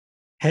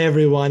Hey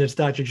everyone, it's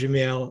Dr.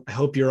 Jamil. I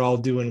hope you're all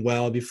doing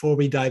well. Before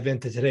we dive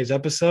into today's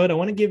episode, I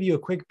want to give you a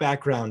quick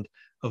background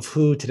of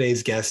who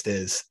today's guest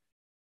is.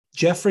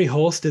 Jeffrey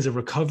Holst is a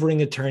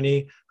recovering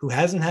attorney who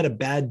hasn't had a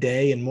bad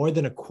day in more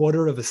than a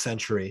quarter of a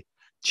century.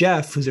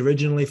 Jeff, who's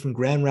originally from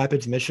Grand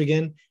Rapids,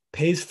 Michigan,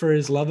 pays for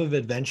his love of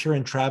adventure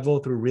and travel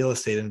through real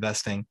estate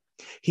investing.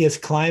 He has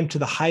climbed to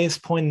the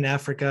highest point in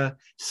Africa,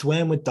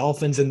 swam with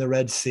dolphins in the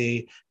Red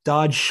Sea,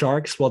 dodged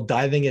sharks while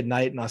diving at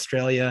night in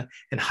Australia,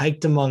 and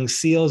hiked among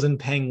seals and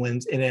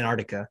penguins in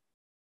Antarctica.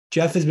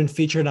 Jeff has been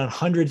featured on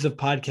hundreds of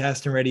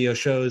podcasts and radio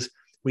shows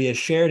where he has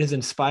shared his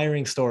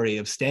inspiring story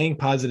of staying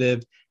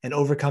positive and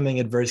overcoming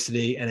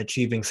adversity and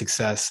achieving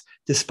success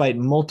despite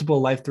multiple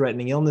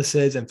life-threatening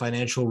illnesses and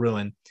financial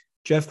ruin.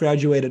 Jeff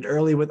graduated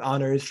early with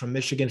honors from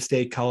Michigan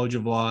State College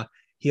of Law.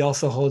 He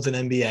also holds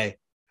an MBA.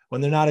 When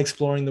they're not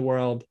exploring the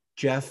world,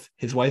 Jeff,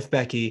 his wife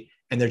Becky,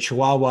 and their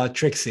Chihuahua,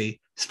 Trixie,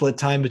 split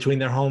time between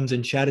their homes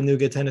in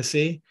Chattanooga,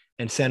 Tennessee,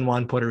 and San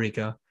Juan, Puerto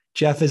Rico.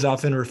 Jeff is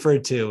often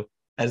referred to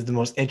as the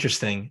most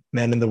interesting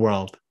man in the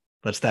world.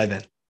 Let's dive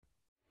in.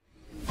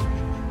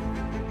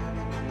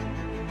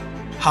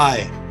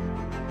 Hi,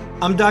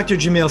 I'm Dr.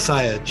 Jamil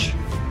Sayed.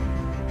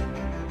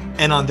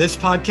 And on this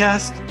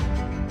podcast,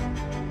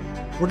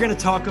 we're going to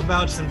talk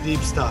about some deep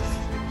stuff.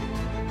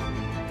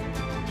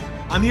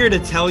 I'm here to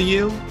tell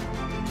you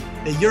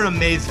that you're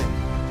amazing.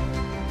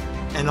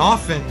 And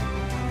often,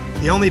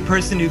 the only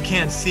person who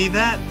can't see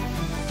that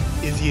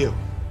is you.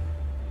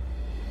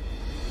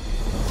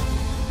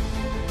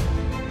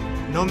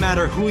 No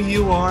matter who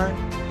you are,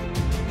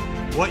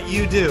 what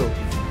you do,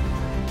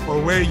 or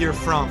where you're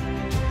from,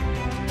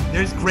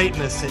 there's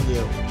greatness in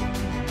you.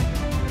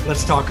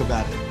 Let's talk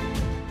about it.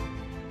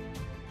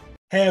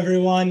 Hey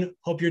everyone,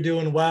 hope you're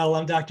doing well.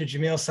 I'm Dr.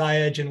 Jamil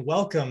Sayed, and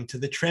welcome to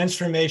the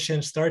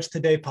Transformation Starts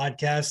Today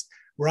podcast,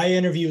 where I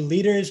interview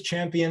leaders,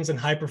 champions, and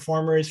high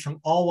performers from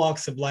all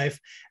walks of life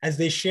as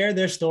they share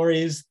their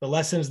stories, the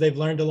lessons they've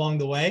learned along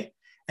the way,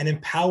 and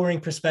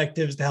empowering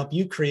perspectives to help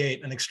you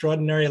create an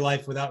extraordinary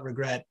life without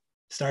regret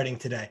starting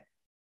today.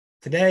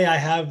 Today, I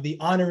have the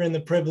honor and the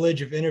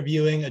privilege of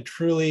interviewing a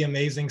truly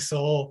amazing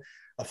soul,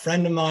 a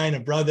friend of mine, a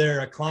brother,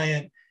 a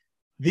client,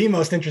 the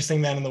most interesting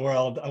man in the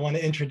world. I want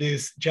to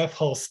introduce Jeff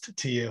Holst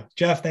to you.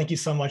 Jeff, thank you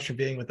so much for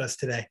being with us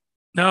today.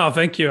 No,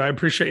 thank you. I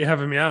appreciate you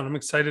having me on. I'm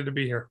excited to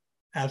be here.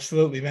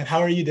 Absolutely, man. How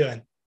are you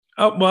doing?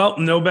 Oh, well,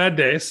 no bad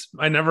days.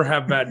 I never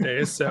have bad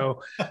days.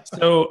 So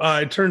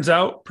it turns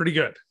out pretty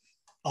good.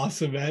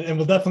 Awesome, man. And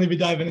we'll definitely be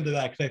diving into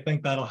that because I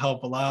think that'll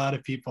help a lot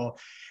of people.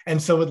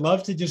 And so would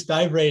love to just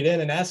dive right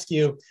in and ask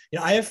you,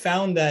 I have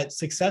found that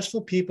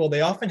successful people,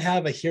 they often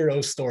have a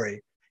hero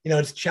story.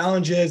 It's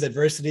challenges,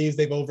 adversities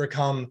they've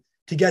overcome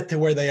to get to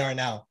where they are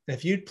now. And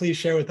if you'd please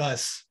share with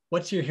us,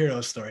 what's your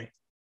hero story?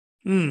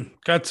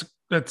 That's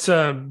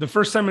the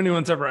first time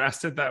anyone's ever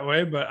asked it that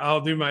way, but I'll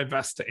do my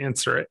best to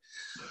answer it.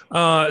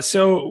 I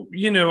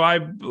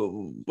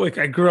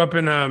grew up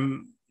in a,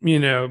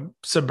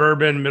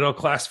 suburban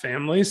middle-class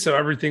family. So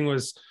everything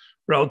was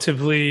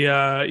relatively,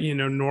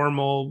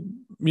 normal,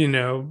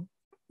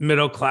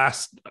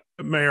 middle-class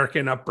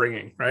American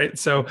upbringing. Right.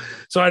 So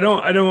I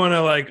don't want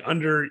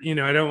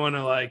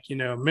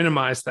to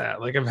minimize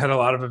that. Like I've had a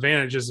lot of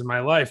advantages in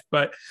my life,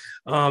 but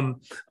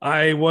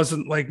I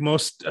wasn't like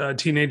most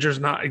teenagers,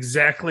 not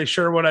exactly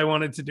sure what I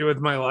wanted to do with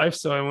my life.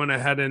 So I went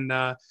ahead and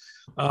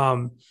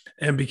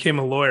became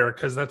a lawyer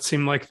because that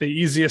seemed like the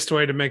easiest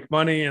way to make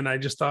money. And I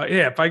just thought,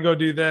 if I go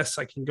do this,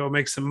 I can go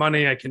make some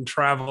money. I can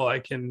travel. I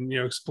can,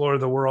 explore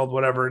the world,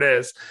 whatever it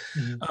is.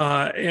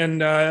 Mm-hmm.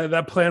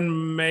 That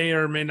plan may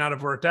or may not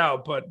have worked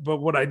out. But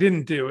what I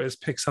didn't do is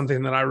pick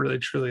something that I really,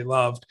 truly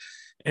loved.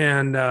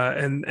 And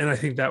I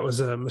think that was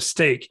a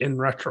mistake in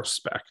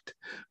retrospect.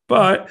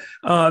 But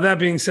that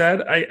being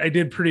said, I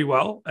did pretty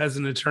well as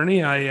an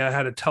attorney. I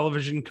had a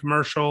television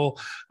commercial.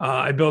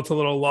 I built a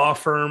little law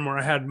firm where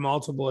I had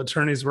multiple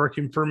attorneys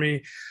working for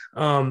me.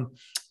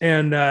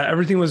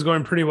 Everything was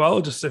going pretty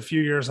well, just a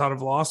few years out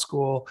of law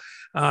school.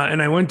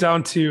 And I went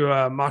down to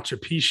Machu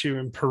Picchu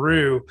in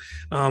Peru,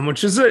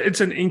 which is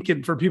it's an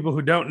Incan, for people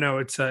who don't know,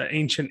 it's an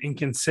ancient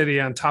Incan city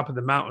on top of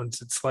the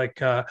mountains. It's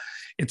like,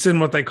 it's in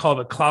what they call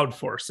the cloud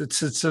forest.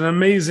 It's an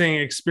amazing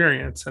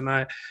experience. And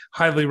I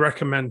highly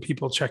recommend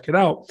people check it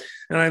out.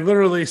 And I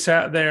literally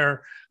sat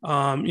there,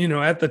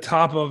 at the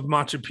top of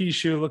Machu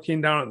Picchu,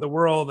 looking down at the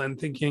world and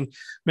thinking,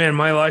 man,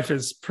 my life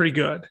is pretty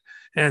good.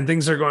 And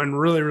things are going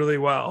really, really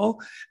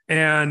well.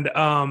 And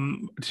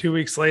 2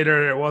 weeks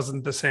later, it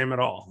wasn't the same at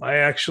all. I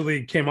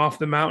actually came off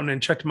the mountain and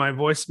checked my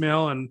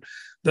voicemail, and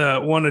the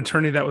one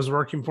attorney that was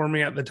working for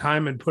me at the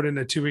time had put in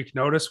a 2-week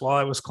notice while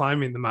I was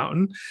climbing the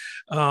mountain.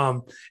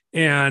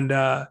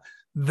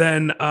 Then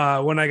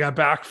when I got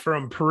back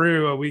from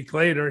Peru a week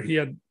later, he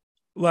had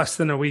less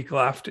than a week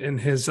left in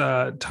his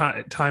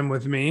time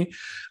with me.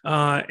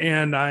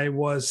 And I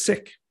was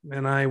sick.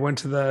 and I went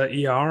to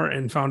the ER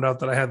and found out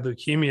that I had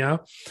leukemia.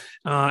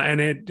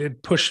 And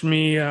it pushed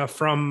me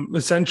from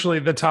essentially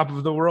the top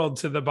of the world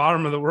to the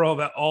bottom of the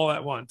world all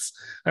at once.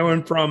 I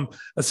went from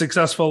a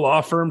successful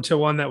law firm to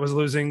one that was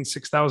losing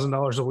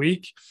 $6,000 a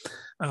week.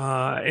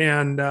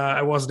 And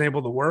I wasn't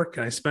able to work.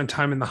 And I spent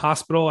time in the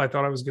hospital. I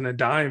thought I was going to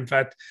die. In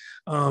fact,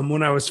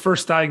 when I was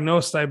first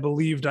diagnosed, I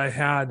believed I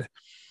had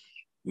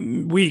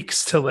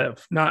weeks to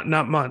live,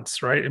 not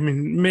months, right? I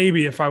mean,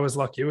 maybe if I was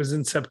lucky. It was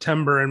in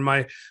September, and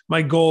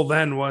my goal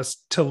then was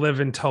to live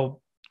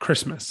until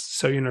Christmas,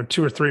 so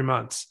 2 or 3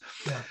 months.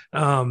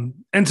 Yeah.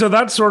 And so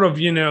that's sort of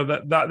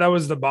that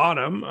was the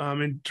bottom.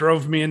 It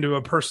drove me into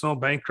a personal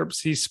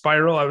bankruptcy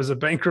spiral. I was a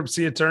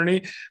bankruptcy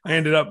attorney. I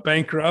ended up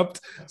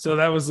bankrupt, so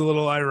that was a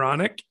little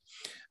ironic.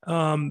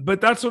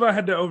 But that's what I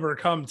had to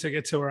overcome to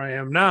get to where I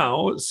am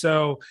now.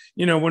 So,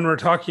 when we're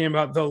talking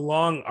about the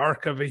long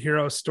arc of a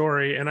hero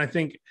story, and I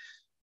think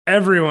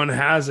everyone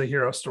has a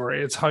hero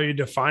story, it's how you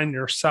define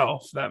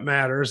yourself that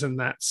matters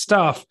and that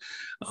stuff.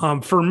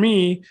 For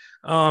me,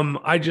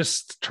 I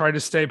just tried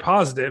to stay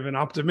positive and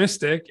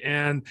optimistic,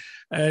 and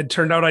it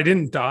turned out I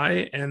didn't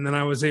die. And then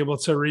I was able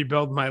to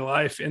rebuild my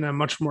life in a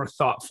much more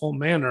thoughtful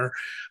manner.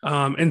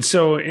 And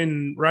so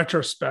in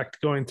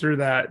retrospect, going through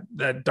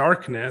that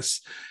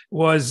darkness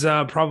was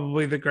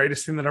probably the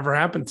greatest thing that ever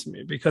happened to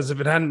me, because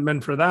if it hadn't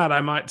been for that, I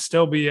might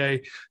still be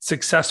a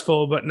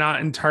successful but not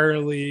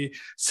entirely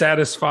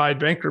satisfied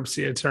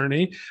bankruptcy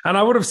attorney. And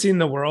I would have seen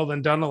the world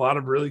and done a lot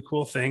of really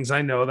cool things.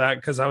 I know that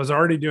because I was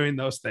already doing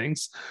those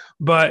things.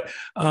 But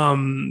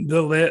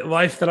the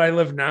life that I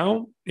live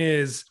now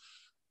is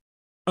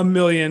a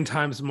million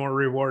times more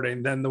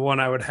rewarding than the one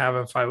I would have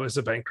if I was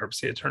a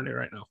bankruptcy attorney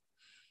right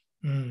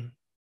now.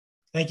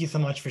 Thank you so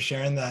much for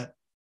sharing that.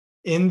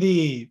 In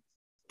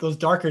those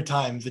darker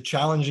times, the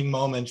challenging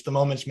moments, the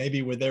moments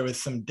maybe where there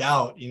was some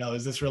doubt,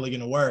 is this really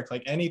going to work?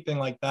 Like anything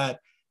like that.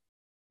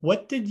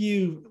 What did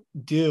you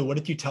do? What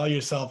did you tell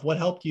yourself? What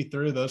helped you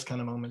through those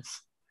kind of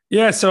moments?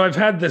 Yeah, so I've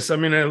had this, I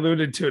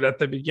alluded to it at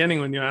the beginning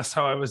when you asked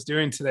how I was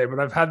doing today, but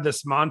I've had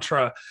this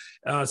mantra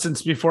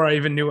since before I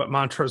even knew what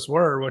mantras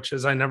were, which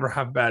is I never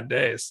have bad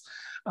days.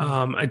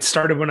 It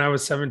started when I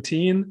was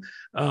 17.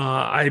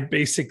 I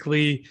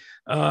basically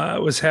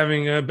was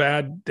having a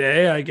bad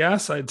day, I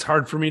guess. It's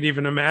hard for me to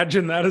even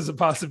imagine that as a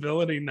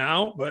possibility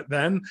now, but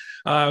then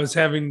I was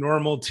having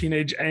normal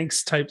teenage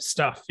angst type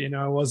stuff.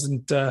 I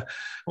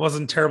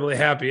wasn't terribly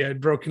happy.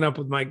 I'd broken up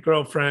with my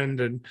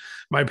girlfriend, and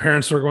my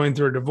parents were going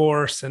through a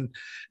divorce,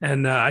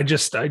 and I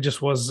just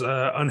was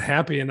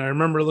unhappy. And I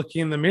remember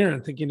looking in the mirror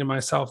and thinking to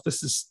myself,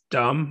 this is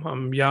dumb.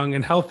 I'm young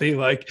and healthy.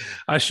 Like,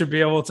 I should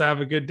be able to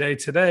have a good day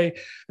today.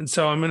 And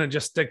so I'm going to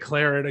just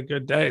declare it a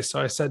good day.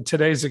 So I said,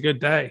 today's a good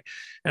day.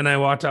 And I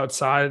walked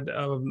outside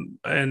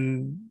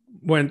and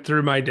went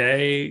through my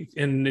day,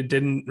 and it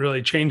didn't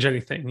really change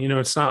anything.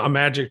 It's not a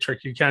magic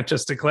trick. You can't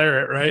just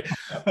declare it, right?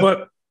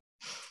 But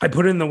I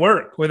put in the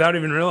work without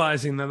even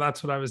realizing that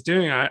that's what I was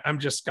doing. I'm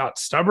just got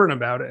stubborn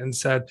about it and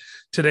said,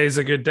 today's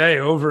a good day,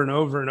 over and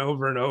over and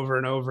over and over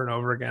and over and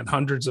over again,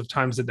 hundreds of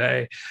times a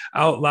day,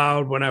 out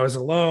loud when I was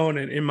alone,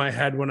 and in my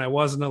head when I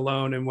wasn't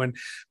alone. And when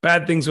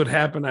bad things would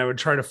happen, I would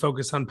try to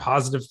focus on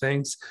positive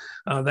things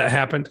that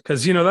happened.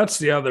 Because, that's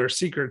the other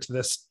secret to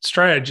this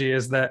strategy,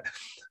 is that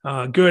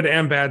good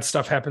and bad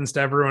stuff happens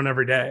to everyone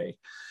every day.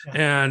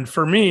 Yeah. And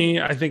for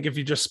me, I think if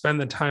you just spend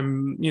the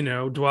time,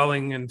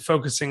 dwelling and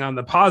focusing on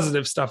the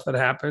positive stuff that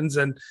happens,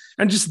 and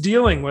just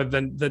dealing with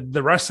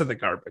the rest of the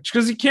garbage,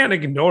 because you can't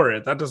ignore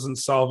it. That doesn't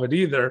solve it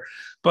either.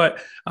 But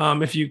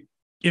if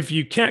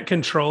you can't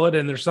control it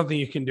and there's something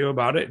you can do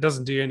about it, it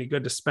doesn't do you any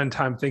good to spend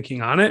time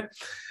thinking on it.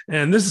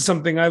 And this is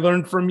something I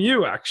learned from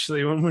you,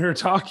 actually, when we were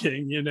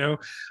talking.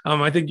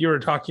 I think you were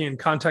talking in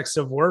context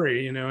of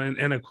worry,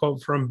 and a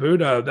quote from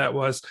Buddha that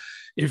was,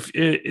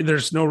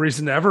 there's no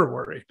reason to ever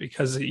worry,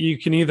 because you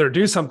can either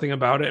do something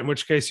about it, in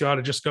which case you ought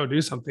to just go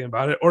do something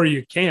about it, or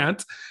you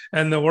can't,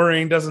 and the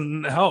worrying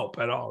doesn't help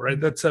at all, right?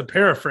 That's a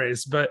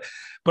paraphrase, but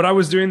I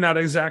was doing that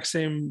exact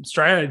same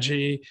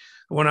strategy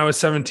when I was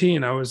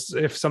 17.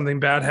 If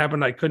something bad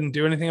happened, I couldn't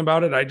do anything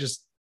about it. I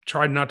just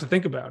tried not to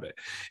think about it.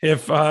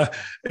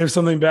 If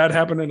something bad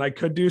happened and I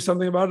could do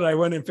something about it, I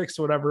went and fixed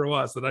whatever it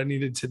was that I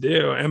needed to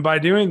do. And by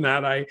doing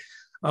that,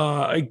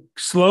 I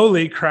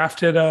slowly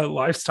crafted a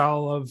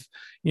lifestyle of,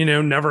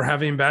 never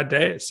having bad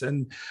days.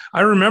 And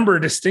I remember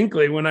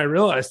distinctly when I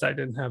realized I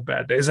didn't have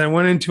bad days, I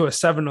went into a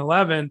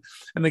 7-Eleven,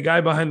 and the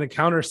guy behind the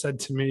counter said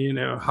to me,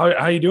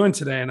 how you doing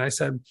today? And I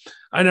said,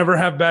 I never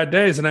have bad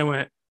days. And I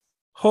went,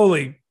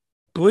 holy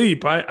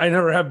bleep, I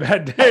never have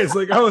bad days.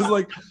 Like, I was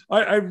like,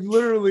 I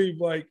literally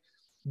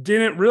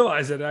didn't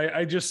realize it.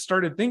 I just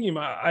started thinking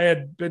I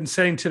had been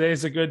saying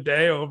today's a good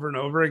day over and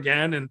over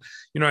again. And,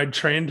 I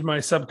trained my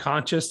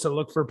subconscious to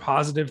look for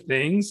positive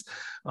things.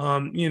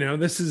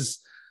 This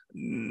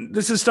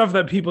is stuff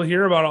that people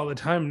hear about all the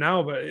time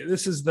now, but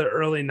this is the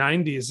early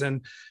 90s,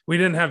 and we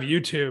didn't have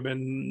YouTube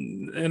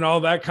and all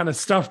that kind of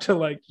stuff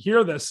to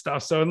hear this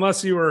stuff. So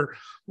unless you were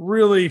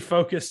really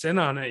focused in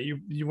on it,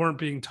 you weren't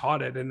being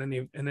taught it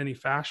in any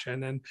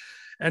fashion.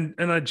 And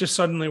I just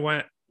suddenly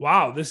went,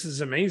 wow, this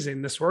is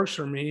amazing. This works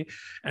for me.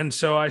 And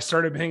so I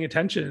started paying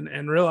attention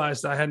and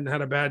realized I hadn't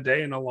had a bad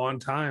day in a long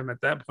time.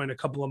 At that point, a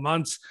couple of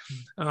months.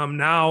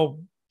 Now,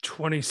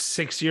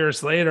 26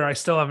 years later, I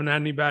still haven't had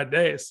any bad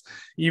days.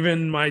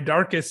 Even my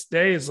darkest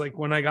days, like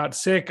when I got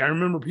sick, I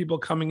remember people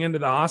coming into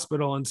the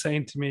hospital and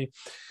saying to me,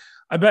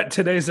 I bet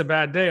today's a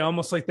bad day,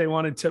 almost like they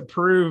wanted to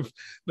prove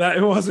that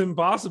it wasn't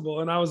possible.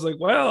 And I was like,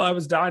 well, I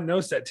was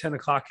diagnosed at 10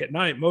 o'clock at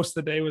night. Most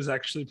of the day was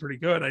actually pretty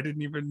good. I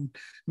didn't even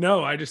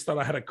know. I just thought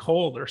I had a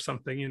cold or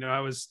something. You know,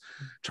 I was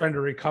trying to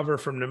recover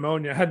from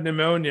pneumonia. I had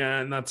pneumonia,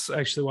 and that's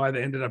actually why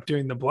they ended up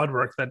doing the blood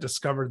work that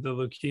discovered the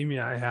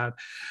leukemia I had.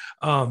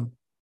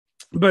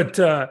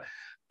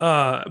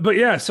 But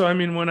yeah, so I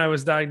mean, when I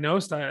was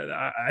diagnosed,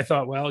 I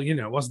thought, well, you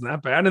know, it wasn't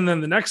that bad. And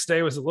then the next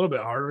day was a little bit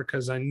harder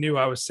because I knew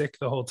I was sick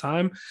the whole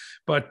time.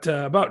 But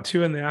about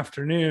 2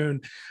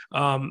 p.m,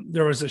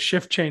 there was a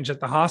shift change at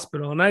the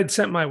hospital, and I had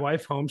sent my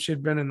wife home. She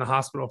had been in the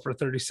hospital for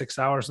 36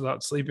 hours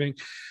without sleeping.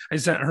 I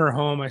sent her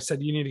home. I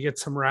said, you need to get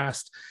some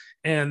rest.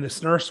 And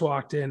this nurse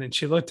walked in and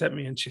she looked at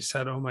me and she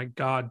said, "Oh my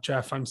God,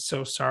 Jeff, I'm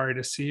so sorry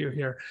to see you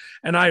here."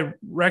 And I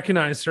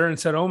recognized her and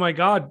said, "Oh my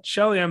God,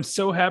 Shelly, I'm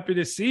so happy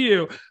to see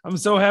you. I'm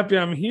so happy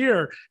I'm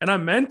here." And I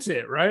meant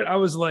it, right? I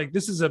was like,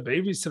 this is a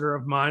babysitter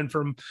of mine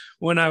from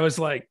when I was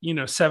like,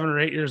 7 or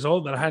 8 years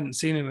old that I hadn't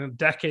seen in a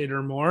decade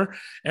or more.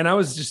 And I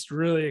was just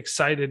really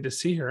excited to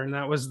see her. And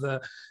that was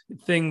the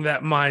thing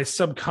that my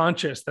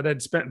subconscious that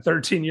had spent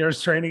 13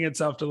 years training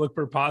itself to look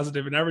for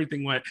positive and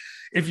everything went,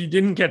 if you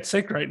didn't get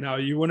sick right now,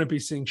 you wouldn't be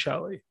seeing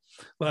Shelly.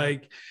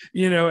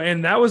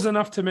 And that was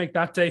enough to make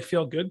that day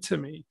feel good to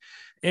me.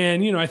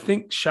 And, I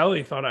think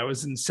Shelly thought I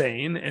was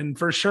insane. And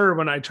for sure,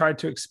 when I tried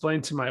to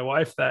explain to my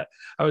wife that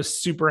I was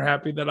super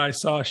happy that I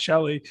saw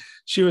Shelly,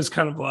 she was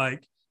kind of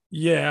like,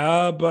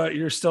 "Yeah, but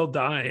you're still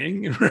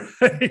dying."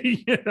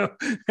 Right?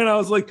 And I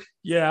was like,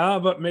 "Yeah,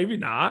 but maybe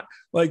not.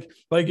 Like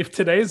if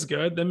today's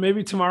good, then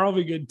maybe tomorrow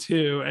will be good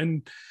too."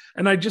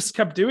 And I just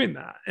kept doing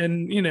that.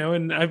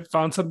 And I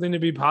found something to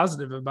be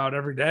positive about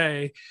every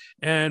day.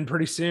 And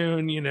pretty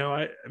soon,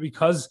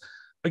 because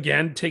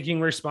again, taking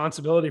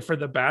responsibility for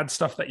the bad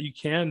stuff that you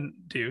can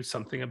do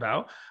something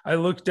about, I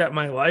looked at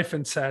my life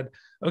and said,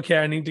 okay,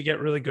 I need to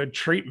get really good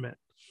treatment.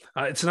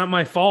 It's not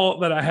my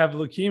fault that I have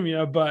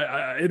leukemia,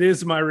 but it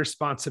is my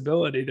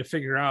responsibility to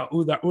figure out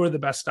who are the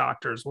best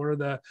doctors, what are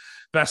the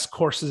best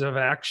courses of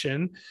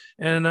action.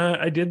 And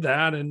I did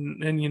that.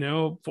 And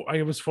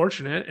I was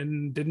fortunate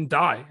and didn't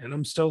die, and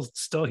I'm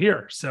still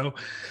here. So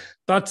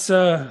that's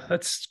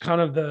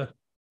kind of the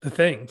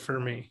thing for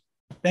me.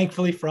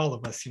 Thankfully for all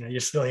of us, you're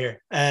still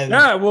here. And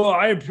yeah, well,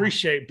 I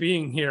appreciate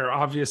being here,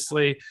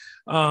 obviously.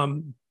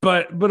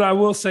 But I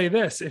will say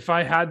this, if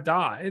I had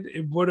died,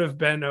 it would have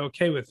been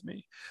okay with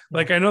me.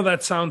 Like, I know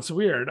that sounds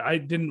weird. I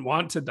didn't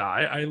want to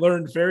die. I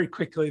learned very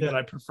quickly that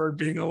I preferred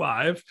being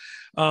alive.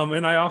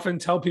 And I often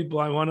tell people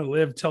I want to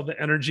live till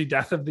the energy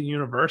death of the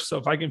universe. So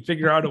if I can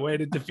figure out a way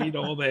to defeat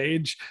old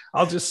age,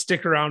 I'll just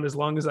stick around as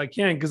long as I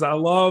can, because I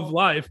love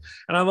life.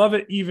 And I love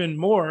it even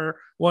more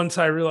once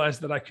I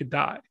realized that I could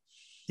die.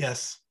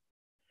 Yes.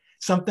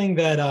 Something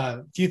that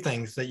a few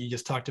things that you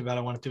just talked about,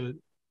 I wanted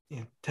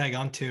to tag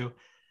on to.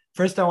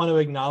 First, I want to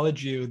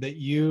acknowledge you that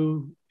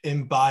you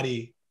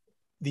embody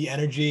the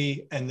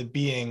energy and the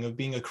being of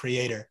being a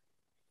creator.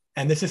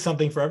 And this is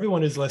something for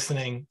everyone who's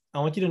listening. I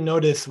want you to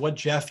notice what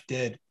Jeff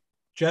did.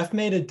 Jeff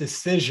made a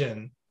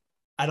decision.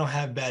 I don't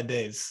have bad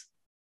days.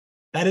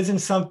 That isn't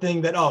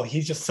something that,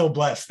 he's just so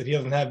blessed that he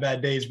doesn't have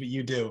bad days, but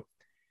you do.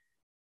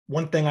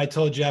 One thing I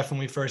told Jeff when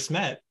we first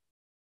met,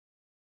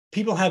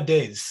 people have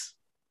days.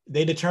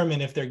 They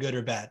determine if they're good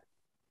or bad.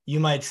 You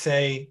might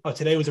say,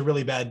 today was a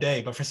really bad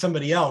day, but for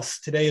somebody else,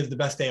 today is the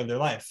best day of their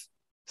life.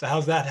 So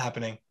how's that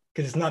happening?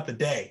 Because it's not the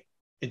day,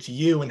 it's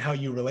you and how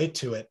you relate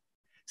to it.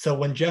 So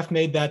when Jeff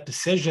made that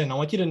decision, I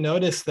want you to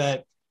notice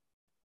that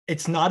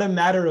it's not a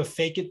matter of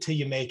fake it till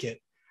you make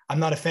it. I'm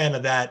not a fan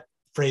of that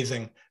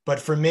phrasing, but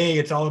for me,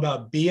 it's all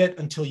about be it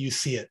until you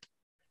see it.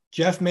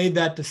 Jeff made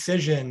that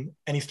decision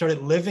and he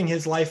started living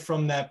his life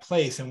from that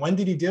place. And when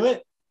did he do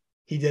it?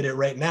 He did it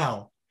right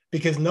now.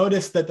 Because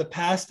notice that the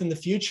past and the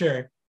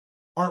future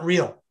aren't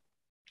real.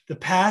 The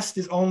past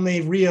is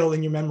only real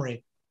in your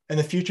memory, and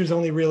the future is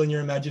only real in your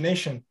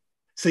imagination.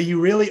 So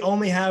you really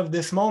only have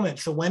this moment.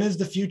 So when is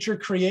the future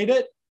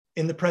created?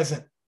 In the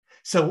present.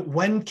 So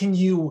when can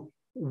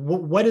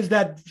what is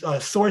that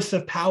source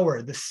of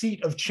power, the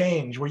seat of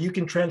change where you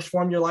can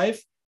transform your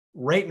life?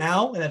 Right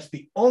now, and that's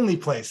the only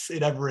place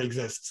it ever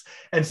exists.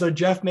 And so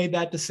Jeff made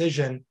that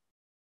decision,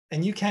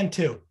 and you can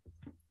too.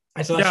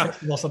 And so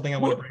that's something I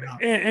want to bring up.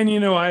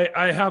 And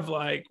I have,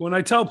 like, when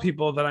I tell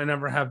people that I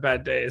never have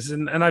bad days,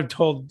 and I've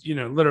told,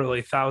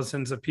 literally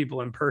thousands of people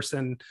in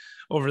person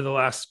over the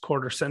last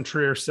quarter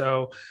century or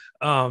so,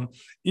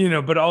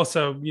 but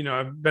also,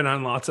 I've been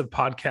on lots of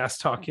podcasts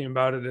talking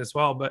about it as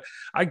well, but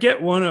I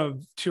get one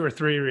of 2 or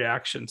 3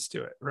 reactions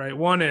to it, right?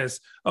 One is,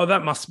 "Oh,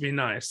 that must be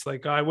nice.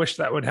 Like, I wish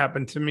that would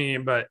happen to me,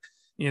 but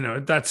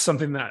That's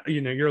something that,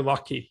 you're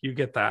lucky you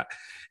get that.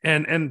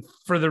 And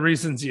for the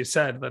reasons you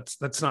said,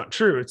 that's not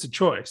true. It's a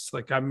choice.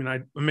 Like, I mean,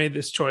 I made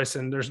this choice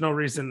and there's no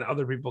reason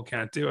other people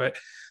can't do it.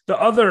 The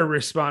other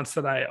response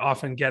that I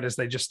often get is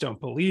they just don't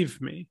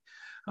believe me.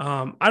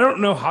 I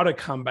don't know how to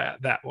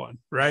combat that one,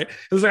 right?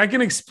 It's like I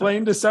can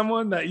explain to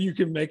someone that you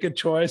can make a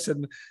choice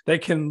and they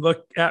can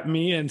look at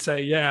me and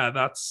say, yeah,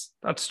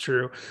 that's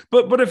true.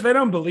 But if they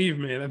don't believe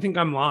me and I think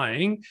I'm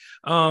lying,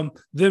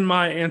 then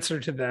my answer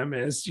to them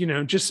is,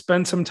 just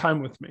spend some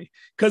time with me.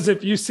 Because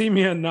if you see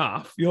me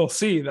enough, you'll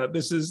see that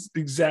this is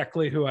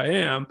exactly who I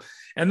am.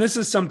 And this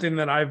is something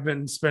that I've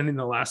been spending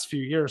the last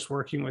few years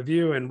working with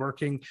you and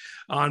working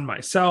on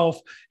myself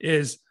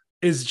is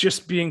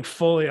just being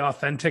fully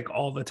authentic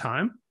all the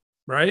time.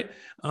 Right.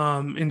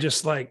 And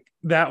just like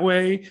that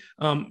way,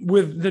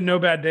 with the no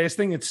bad days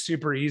thing, it's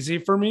super easy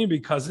for me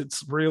because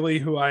it's really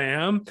who I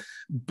am.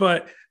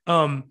 But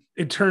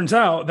it turns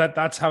out that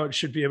that's how it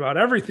should be about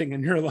everything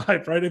in your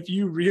life, right? If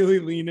you really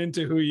lean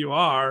into who you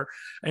are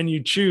and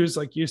you choose,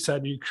 like you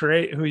said, you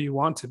create who you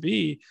want to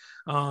be,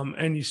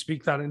 and you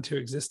speak that into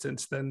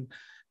existence, then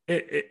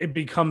it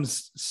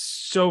becomes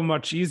so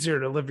much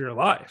easier to live your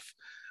life.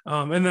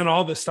 And then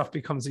all this stuff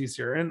becomes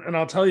easier. And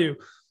I'll tell you,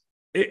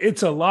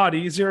 it's a lot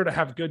easier to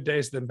have good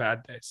days than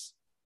bad days.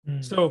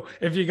 So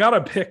if you got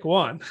to pick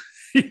one,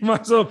 you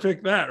might as well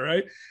pick that.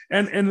 Right.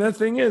 And the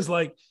thing is,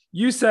 like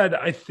you said,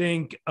 I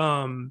think,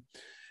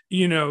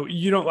 you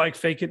don't like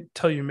fake it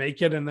till you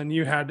make it. And then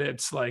you had,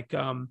 it's like,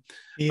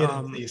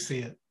 you see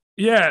it.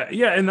 Yeah.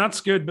 Yeah. And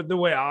that's good. But the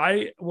way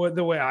I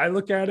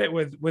look at it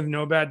with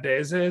no bad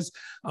days is,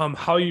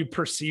 how you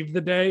perceive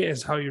the day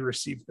is how you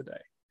receive the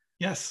day.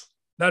 Yes.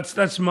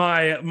 That's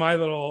my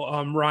little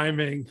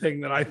rhyming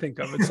thing that I think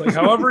of. It's like,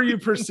 however you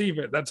perceive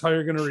it, that's how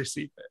you're going to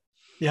receive it.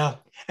 Yeah.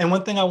 And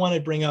one thing I want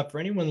to bring up for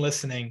anyone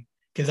listening,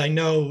 because I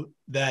know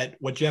that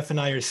what Jeff and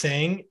I are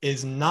saying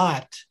is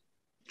not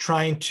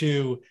trying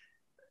to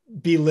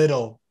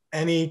belittle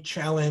any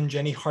challenge,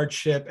 any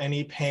hardship,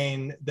 any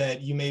pain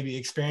that you may be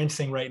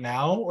experiencing right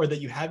now, or that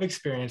you have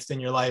experienced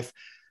in your life.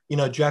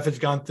 Jeff has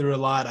gone through a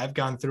lot. I've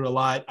gone through a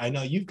lot. I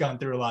know you've gone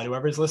through a lot,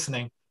 whoever's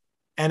listening.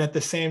 And at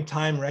the same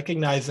time,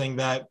 recognizing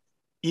that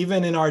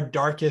even in our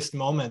darkest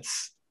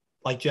moments,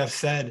 like Jeff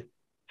said,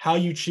 how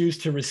you choose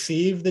to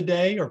receive the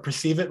day or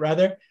perceive it,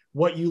 rather,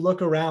 what you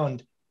look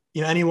around,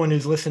 anyone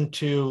who's listened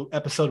to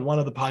episode 1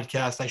 of the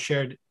podcast, I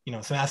shared,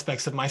 some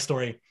aspects of my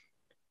story.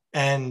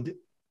 And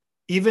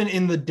even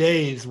in the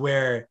days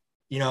where,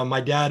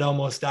 my dad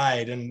almost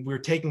died and we were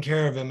taking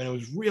care of him and it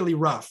was really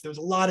rough, there was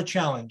a lot of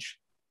challenge,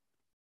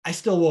 I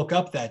still woke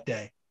up that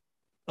day.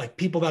 Like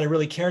people that I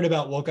really cared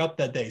about woke up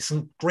that day.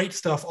 Some great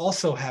stuff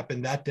also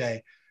happened that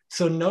day.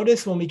 So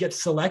notice when we get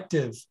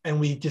selective and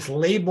we just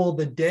label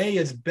the day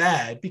as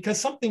bad because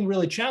something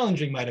really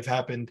challenging might have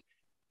happened,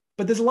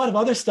 but there's a lot of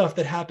other stuff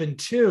that happened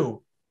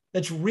too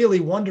that's really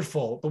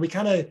wonderful, but we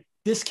kind of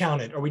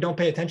discount it or we don't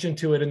pay attention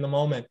to it in the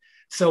moment.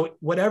 So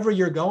whatever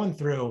you're going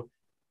through,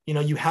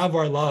 you have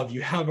our love,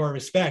 you have our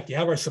respect, you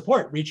have our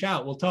support. Reach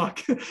out, we'll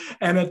talk.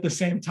 And at the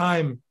same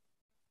time,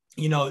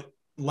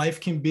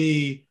 life can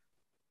be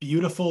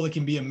beautiful. It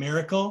can be a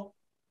miracle,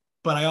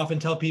 but I often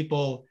tell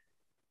people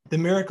the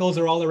miracles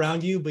are all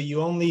around you, but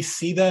you only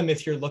see them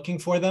if you're looking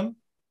for them.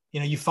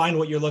 You find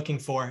what you're looking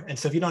for. And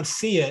so if you don't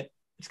see it,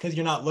 it's because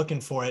you're not looking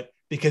for it,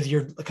 because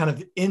you're kind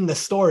of in the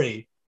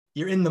story.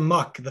 You're in the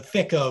muck, the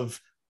thick of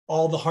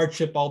all the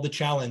hardship, all the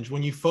challenge.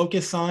 When you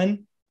focus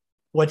on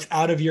what's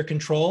out of your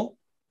control,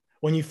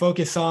 when you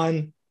focus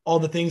on all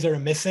the things that are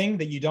missing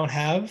that you don't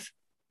have,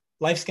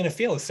 life's going to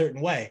feel a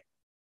certain way.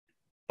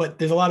 But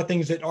there's a lot of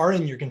things that are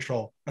in your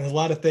control. And there's a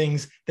lot of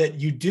things that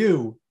you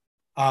do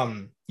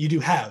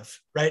have,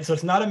 right? So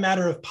it's not a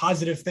matter of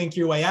positive think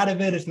your way out of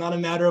it. It's not a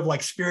matter of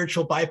like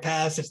spiritual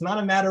bypass. It's not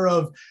a matter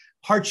of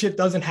hardship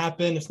doesn't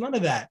happen. It's none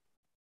of that.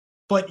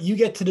 But you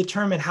get to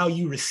determine how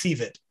you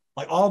receive it.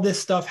 Like all this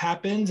stuff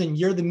happens and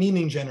you're the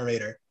meaning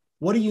generator.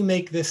 What do you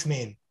make this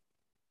mean?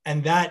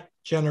 And that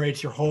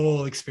generates your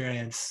whole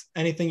experience.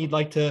 Anything you'd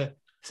like to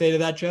say to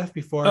that, Jeff,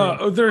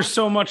 before? There's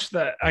so much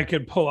that I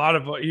could pull out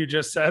of what you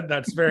just said.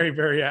 That's very,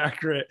 very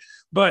accurate.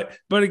 But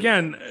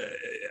again,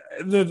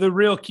 the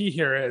real key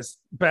here is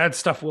bad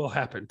stuff will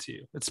happen to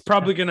you. It's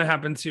probably going to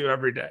happen to you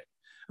every day.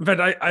 In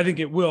fact, I think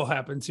it will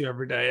happen to you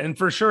every day. And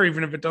for sure,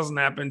 even if it doesn't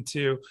happen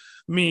to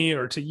me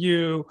or to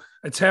you,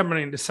 it's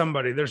happening to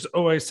somebody. There's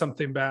always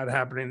something bad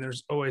happening.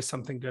 There's always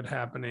something good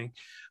happening.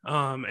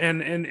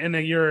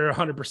 And you're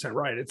 100%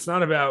 right. It's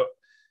not about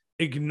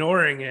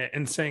ignoring it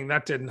and saying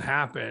that didn't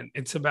happen.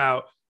 It's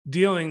about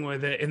dealing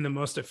with it in the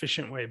most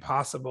efficient way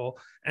possible.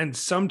 And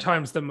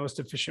sometimes the most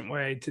efficient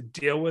way to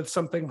deal with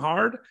something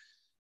hard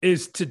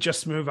is to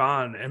just move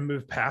on and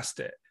move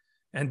past it.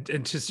 And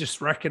to just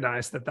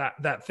recognize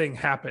that thing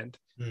happened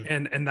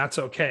and that's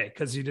okay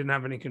because you didn't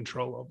have any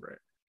control over it.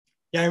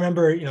 Yeah, I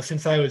remember,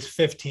 since I was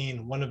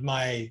 15, one of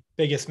my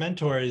biggest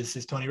mentors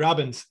is Tony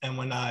Robbins. And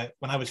when I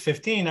was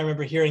 15, I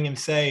remember hearing him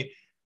say,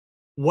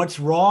 what's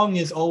wrong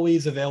is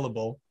always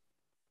available,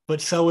 but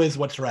so is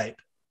what's right.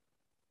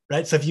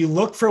 right? So if you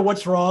look for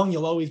what's wrong,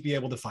 you'll always be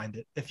able to find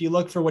it. If you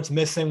look for what's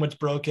missing, what's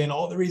broken,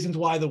 all the reasons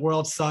why the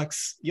world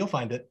sucks, you'll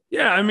find it.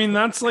 Yeah, I mean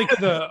that's like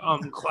the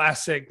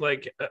classic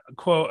like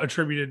quote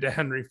attributed to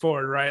Henry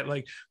Ford, right?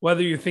 Like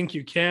whether you think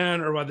you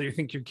can or whether you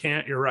think you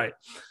can't, you're right.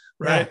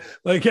 Right. Yeah.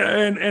 Like,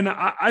 and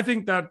I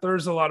think that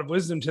there's a lot of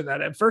wisdom to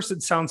that. At first,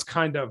 it sounds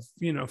kind of,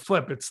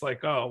 flip. It's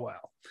like, oh,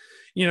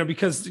 well,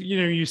 because,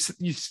 you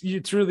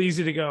it's really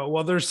easy to go,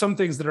 well, there's some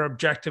things that are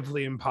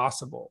objectively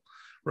impossible.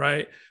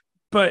 Right.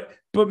 But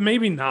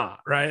maybe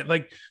not. Right.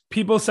 Like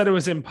people said it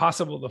was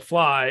impossible to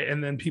fly,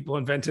 and then people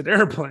invented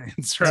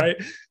airplanes. Right.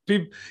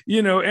 People,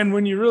 and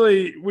when you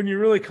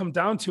really come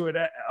down to it,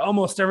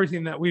 almost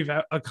everything that we've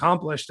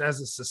accomplished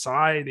as a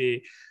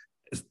society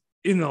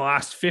in the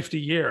last 50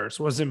 years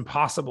was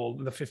impossible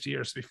the 50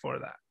 years before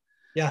that.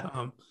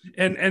 Yeah.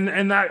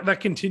 And that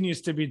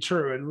continues to be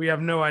true. And we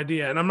have no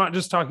idea. And I'm not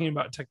just talking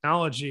about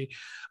technology.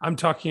 I'm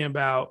talking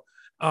about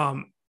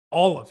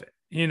all of it,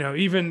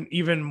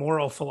 even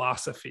moral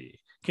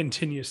philosophy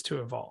continues to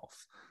evolve.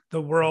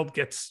 The world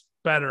gets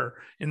better,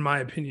 in my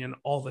opinion,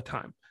 all the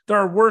time. There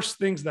are worse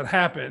things that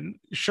happen,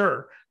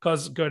 sure,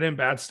 because good and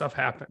bad stuff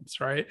happens.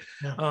 Right.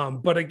 Yeah.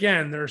 But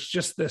again, there's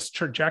just this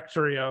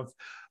trajectory of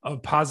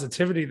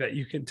positivity that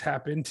you can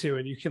tap into,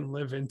 and you can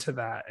live into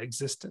that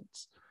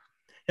existence.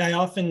 Yeah, I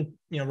often,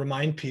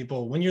 remind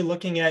people when you're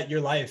looking at your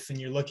life and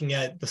you're looking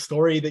at the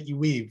story that you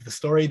weave, the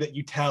story that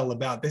you tell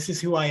about this is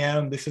who I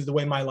am, this is the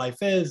way my life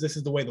is, this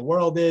is the way the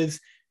world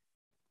is.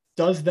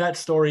 Does that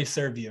story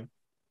serve you?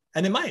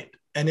 And it might.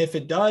 And if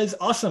it does,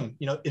 awesome.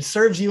 It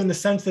serves you in the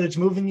sense that it's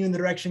moving you in the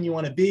direction you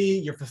want to be.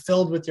 You're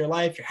fulfilled with your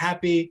life. You're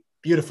happy.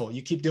 Beautiful.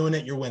 You keep doing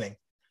it. You're winning.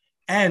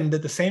 And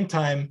at the same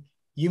time,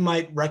 you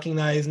might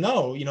recognize,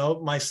 no,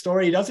 my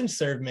story doesn't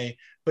serve me,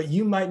 but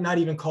you might not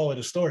even call it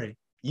a story.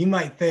 You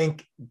might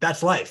think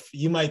that's life.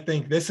 You might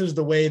think this is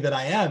the way that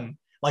I am,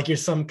 like you're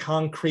some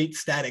concrete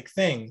static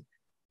thing.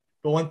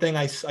 But one thing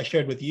I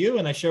shared with you,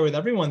 and I share with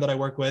everyone that I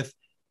work with,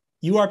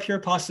 you are pure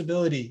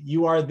possibility.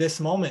 You are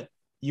this moment.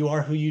 You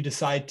are who you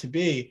decide to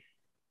be.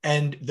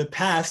 And the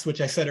past,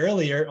 which I said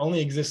earlier, only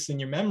exists in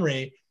your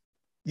memory.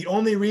 The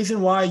only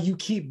reason why you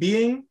keep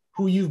being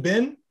who you've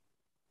been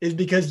is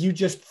because you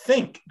just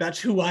think that's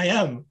who I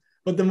am.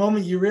 But the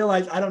moment you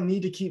realize I don't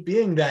need to keep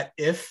being that,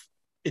 if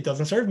it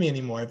doesn't serve me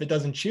anymore, if it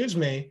doesn't choose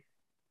me,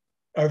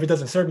 or if it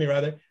doesn't serve me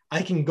rather,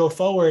 I can go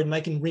forward and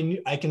I can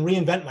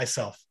reinvent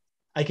myself.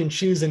 I can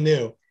choose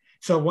anew.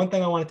 So one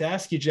thing I wanted to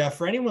ask you, Jeff,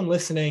 for anyone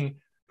listening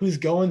who's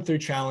going through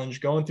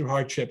challenge, going through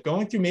hardship,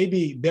 going through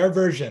maybe their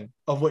version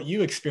of what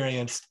you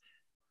experienced,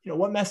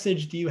 what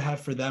message do you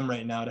have for them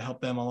right now to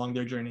help them along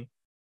their journey?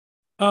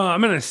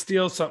 I'm going to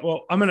steal some.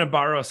 Well, I'm going to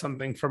borrow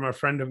something from a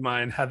friend of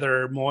mine,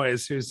 Heather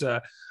Moyes, who's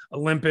a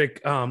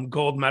Olympic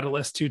gold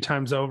medalist 2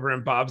 times over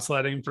in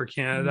bobsledding for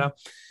Canada.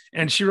 Mm-hmm.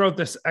 And she wrote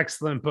this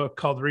excellent book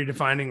called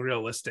Redefining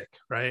Realistic.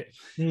 Right.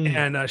 Mm-hmm.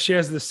 And she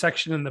has this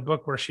section in the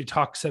book where she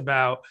talks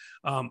about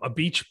a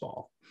beach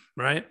ball.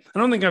 Right. I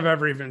don't think I've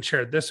ever even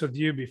shared this with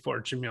you before,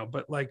 Jamil,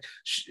 but like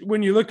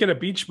when you look at a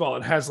beach ball,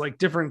 it has like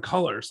different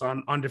colors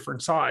on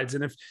different sides.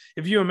 And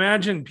if you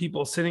imagine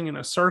people sitting in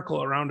a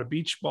circle around a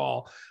beach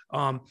ball,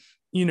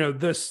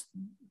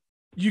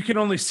 you can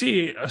only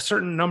see a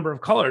certain number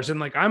of colors. And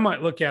like, I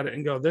might look at it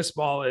and go, this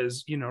ball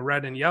is,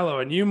 red and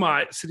yellow. And you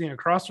might, sitting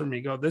across from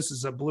me, go, this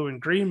is a blue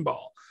and green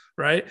ball.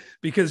 Right.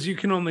 Because you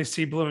can only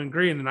see blue and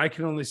green, and I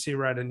can only see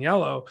red and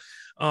yellow.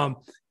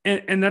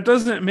 And that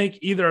doesn't make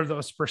either of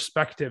those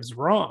perspectives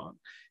wrong.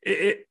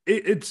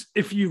 It's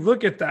if you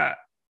look at that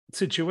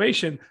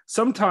situation,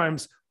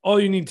 sometimes all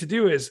you need to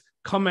do is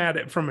come at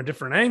it from a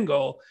different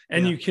angle,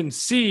 and you can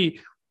see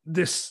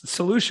this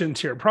solution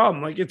to your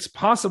problem. Like it's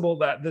possible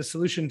that the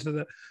solution to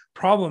the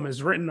problem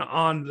is written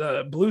on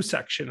the blue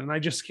section, and I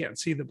just can't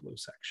see the blue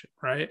section.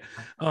 Right.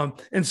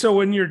 And so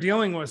when you're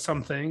dealing with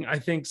something, I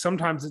think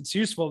sometimes it's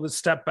useful to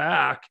step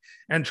back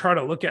and try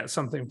to look at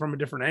something from a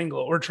different angle,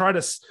 or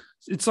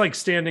it's like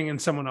standing in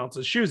someone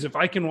else's shoes. If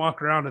I can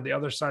walk around to the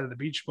other side of the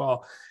beach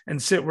ball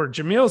and sit where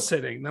Jamil's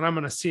sitting, then I'm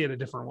going to see it a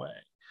different way.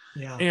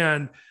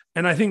 Yeah.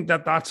 And I think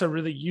that that's a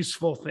really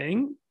useful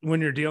thing when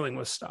you're dealing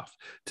with stuff,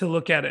 to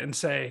look at it and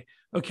say,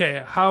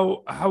 okay,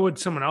 how would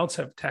someone else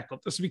have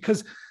tackled this?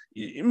 Because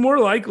more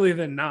likely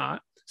than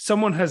not,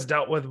 someone has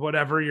dealt with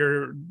whatever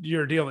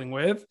you're dealing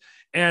with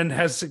and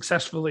has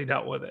successfully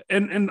dealt with it.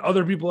 And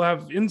other people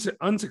have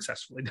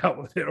unsuccessfully dealt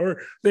with it,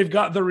 or they've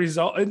got the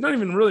result. It's not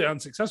even really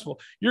unsuccessful.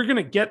 You're going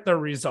to get the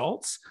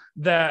results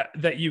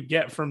that you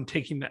get from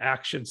taking the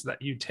actions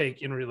that you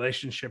take in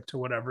relationship to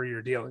whatever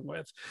you're dealing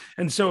with.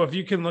 And so if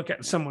you can look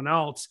at someone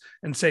else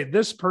and say,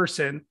 this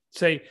person,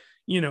 say,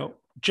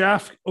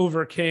 Jeff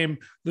overcame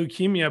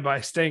leukemia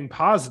by staying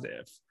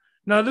positive.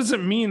 Now, it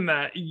doesn't mean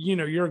that,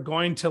 you're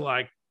going to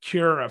like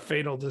cure a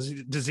fatal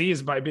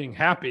disease by being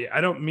happy.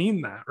 I don't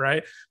mean that,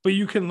 right? But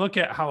you can look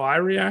at how I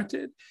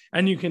reacted,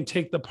 and you can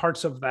take the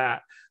parts of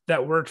that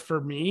worked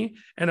for me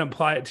and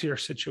apply it to your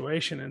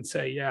situation and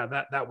say, yeah,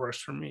 that works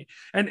for me.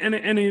 And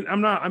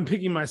I'm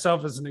picking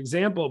myself as an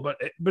example, but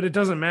it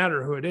doesn't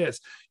matter who it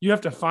is. You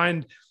have to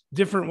find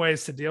different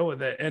ways to deal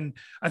with it. And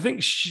I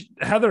think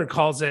Heather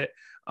calls it,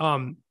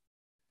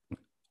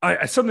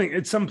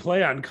 it's some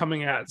play on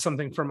coming at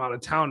something from out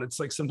of town. It's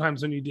like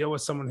sometimes when you deal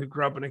with someone who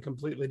grew up in a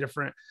completely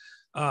different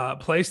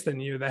place than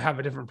you, they have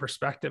a different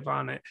perspective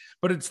on it,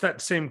 but it's that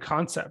same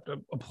concept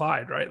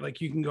applied, right?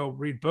 Like you can go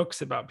read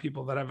books about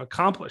people that have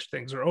accomplished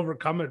things or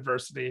overcome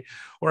adversity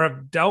or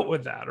have dealt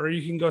with that, or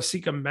you can go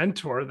seek a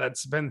mentor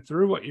that's been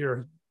through what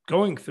you're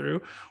going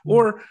through,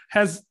 or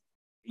has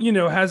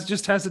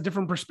a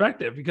different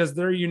perspective because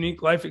their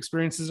unique life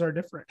experiences are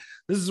different.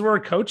 This is where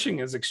coaching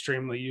is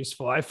extremely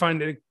useful. I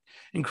find it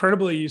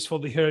incredibly useful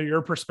to hear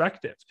your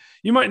perspective.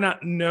 You might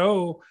not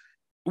know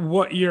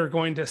what you're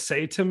going to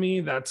say to me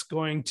that's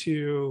going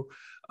to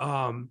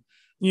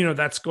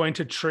that's going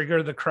to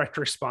trigger the correct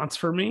response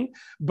for me,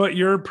 but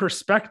your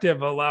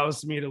perspective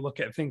allows me to look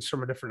at things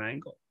from a different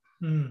angle.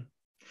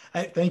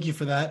 Thank you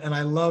for that. And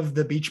I love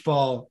the beach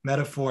ball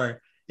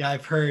metaphor. Yeah,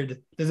 I've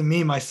heard, there's a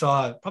meme I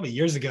saw probably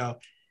years ago,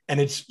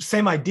 and it's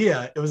same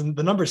idea. It was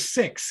the number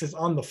 6 is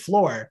on the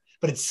floor,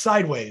 but it's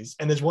sideways,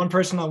 and there's one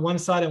person on one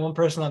side and one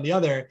person on the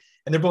other,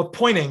 and they're both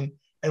pointing,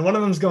 and one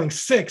of them's going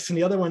 6 and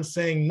the other one's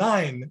saying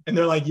 9, and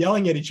they're like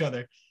yelling at each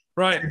other.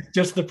 Right.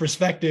 Just the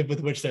perspective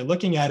with which they're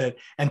looking at it.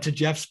 And to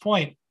Jeff's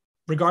point,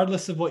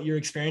 regardless of what you're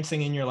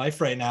experiencing in your life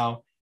right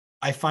now,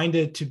 I find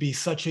it to be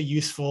such a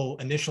useful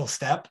initial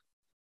step.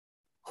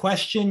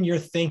 Question your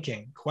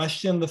thinking,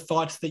 question the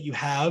thoughts that you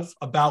have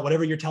about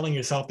whatever you're telling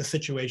yourself the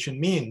situation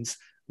means.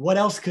 What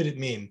else could it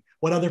mean?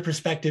 What other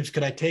perspectives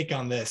could I take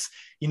on this?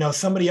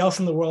 Somebody else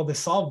in the world has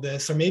solved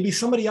this, or maybe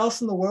somebody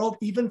else in the world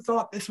even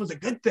thought this was a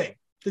good thing.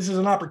 This is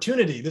an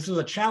opportunity. This is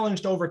a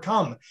challenge to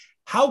overcome.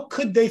 How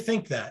could they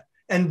think that?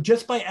 And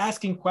just by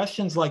asking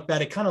questions like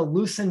that, it kind of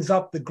loosens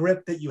up the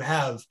grip that you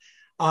have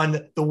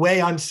on the way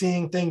I'm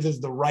seeing things is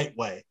the right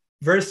way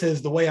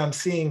versus the way I'm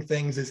seeing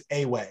things is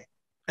a way.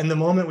 And the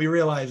moment we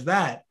realize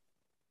that,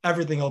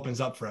 everything opens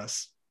up for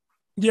us.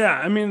 Yeah.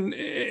 I mean,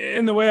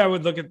 and the way I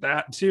would look at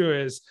that too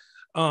is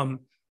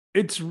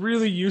it's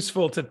really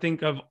useful to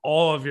think of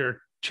all of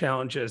your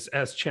challenges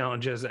as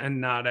challenges and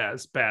not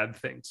as bad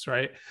things,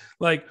 right?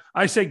 Like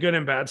I say good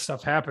and bad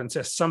stuff happens.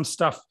 As some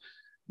stuff,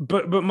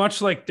 but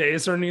much like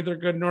days are neither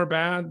good nor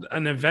bad,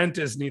 an event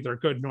is neither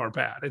good nor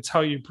bad. It's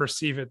how you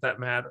perceive it that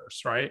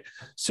matters, right?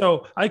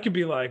 So I could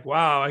be like,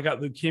 wow, I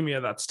got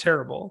leukemia. That's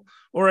terrible.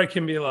 Or I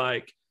can be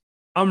like,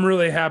 I'm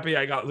really happy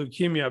I got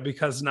leukemia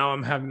because now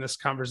I'm having this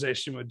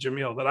conversation with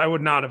Jamil that I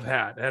would not have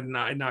had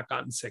I not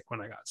gotten sick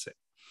when I got sick.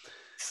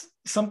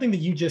 Something that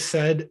you just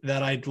said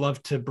that I'd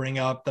love to bring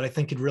up that I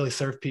think could really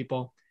serve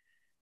people.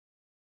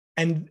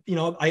 And,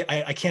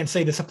 I can't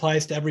say this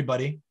applies to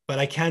everybody, but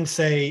I can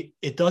say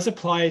it does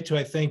apply to,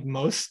 I think,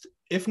 most,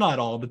 if not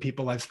all, the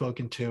people I've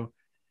spoken to.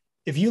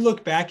 If you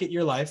look back at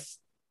your life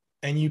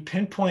and you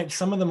pinpoint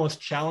some of the most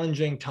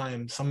challenging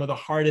times, some of the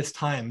hardest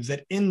times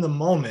that in the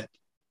moment,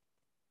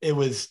 it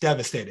was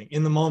devastating.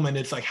 In the moment,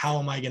 it's like, how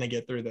am I going to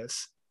get through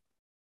this?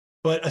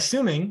 But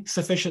assuming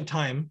sufficient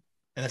time,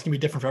 and that's going to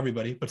be different for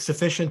everybody, but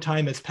sufficient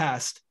time has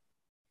passed.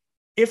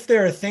 If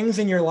there are things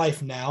in your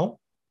life now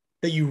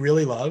that you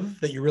really love,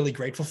 that you're really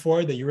grateful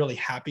for, that you're really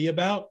happy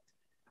about,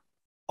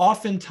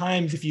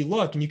 oftentimes, if you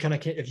look and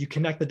if you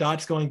connect the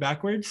dots going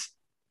backwards,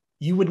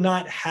 you would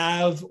not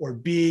have or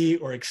be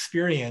or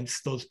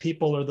experience those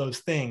people or those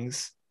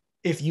things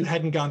if you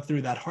hadn't gone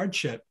through that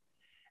hardship.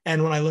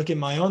 And when I look at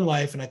my own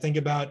life and I think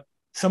about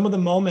some of the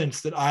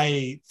moments that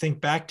I think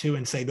back to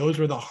and say, those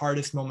were the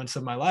hardest moments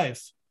of my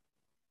life,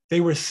 they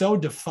were so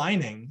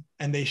defining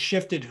and they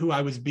shifted who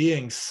I was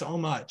being so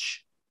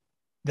much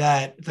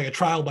that it's like a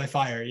trial by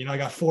fire. I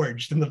got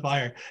forged in the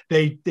fire.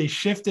 They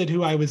shifted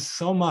who I was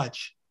so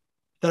much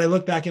that I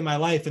look back in my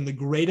life and the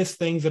greatest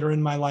things that are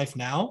in my life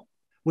now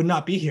would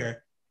not be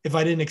here if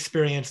I didn't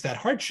experience that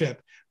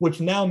hardship,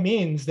 which now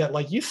means that,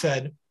 like you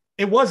said,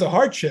 it was a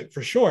hardship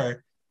for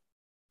sure.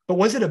 But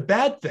was it a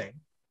bad thing?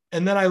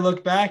 And then I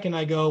look back and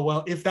I go,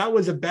 well, if that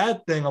was a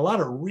bad thing, a lot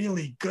of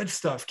really good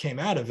stuff came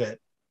out of it.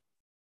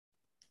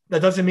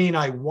 That doesn't mean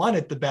I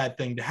wanted the bad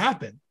thing to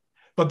happen.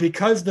 But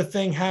because the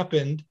thing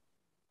happened,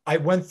 I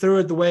went through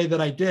it the way that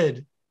I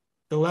did,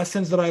 the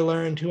lessons that I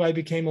learned, who I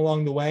became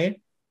along the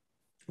way.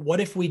 What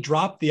if we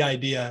drop the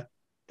idea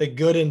that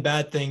good and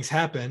bad things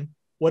happen?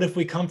 What if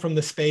we come from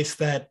the space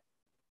that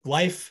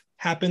life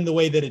happened the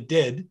way that it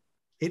did?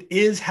 It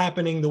is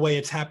happening the way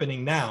it's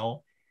happening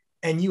now.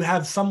 And you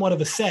have somewhat of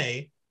a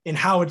say in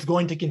how it's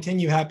going to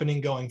continue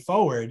happening going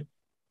forward.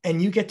 And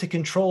you get to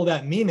control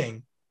that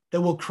meaning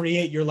that will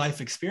create your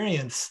life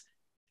experience.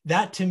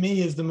 That to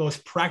me is the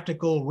most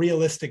practical,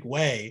 realistic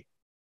way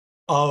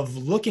of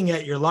looking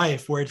at your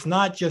life, where it's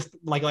not just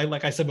like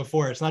I said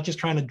before, it's not just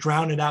trying to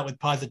drown it out with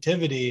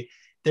positivity.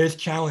 There's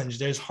challenge,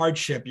 there's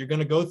hardship. You're going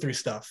to go through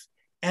stuff.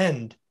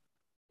 And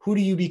who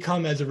do you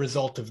become as a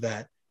result of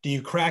that? Do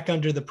you crack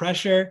under the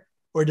pressure,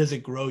 or does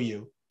it grow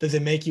you? Does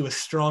it make you a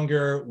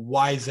stronger,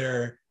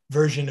 wiser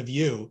version of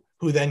you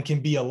who then can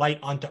be a light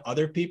onto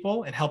other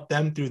people and help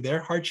them through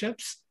their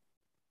hardships?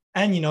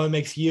 And, it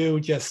makes you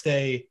just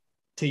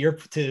to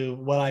to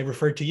what I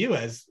refer to you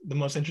as the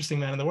most interesting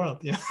man in the world.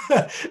 Yeah.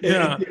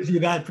 Yeah. It gives you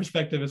that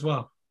perspective as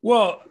well.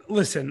 Well,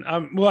 listen,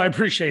 well, I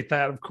appreciate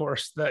that, of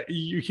course, that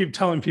you keep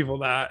telling people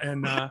that.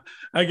 And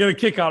I get a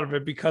kick out of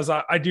it because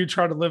I do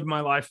try to live my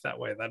life that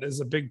way. That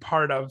is a big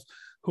part of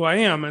who I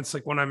am. It's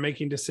like when I'm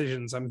making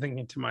decisions, I'm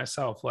thinking to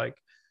myself, like,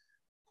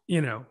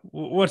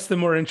 what's the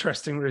more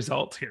interesting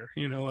result here?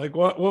 Like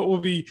what will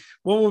be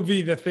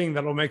the thing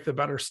that'll make the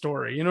better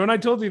story? And I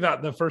told you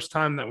that the first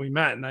time that we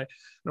met, and I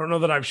don't know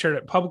that I've shared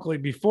it publicly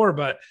before,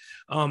 but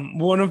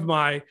one of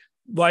my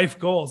life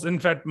goals, in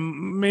fact,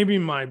 maybe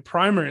my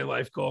primary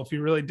life goal, if you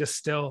really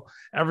distill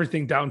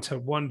everything down to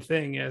one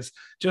thing, is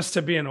just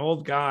to be an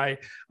old guy,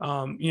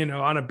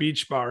 on a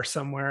beach bar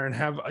somewhere and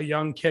have a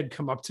young kid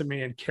come up to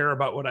me and care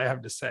about what I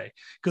have to say.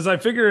 Because I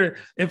figure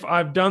if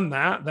I've done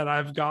that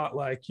I've got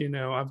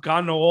I've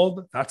gotten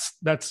old.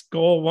 That's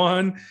goal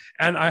one.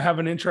 And I have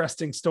an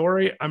interesting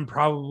story. I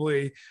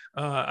probably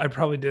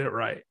did it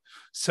right.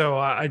 So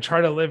I try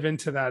to live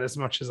into that as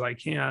much as I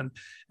can.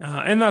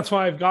 And that's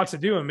why I've got to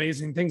do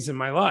amazing things in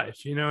my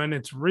life, and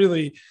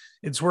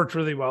it's worked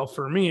really well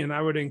for me. And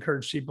I would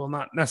encourage people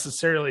not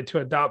necessarily to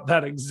adopt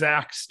that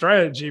exact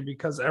strategy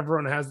because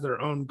everyone has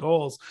their own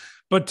goals,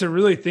 but to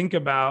really think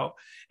about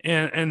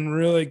and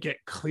really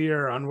get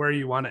clear on where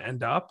you want to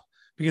end up.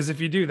 Because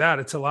if you do that,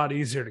 it's a lot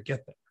easier to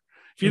get there.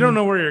 If you don't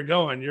know where you're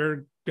going,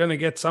 you're going to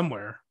get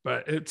somewhere,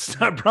 but it's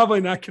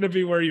probably not going to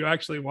be where you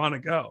actually want to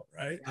go.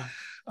 Right. Yeah.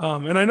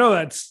 And I know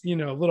that's, a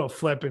little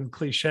flip and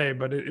cliche,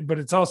 but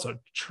it's also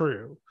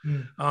true.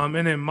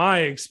 And in my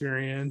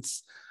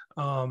experience,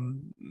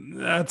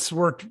 that's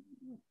worked,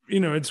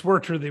 it's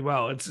worked really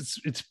well.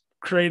 It's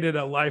created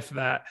a life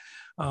that,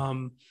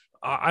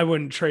 I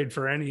wouldn't trade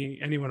for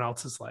anyone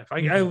else's life.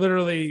 I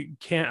literally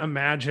can't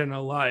imagine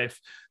a life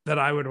that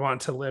I would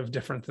want to live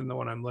different than the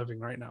one I'm living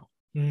right now.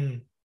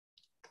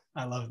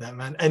 I love that,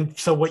 man. And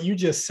so what you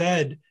just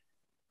said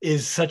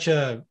is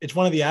it's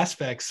one of the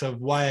aspects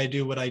of why I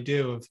do what I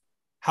do. Of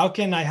how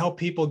can I help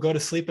people go to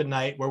sleep at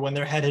night where when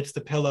their head hits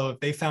the pillow, if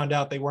they found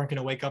out they weren't going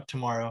to wake up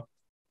tomorrow,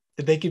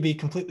 that they could be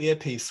completely at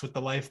peace with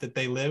the life that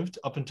they lived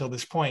up until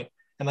this point.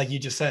 And like you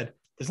just said,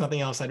 there's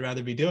nothing else I'd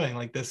rather be doing.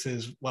 Like, this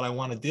is what I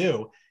want to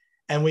do.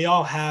 And we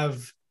all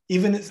have,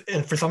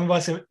 and for some of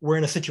us, we're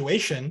in a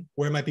situation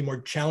where it might be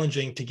more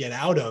challenging to get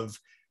out of,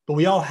 but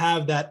we all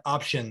have that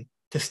option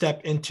to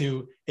step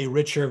into a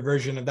richer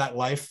version of that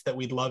life that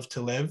we'd love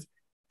to live.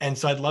 And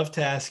so I'd love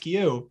to ask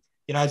you,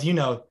 as you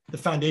know, the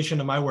foundation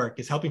of my work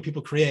is helping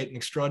people create an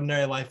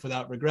extraordinary life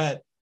without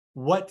regret.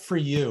 What for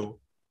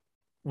you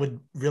would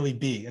really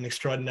be an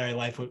extraordinary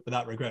life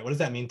without regret? What does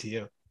that mean to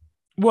you?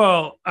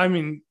 Well, I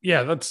mean,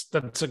 yeah,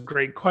 that's a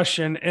great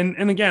question.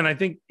 And again, I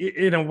think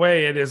in a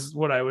way it is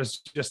what I was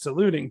just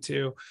alluding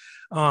to.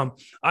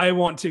 I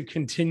want to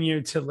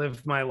continue to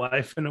live my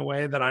life in a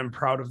way that I'm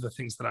proud of the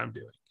things that I'm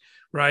doing.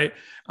 Right.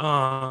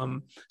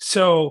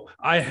 So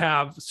I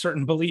have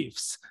certain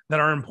beliefs that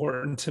are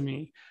important to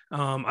me.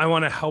 I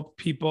want to help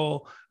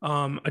people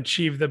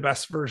achieve the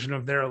best version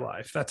of their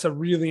life. That's a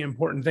really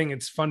important thing.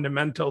 It's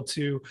fundamental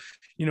to,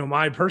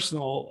 my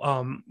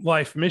personal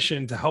life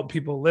mission to help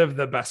people live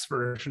the best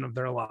version of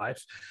their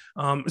life.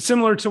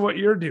 Similar to what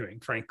you're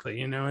doing,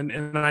 frankly,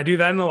 and I do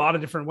that in a lot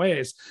of different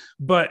ways.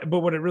 But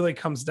what it really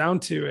comes down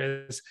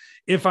to is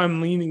if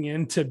I'm leaning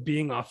into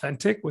being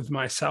authentic with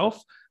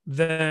myself,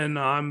 then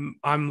I'm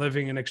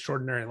living an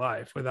extraordinary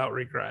life without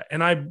regret.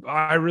 And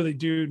I really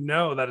do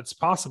know that it's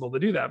possible to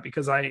do that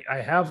because I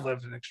have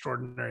lived an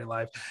extraordinary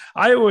life.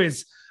 I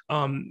always,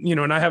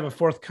 and I have a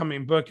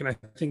forthcoming book, and I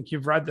think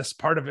you've read this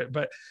part of it,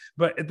 but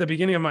at the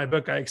beginning of my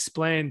book, I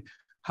explain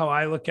how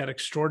I look at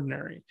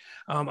extraordinary.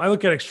 I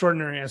look at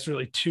extraordinary as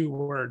really two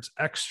words,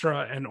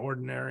 extra and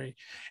ordinary.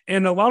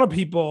 And a lot of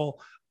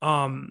people,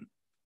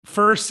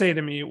 first say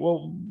to me,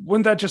 well,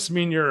 wouldn't that just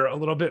mean you're a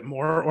little bit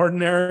more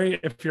ordinary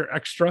if you're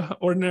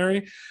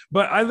extraordinary?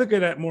 But I look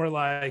at it more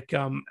like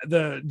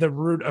the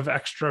root of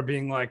extra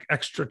being like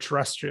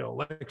extraterrestrial,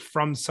 like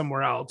from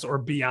somewhere else or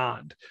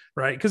beyond,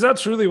 right? Because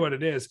that's really what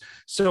it is.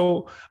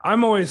 So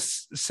I'm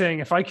always saying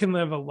if I can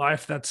live a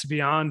life that's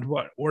beyond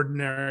what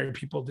ordinary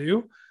people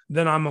do,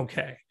 then I'm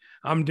okay.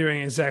 I'm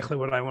doing exactly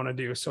what I want to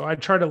do. So I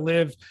try to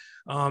live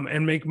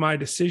and make my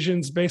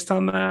decisions based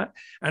on that.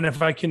 And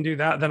if I can do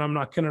that, then I'm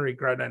not going to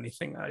regret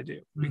anything that I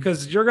do,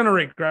 because you're going to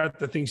regret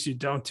the things you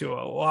don't do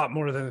a lot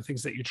more than the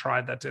things that you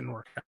tried that didn't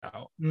work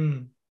out.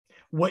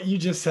 What you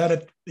just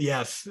said,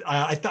 yes.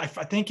 I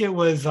think it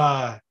was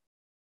Thomas,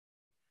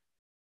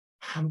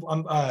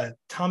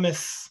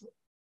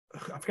 I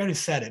forgot who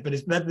said it, but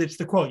it's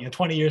the quote,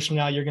 20 years from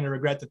now, you're going to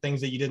regret the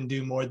things that you didn't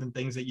do more than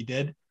things that you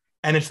did.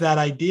 And it's that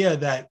idea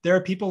that there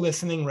are people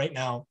listening right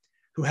now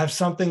who have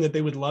something that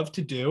they would love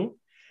to do,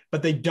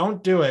 but they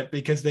don't do it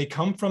because they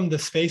come from the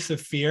space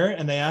of fear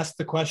and they ask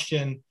the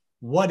question,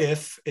 what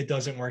if it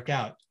doesn't work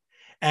out?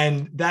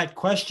 And that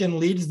question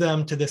leads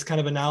them to this kind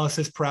of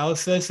analysis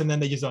paralysis, and then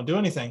they just don't do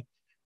anything.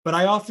 But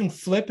I often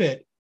flip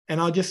it and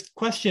I'll just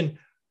question,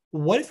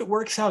 what if it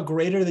works out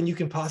greater than you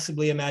can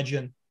possibly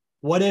imagine?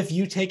 What if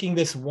you taking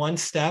this one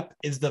step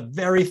is the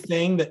very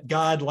thing that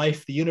God,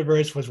 life, the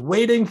universe was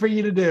waiting for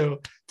you to do,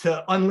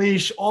 to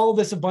unleash all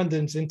this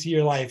abundance into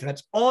your life? And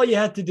that's all you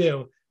had to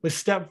do was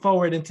step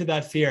forward into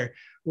that fear.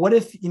 What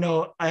if,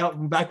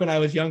 back when I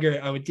was younger,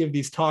 I would give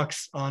these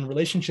talks on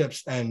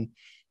relationships, and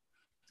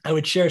I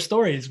would share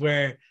stories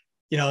where,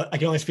 I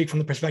can only speak from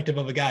the perspective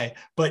of a guy,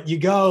 but you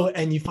go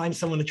and you find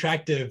someone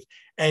attractive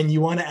and you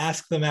want to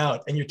ask them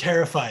out and you're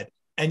terrified,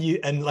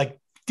 and like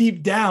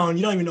deep down,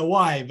 you don't even know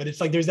why, but it's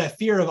like, there's that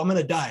fear of, I'm going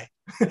to die.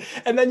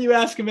 And then you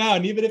ask them out.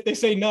 And even if they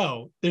say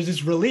no, there's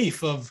this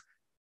relief of,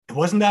 it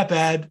wasn't that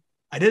bad.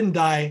 I didn't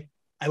die.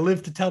 I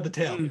lived to tell the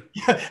tale.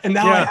 And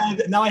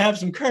now I have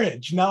some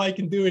courage. Now I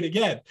can do it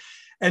again.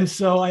 And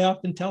so I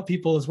often tell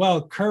people as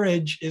well,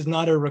 courage is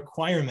not a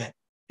requirement.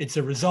 It's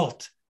a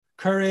result.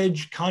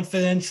 Courage,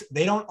 confidence,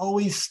 they don't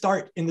always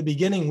start in the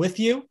beginning with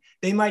you.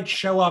 They might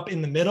show up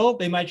in the middle.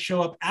 They might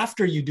show up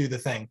after you do the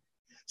thing.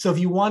 So if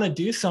you want to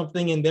do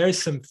something and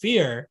there's some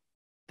fear,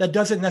 that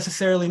doesn't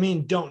necessarily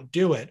mean don't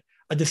do it.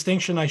 A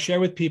distinction I share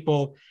with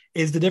people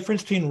is the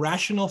difference between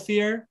rational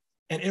fear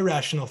and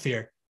irrational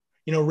fear.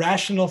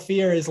 Rational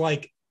fear is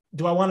like,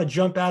 do I want to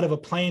jump out of a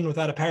plane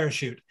without a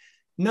parachute?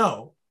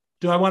 No.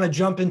 Do I want to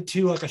jump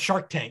into like a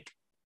shark tank?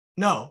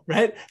 No,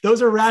 right?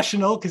 Those are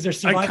rational because they're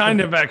survival. I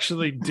kind of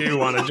actually do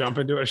want to jump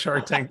into a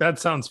shark tank. That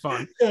sounds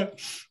fun. Yeah.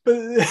 But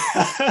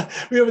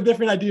we have a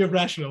different idea of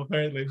rational,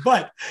 apparently.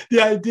 But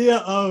the idea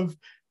of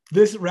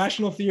this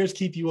rational fears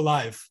keep you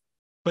alive,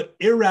 but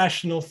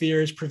irrational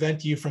fears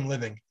prevent you from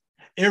living.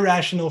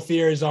 Irrational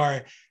fears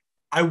are,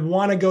 I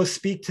want to go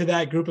speak to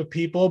that group of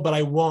people, but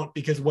I won't,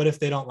 because what if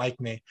they don't like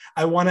me?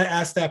 I want to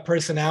ask that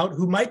person out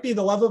who might be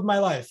the love of my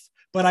life,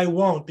 but I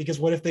won't, because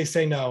what if they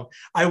say no?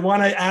 I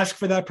want to ask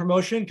for that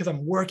promotion because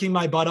I'm working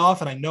my butt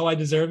off and I know I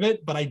deserve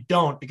it, but I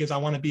don't, because I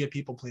want to be a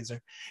people pleaser.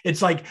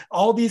 It's like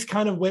all these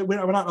kind of ways,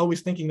 we're not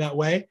always thinking that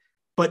way,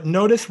 but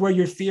notice where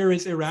your fear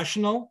is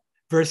irrational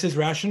versus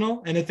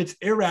rational. And if it's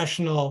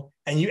irrational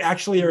and you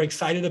actually are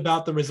excited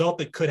about the result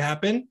that could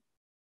happen,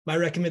 my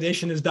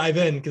recommendation is dive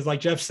in, because like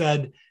Jeff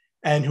said,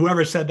 and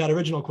whoever said that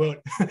original quote,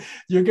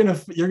 you're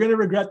gonna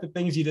regret the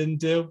things you didn't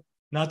do,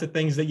 not the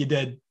things that you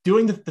did.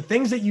 Doing the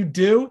things that you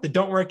do that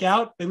don't work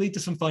out, they lead to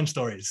some fun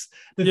stories.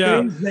 The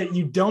things that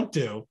you don't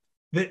do,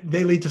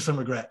 they lead to some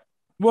regret.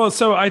 Well,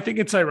 so I think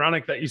it's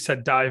ironic that you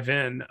said dive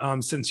in,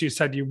 since you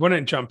said you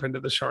wouldn't jump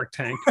into the shark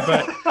tank.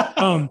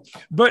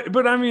 But,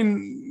 but I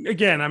mean,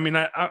 again, I'm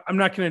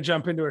not going to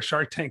jump into a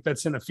shark tank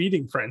that's in a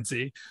feeding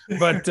frenzy.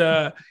 But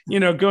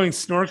going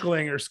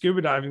snorkeling or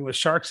scuba diving with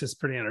sharks is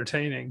pretty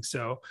entertaining.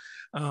 So,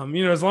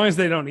 as long as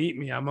they don't eat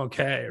me, I'm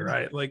okay,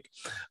 right? Like,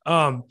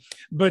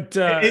 but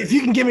if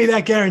you can give me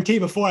that guarantee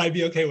before, I'd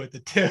be okay with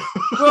it too.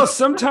 Well,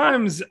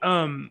 sometimes,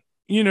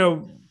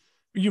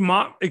 you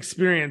might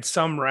experience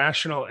some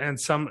rational and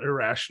some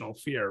irrational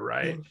fear,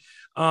 right?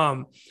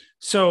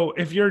 So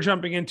if you're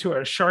jumping into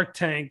a shark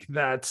tank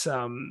that's,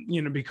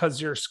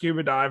 because you're a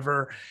scuba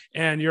diver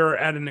and you're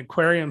at an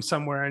aquarium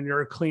somewhere and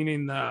you're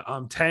cleaning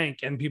the tank,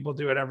 and people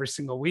do it every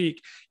single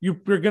week, you're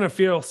going to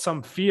feel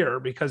some fear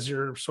because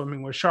you're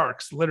swimming with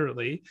sharks,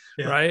 literally,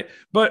 right?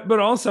 But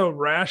also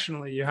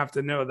rationally, you have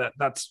to know that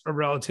that's a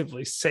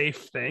relatively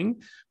safe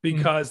thing,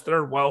 because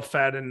they're well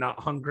fed and not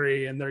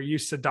hungry, and they're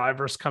used to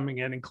divers coming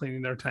in and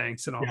cleaning their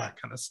tanks and all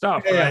that kind of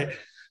stuff, right?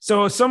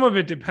 So some of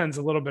it depends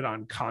a little bit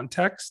on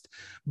context,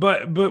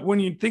 but when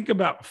you think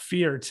about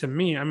fear, to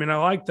me, I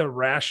like the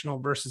rational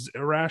versus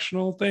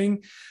irrational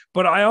thing,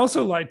 but I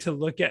also like to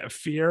look at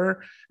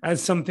fear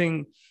as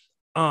something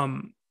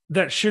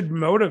that should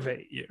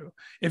motivate you.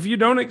 If you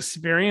don't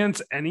experience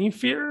any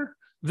fear,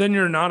 then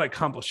you're not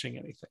accomplishing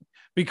anything.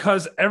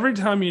 Because every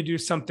time you do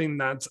something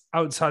that's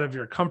outside of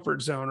your comfort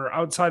zone or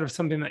outside of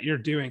something that you're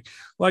doing,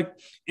 like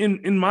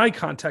in my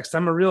context,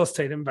 I'm a real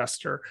estate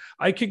investor.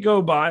 I could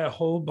go buy a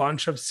whole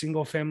bunch of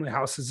single family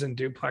houses and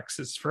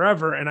duplexes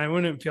forever, and I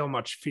wouldn't feel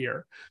much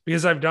fear,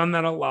 because I've done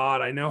that a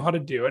lot. I know how to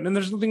do it. And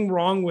there's nothing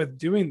wrong with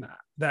doing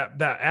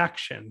that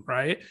action,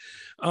 right?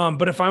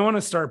 But if I want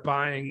to start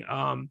buying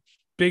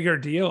bigger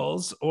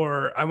deals,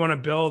 or I want to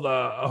build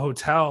a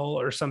hotel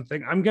or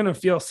something, I'm going to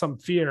feel some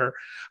fear.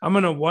 I'm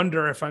going to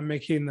wonder if I'm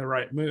making the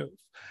right move.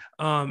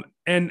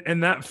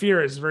 And that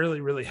fear is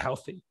really, really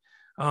healthy.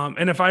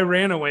 And if I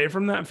ran away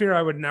from that fear,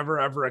 I would never,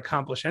 ever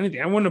accomplish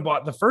anything. I wouldn't have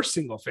bought the first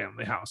single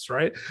family house,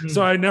 right?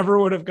 So I never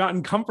would have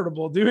gotten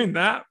comfortable doing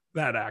that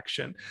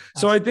action.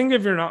 So I think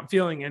if you're not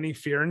feeling any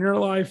fear in your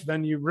life,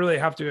 then you really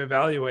have to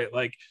evaluate,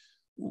 like,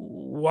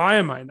 why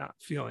am I not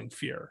feeling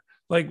fear?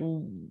 Like,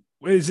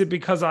 is it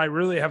because I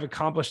really have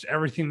accomplished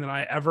everything that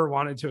I ever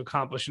wanted to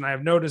accomplish and I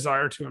have no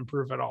desire to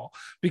improve at all?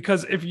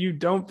 Because if you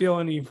don't feel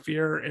any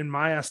fear, in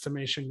my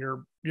estimation,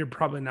 you're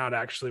probably not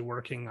actually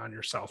working on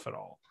yourself at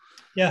all.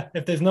 Yeah.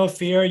 If there's no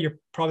fear, you're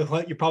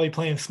probably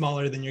playing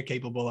smaller than you're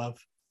capable of.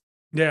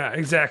 Yeah,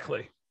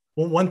 exactly.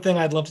 Well, one thing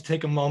I'd love to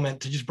take a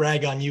moment to just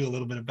brag on you a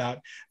little bit about,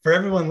 for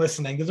everyone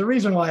listening, there's a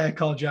reason why I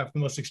call Jeff the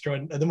most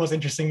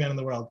interesting man in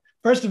the world.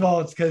 First of all,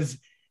 it's because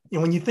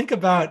when you think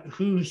about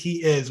who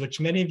he is, which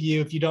many of you,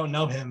 if you don't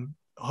know him,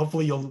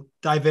 hopefully you'll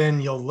dive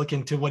in, you'll look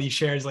into what he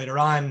shares later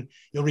on,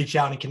 you'll reach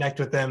out and connect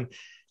with him.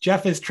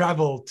 Jeff has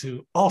traveled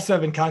to all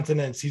 7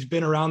 continents. He's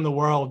been around the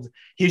world.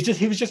 He was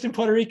just in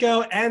Puerto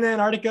Rico and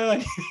Antarctica,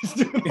 and he's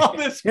doing all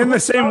this in the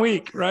same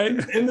week, right?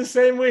 In the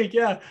same week,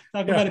 yeah.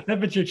 Talk about a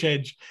temperature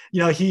change.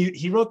 You know,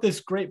 he wrote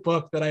this great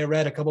book that I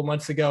read a couple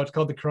months ago. It's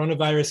called The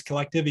Coronavirus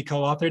Collective. He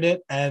co-authored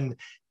it, and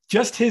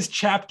just his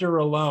chapter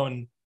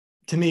alone,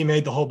 to me,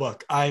 made the whole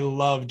book. I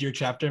loved your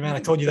chapter, man. I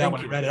told you that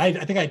when I read it.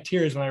 I think I had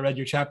tears when I read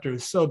your chapter. It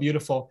was so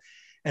beautiful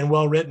and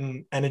well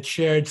written, and it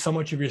shared so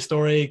much of your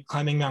story,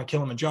 climbing Mount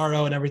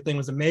Kilimanjaro, and everything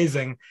was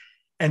amazing.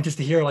 And just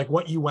to hear like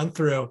what you went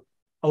through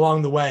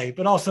along the way,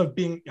 but also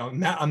being, you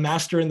know, a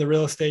master in the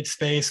real estate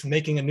space,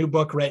 making a new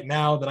book right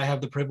now that I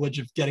have the privilege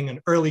of getting an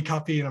early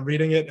copy, and I'm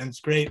reading it, and it's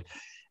great.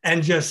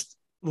 And just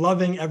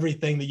loving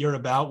everything that you're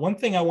about. One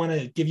thing I want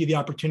to give you the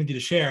opportunity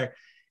to share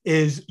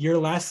is your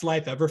last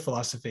life ever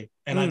philosophy.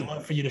 And I'd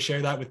love for you to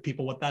share that with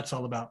people, what that's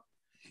all about.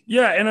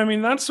 Yeah. And I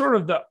mean, that's sort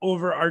of the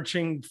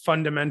overarching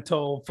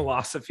fundamental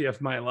philosophy of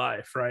my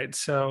life, right?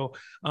 So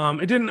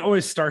it didn't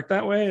always start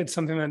that way. It's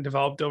something that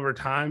developed over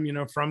time, you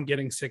know, from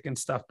getting sick and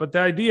stuff. But the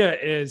idea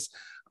is,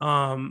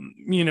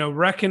 you know,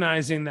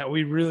 recognizing that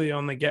we really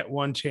only get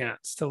one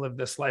chance to live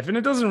this life. And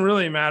it doesn't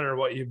really matter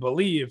what you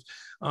believe,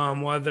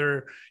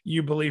 whether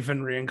you believe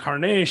in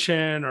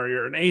reincarnation or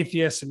you're an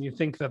atheist and you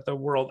think that the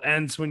world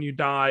ends when you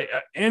die,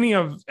 any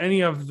of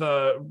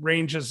the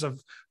ranges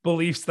of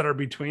beliefs that are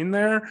between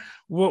there.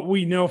 What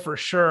we know for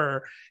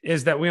sure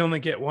is that we only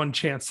get one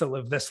chance to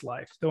live this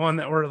life, the one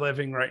that we're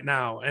living right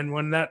now. And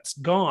when that's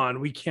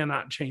gone, we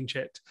cannot change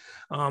it.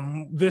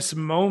 This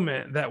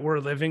moment that we're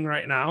living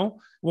right now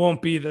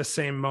won't be the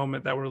same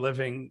moment that we're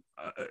living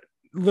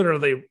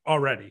literally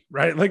already,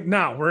 right? Like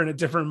now we're in a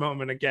different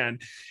moment again,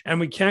 and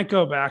we can't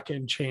go back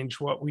and change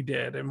what we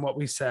did and what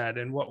we said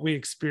and what we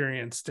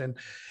experienced.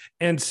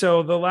 And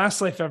so the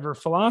last life ever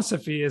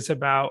philosophy is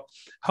about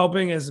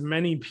helping as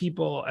many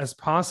people as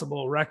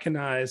possible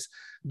recognize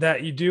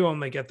that you do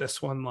only get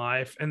this one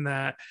life, and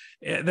that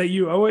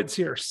you owe it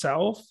to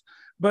yourself,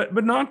 but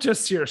not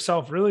just to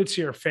yourself, really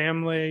to your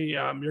family,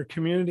 your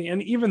community,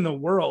 and even the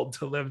world,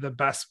 to live the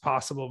best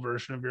possible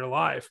version of your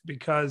life,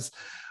 because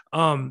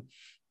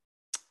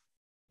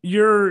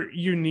you're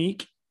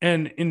unique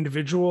and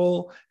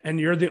individual, and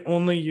you're the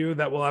only you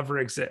that will ever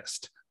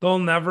exist. There'll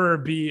never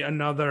be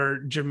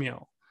another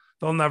Jamil.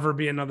 There'll never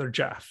be another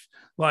Jeff.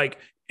 Like,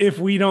 if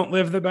we don't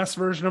live the best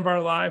version of our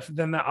life,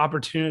 then the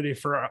opportunity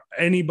for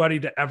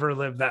anybody to ever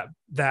live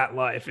that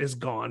life is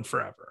gone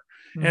forever.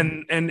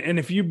 Mm. And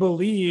if you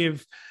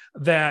believe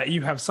that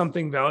you have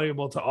something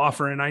valuable to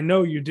offer, and I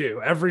know you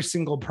do, every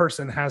single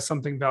person has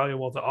something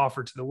valuable to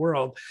offer to the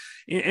world.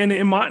 And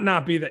it might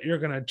not be that you're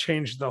going to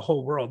change the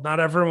whole world.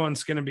 Not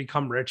everyone's going to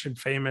become rich and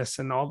famous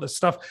and all this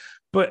stuff,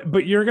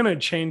 but you're going to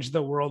change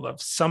the world of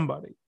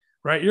somebody,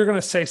 right? You're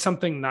going to say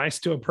something nice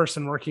to a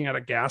person working at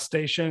a gas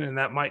station, and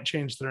that might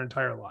change their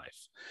entire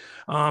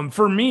life.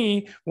 For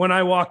me, when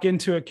I walk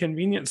into a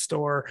convenience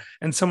store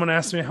and someone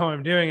asks me how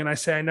I'm doing, and I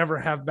say I never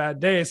have bad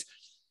days,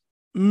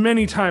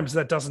 many times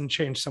that doesn't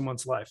change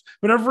someone's life,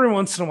 but every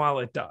once in a while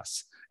it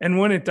does. And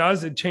when it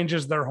does, it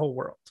changes their whole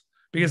world,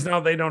 because now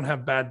they don't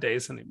have bad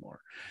days anymore.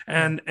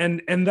 And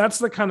that's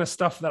the kind of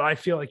stuff that I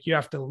feel like you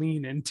have to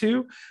lean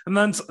into. And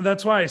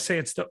that's why I say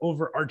it's the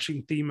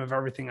overarching theme of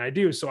everything I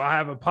do. So I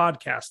have a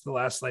podcast, the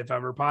Last Life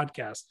Ever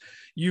podcast.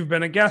 You've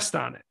been a guest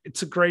on it.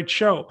 It's a great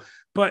show.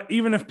 But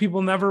even if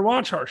people never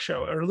watch our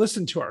show or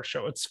listen to our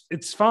show,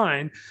 it's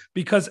fine,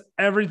 because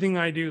everything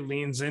I do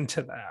leans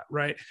into that,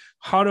 right?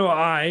 How do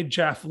I,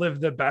 Jeff, live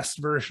the best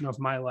version of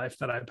my life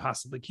that I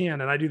possibly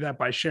can? And I do that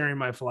by sharing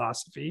my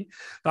philosophy.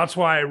 That's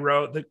why I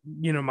wrote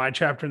my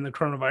chapter in the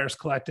Coronavirus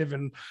Collective,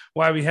 and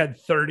why we had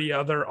 30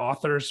 other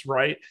authors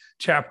write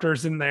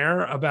chapters in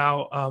there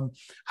about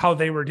how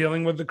they were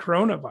dealing with the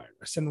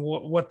coronavirus, and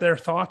what their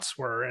thoughts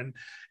were,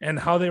 and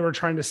how they were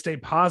trying to stay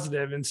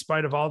positive in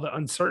spite of all the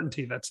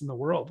uncertainty that's in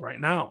the world right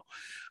now.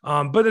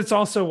 But it's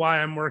also why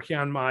I'm working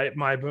on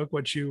my book,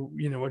 which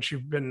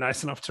you've been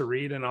nice enough to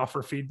read and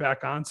offer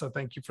feedback on. So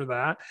thank you for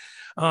that.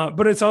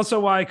 But it's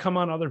also why I come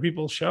on other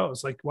people's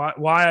shows, like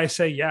why I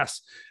say yes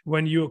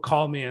when you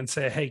call me and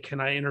say, hey, can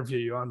I interview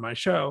you on my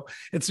show?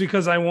 It's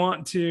because I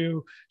want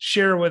to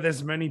share with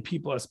as many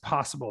people as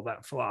possible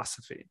that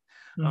philosophy.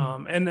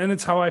 And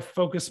it's how I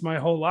focus my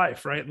whole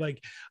life, right?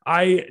 Like,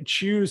 I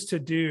choose to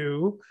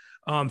do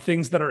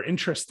things that are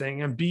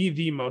interesting and be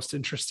the most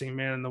interesting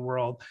man in the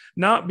world,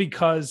 not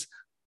because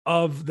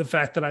of the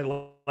fact that I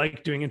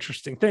like doing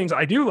interesting things.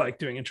 I do like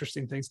doing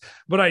interesting things,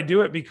 but I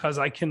do it because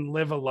I can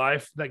live a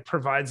life that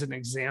provides an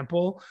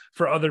example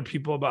for other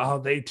people about how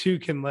they too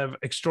can live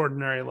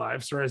extraordinary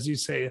lives, or as you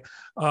say,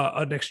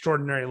 an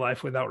extraordinary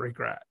life without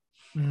regret.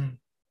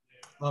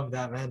 Love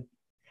that, man.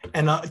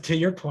 And to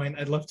your point,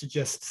 I'd love to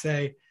just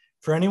say,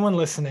 for anyone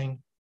listening,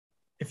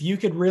 if you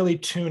could really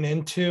tune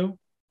into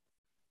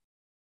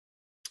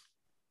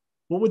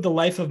what would the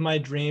life of my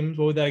dreams,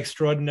 what would that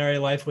extraordinary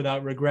life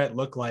without regret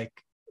look like?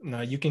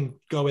 You can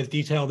go as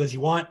detailed as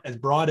you want, as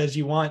broad as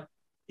you want,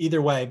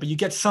 either way, but you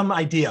get some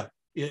idea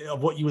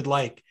of what you would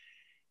like,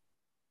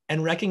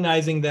 and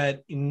recognizing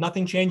that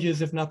nothing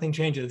changes if nothing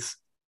changes,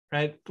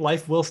 right?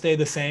 Life will stay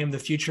the same. The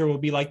future will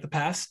be like the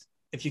past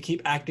if you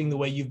keep acting the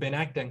way you've been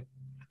acting.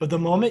 But the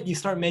moment you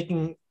start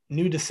making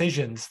new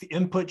decisions, the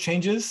input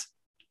changes,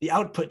 the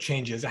output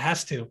changes. It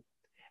has to.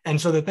 And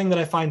so the thing that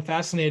I find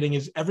fascinating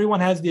is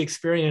everyone has the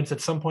experience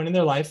at some point in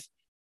their life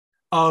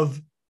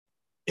of,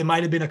 it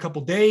might have been a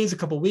couple days, a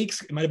couple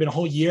weeks, it might have been a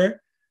whole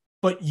year,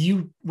 but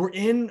you were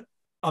in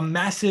a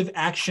massive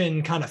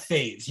action kind of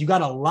phase. You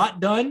got a lot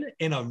done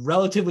in a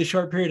relatively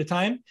short period of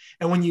time.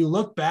 And when you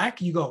look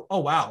back, you go, oh,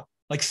 wow,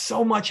 like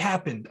so much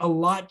happened. A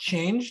lot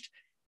changed.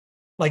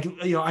 Like,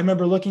 I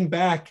remember looking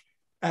back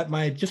at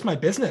my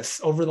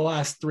business over the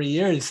last 3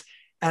 years.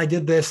 And I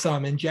did this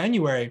in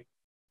January.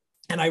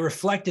 And I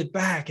reflected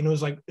back, and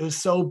it was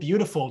so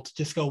beautiful to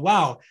just go,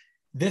 wow,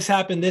 this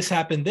happened, this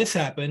happened, this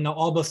happened. Now,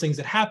 all those things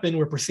that happened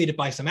were preceded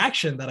by some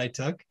action that I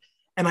took.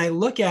 And I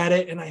look at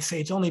it and I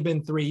say, it's only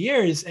been 3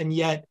 years. And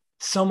yet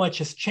so much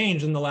has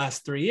changed in the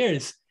last 3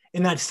 years.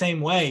 In that same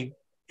way,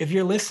 if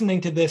you're listening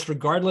to this,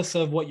 regardless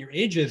of what your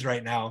age is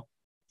right now,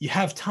 you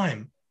have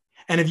time.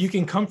 And if you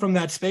can come from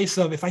that space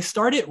of, if I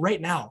start it right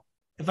now,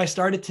 if I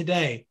start it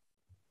today,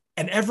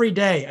 and every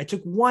day I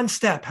took one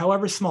step,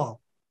 however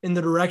small, in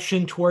the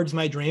direction towards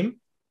my dream,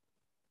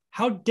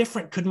 how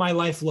different could my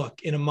life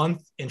look in a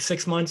month, in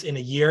 6 months, in a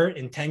year,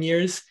 in 10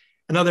 years?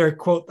 Another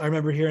quote I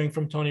remember hearing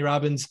from Tony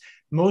Robbins: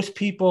 most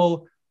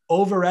people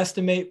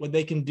overestimate what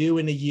they can do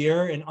in a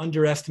year and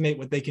underestimate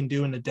what they can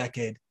do in a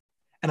decade.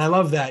 And I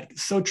love that.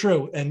 It's so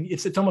true. And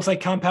it's almost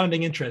like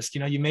compounding interest.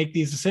 You make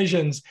these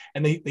decisions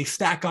and they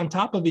stack on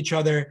top of each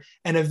other.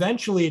 And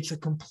eventually it's a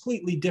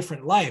completely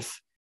different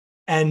life.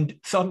 And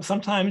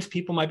sometimes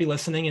people might be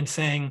listening and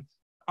saying,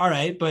 all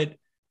right, but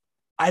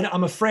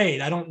I'm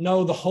afraid. I don't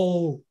know the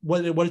whole,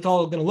 what it's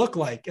all going to look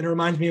like. And it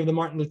reminds me of the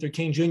Martin Luther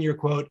King Jr.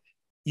 quote: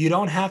 you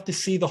don't have to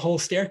see the whole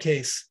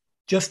staircase.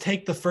 Just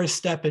take the first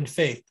step in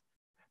faith.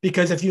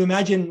 Because if you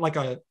imagine like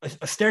a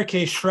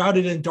staircase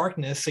shrouded in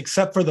darkness,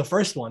 except for the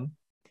first one,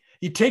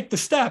 you take the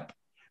step.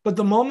 But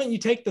the moment you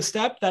take the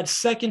step, that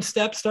second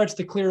step starts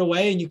to clear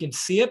away and you can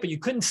see it, but you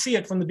couldn't see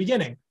it from the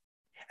beginning.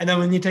 And then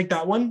when you take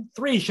that one,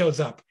 3 shows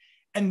up.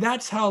 And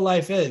that's how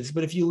life is.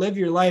 But if you live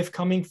your life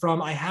coming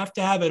from, I have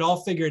to have it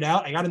all figured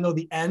out, I got to know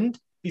the end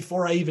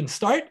before I even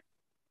start,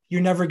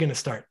 you're never going to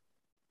start.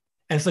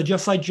 And so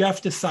just like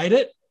Jeff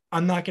decided,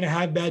 I'm not going to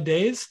have bad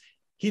days,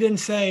 he didn't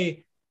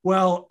say,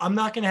 well, I'm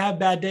not going to have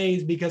bad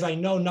days because I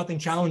know nothing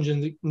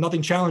challenging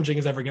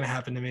is ever going to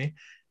happen to me.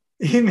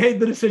 He made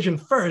the decision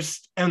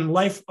first, and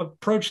life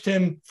approached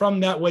him from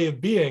that way of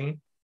being.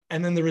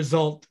 And then the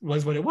result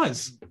was what it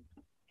was.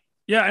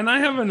 Yeah, and I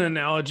have an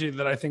analogy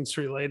that I think is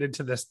related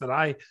to this that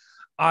I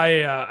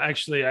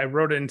actually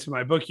wrote into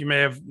my book. You may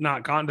have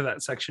not gone to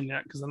that section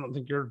yet because I don't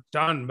think you're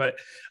done. But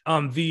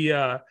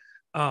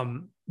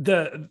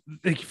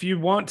if you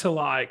want to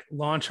like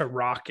launch a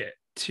rocket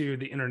to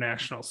the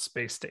International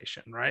Space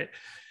Station, right?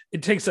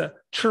 It takes a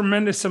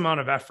tremendous amount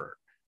of effort,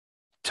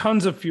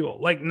 tons of fuel,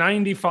 like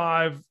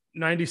 97%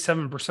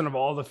 of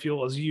all the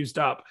fuel is used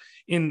up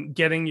in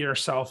getting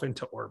yourself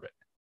into orbit,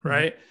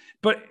 right? Mm-hmm.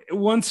 But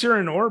once you're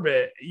in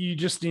orbit, you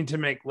just need to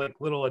make like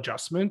little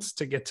adjustments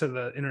to get to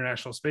the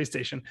International Space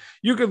Station.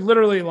 You could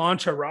literally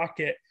launch a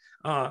rocket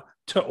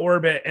to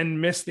orbit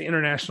and miss the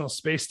International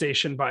Space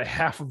Station by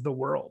half of the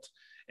world,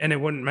 and it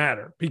wouldn't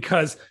matter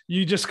because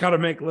you just got to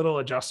make little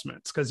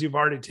adjustments because you've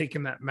already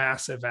taken that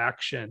massive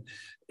action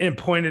and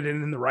pointed it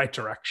in the right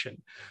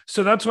direction.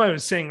 So that's why I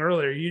was saying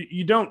earlier,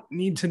 you don't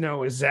need to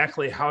know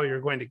exactly how you're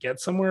going to get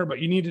somewhere, but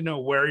you need to know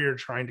where you're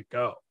trying to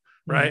go.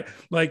 Right.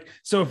 Mm-hmm. Like,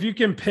 so if you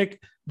can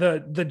pick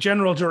the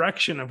general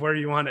direction of where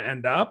you want to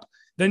end up,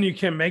 then you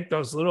can make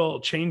those little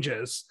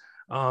changes,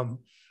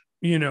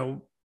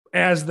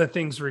 as the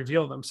things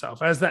reveal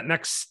themselves, as that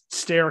next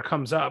stair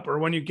comes up, or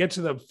when you get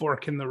to the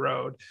fork in the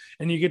road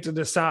and you get to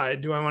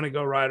decide, do I want to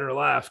go right or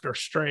left or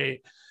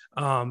straight,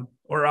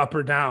 or up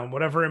or down,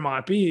 whatever it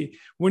might be.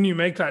 When you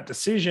make that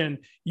decision,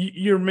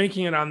 you're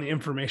making it on the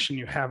information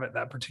you have at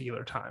that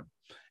particular time.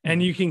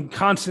 And you can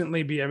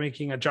constantly be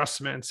making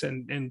adjustments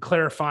and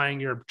clarifying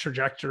your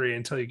trajectory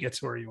until you get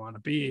to where you want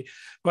to be.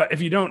 But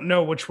if you don't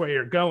know which way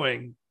you're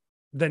going,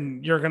 then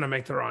you're going to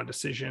make the wrong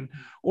decision,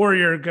 or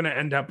you're going to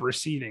end up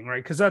receding,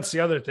 right? Because that's the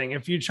other thing.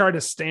 If you try to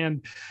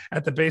stand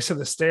at the base of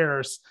the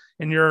stairs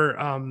in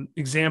your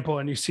example,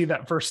 and you see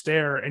that first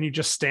stair and you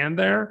just stand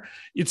there,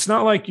 it's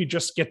not like you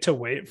just get to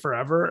wait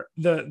forever.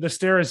 The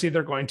stair is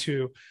either going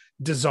to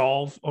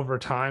dissolve over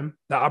time,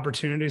 the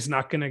opportunity is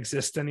not going to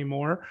exist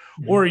anymore,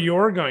 or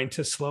you're going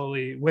to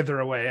slowly wither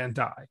away and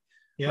die.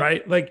 Yep.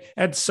 Right? Like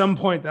at some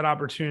point that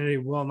opportunity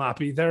will not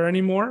be there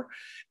anymore.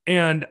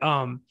 And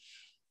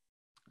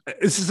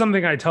this is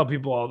something I tell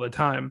people all the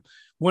time.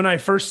 When I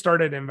first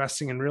started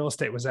investing in real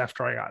estate was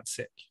after I got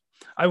sick.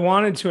 I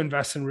wanted to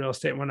invest in real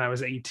estate when I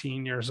was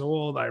 18 years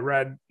old. I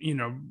read,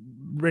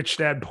 Rich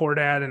Dad, Poor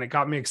Dad, and it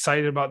got me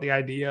excited about the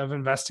idea of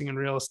investing in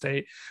real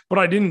estate, but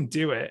I didn't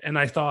do it. And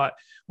I thought,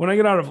 when I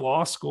get out of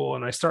law school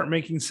and I start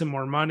making some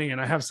more money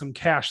and I have some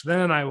cash,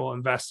 then I will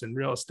invest in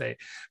real estate.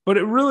 But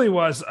it really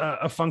was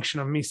a function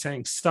of me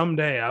saying,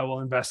 someday I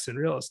will invest in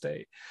real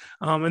estate.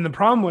 And the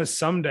problem with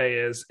someday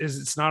is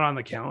it's not on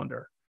the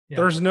calendar. Yeah.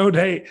 There's no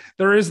day.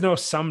 There is no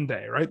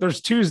someday, right? There's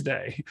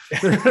Tuesday,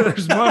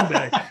 there's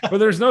Monday, but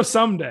there's no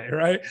someday,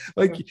 right?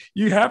 Like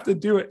you have to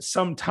do it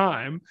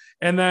sometime,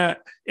 but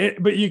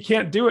you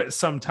can't do it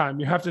sometime.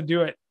 You have to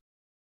do it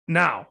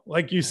now,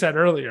 like you said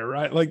earlier,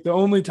 right? Like the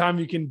only time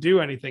you can do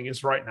anything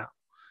is right now.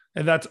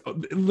 And that's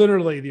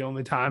literally the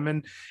only time.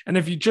 And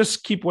if you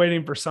just keep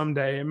waiting for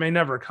someday, it may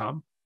never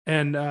come.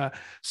 And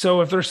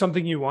so if there's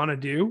something you want to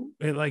do,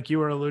 like you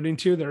were alluding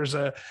to, there's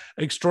a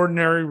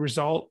extraordinary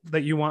result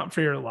that you want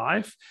for your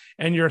life.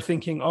 And you're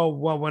thinking, oh,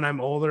 well, when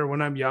I'm older,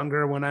 when I'm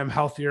younger, when I'm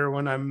healthier,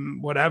 when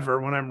I'm whatever,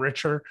 when I'm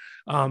richer,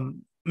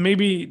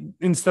 maybe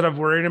instead of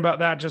worrying about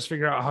that, just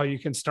figure out how you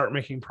can start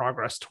making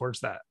progress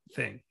towards that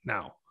thing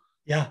now.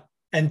 Yeah.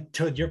 And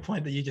to your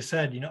point that you just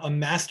said, a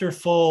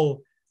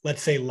masterful,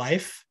 let's say,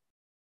 life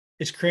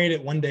is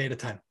created one day at a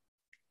time.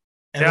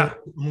 And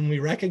when we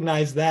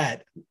recognize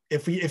that,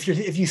 if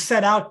you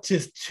set out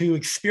to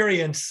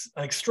experience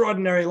an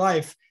extraordinary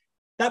life,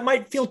 that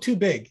might feel too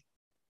big.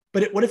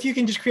 But what if you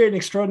can just create an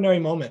extraordinary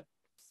moment?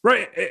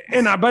 Right.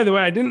 And by the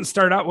way, I didn't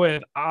start out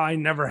with, I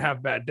never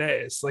have bad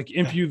days. Like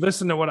if you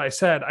listen to what I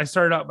said, I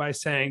started out by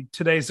saying,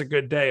 today's a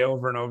good day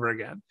over and over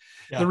again.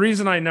 Yeah. The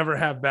reason I never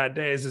have bad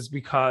days is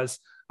because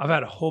I've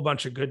had a whole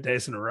bunch of good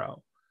days in a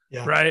row.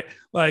 Yeah. Right.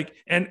 Like,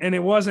 and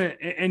it wasn't,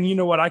 and you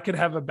know what, I could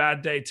have a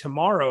bad day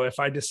tomorrow if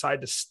I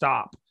decide to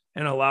stop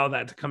and allow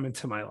that to come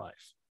into my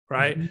life.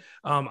 Right.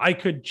 Mm-hmm. I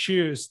could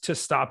choose to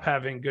stop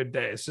having good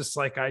days, just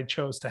like I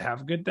chose to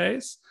have good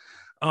days.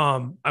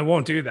 I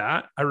won't do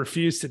that. I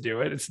refuse to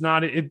do it.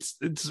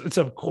 It's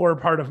a core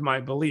part of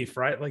my belief,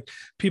 right? Like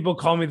people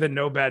call me the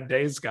no bad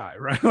days guy,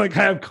 right? Like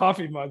I have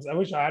coffee mugs. I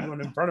wish I had one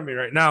in front of me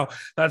right now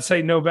that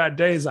say no bad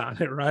days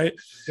on it. Right.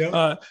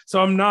 Yep. So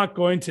I'm not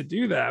going to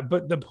do that.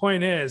 But the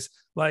point is,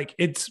 like,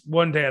 it's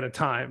one day at a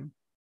time.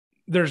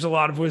 There's a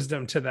lot of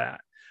wisdom to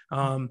that.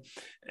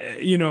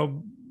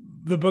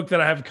 The book that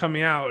I have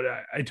coming out,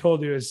 I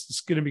told you,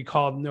 is going to be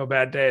called No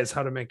Bad Days,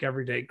 How to Make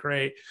Every Day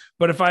Great.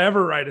 But if I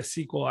ever write a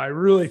sequel, I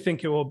really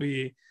think it will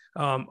be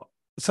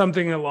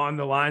something along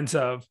the lines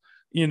of,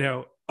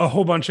 a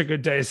whole bunch of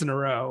good days in a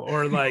row,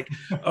 or like,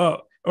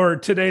 or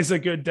today's a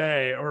good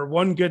day, or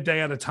one good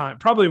day at a time.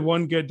 Probably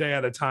one good day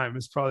at a time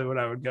is probably what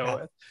I would go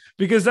with,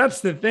 because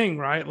that's the thing,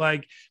 right?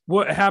 Like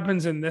what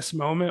happens in this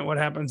moment, what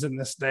happens in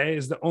this day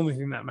is the only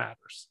thing that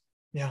matters.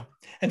 Yeah.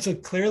 And so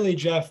clearly,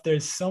 Jeff,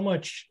 there's so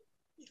much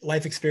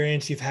life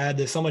experience you've had.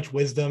 There's so much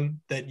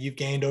wisdom that you've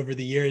gained over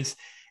the years.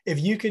 If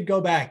you could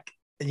go back,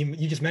 and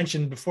you just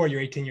mentioned before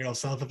your 18-year-old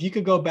self, if you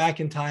could go back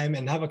in time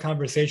and have a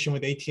conversation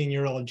with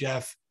 18-year-old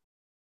Jeff,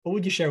 what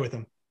would you share with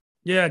him?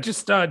 Yeah,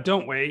 just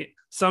don't wait.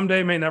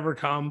 Someday may never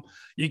come.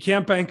 You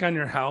can't bank on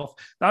your health.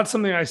 That's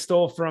something I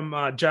stole from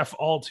Jeff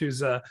Alt,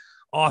 who's a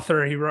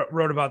author. He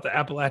wrote about the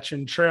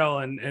Appalachian Trail,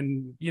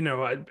 and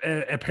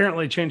it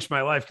apparently changed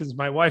my life, because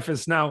my wife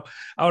is now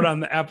out on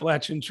the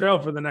Appalachian Trail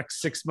for the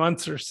next 6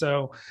 months or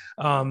so,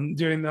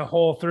 doing the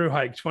whole through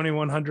hike,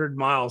 2,100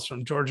 miles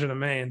from Georgia to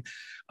Maine.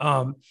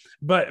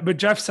 But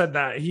Jeff said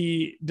that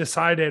he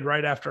decided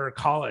right after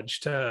college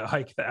to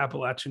hike the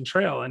Appalachian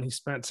Trail, and he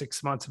spent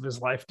 6 months of his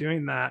life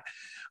doing that.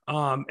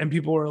 And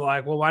people were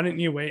like, well, why didn't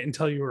you wait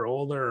until you were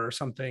older or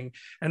something?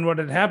 And what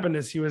had happened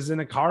is he was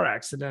in a car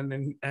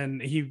accident, and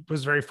he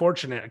was very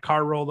fortunate. A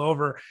car rolled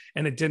over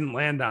and it didn't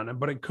land on him,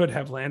 but it could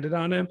have landed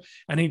on him.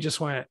 And he just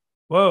went,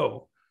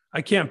 whoa,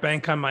 I can't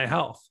bank on my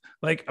health.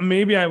 Like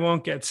maybe I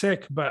won't get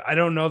sick, but I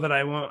don't know that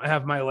I won't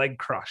have my leg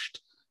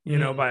crushed,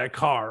 by a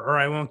car, or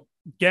I won't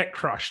get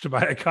crushed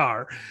by a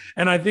car.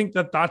 And I think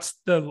that that's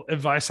the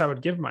advice I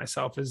would give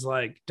myself, is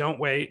like,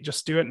 don't wait,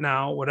 just do it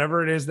now.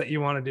 Whatever it is that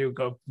you want to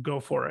do, go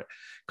for it.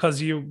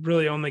 Cause you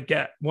really only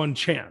get one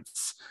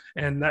chance,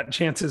 and that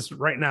chance is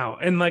right now.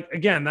 And like,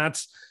 again,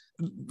 that's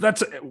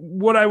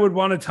what I would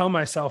want to tell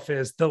myself,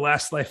 is the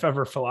last life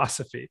ever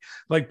philosophy.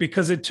 Like,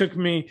 because it took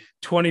me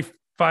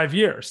 25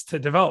 years to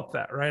develop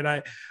that,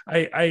 right?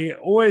 I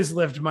always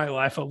lived my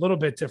life a little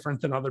bit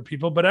different than other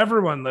people, but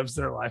everyone lives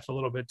their life a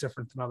little bit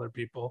different than other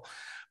people.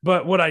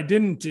 But what I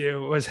didn't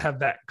do was have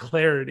that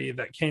clarity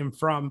that came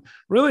from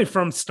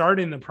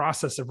starting the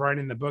process of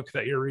writing the book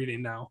that you're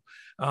reading now.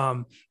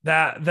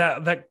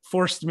 That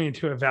forced me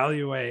to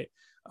evaluate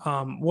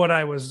what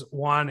I was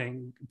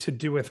wanting to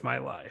do with my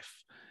life.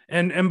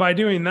 And by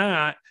doing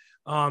that,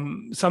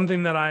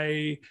 something that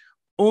I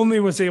only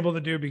was able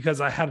to do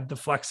because I had the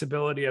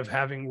flexibility of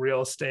having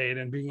real estate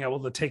and being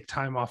able to take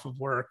time off of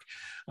work.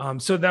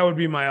 So that would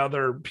be my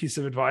other piece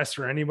of advice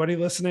for anybody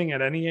listening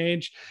at any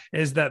age,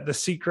 is that the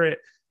secret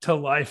to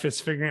life is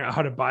figuring out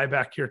how to buy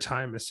back your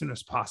time as soon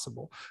as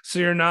possible. So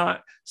you're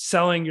not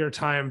selling your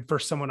time for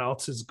someone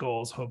else's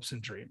goals, hopes,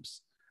 and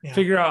dreams. Yeah.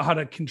 Figure out how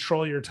to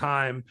control your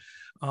time,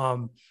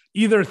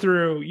 either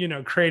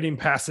through, creating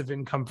passive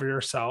income for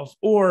yourself,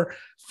 or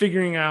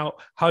figuring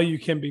out how you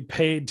can be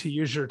paid to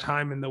use your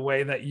time in the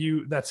way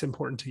that's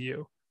important to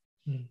you.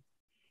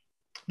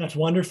 That's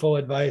wonderful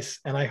advice.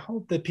 And I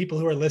hope that people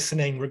who are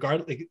listening,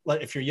 regardless,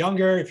 if you're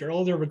younger, if you're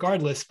older,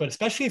 regardless, but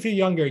especially if you're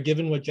younger,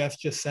 given what Jeff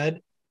just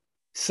said,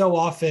 so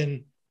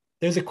often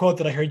there's a quote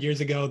that I heard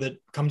years ago that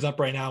comes up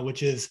right now,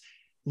 which is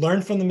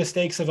learn from the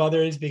mistakes of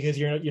others, because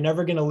you're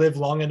never going to live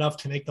long enough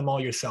to make them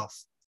all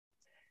yourself.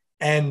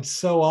 And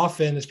so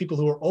often as people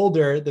who are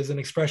older, there's an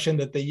expression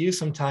that they use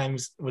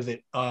sometimes,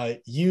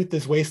 youth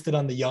is wasted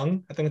on the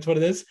young. I think that's what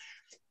it is.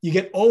 You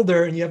get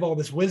older and you have all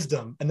this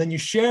wisdom, and then you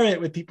share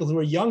it with people who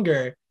are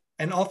younger.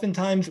 And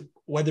oftentimes,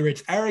 whether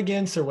it's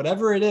arrogance or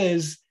whatever it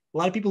is, a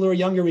lot of people who are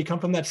younger, we come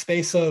from that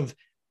space of,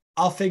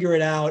 I'll figure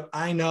it out.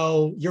 I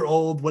know, you're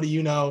old. What do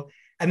you know?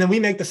 And then we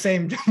make the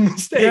same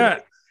mistake. Yeah.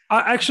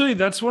 Actually,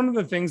 that's one of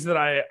the things that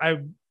I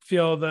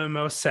feel the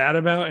most sad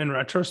about in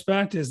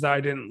retrospect, is that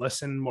I didn't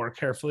listen more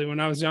carefully when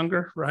I was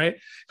younger, right?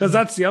 Because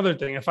that's the other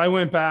thing. If I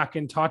went back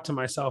and talked to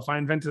myself, I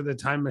invented the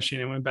time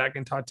machine and went back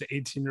and talked to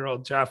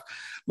 18-year-old Jeff,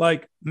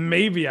 like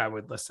maybe I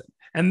would listen.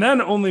 And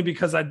then only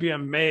because I'd be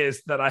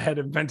amazed that I had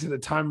invented a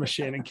time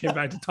machine and came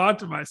back to talk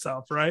to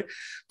myself, right?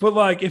 But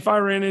like if I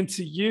ran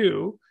into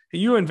you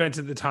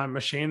invented the time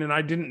machine and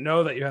I didn't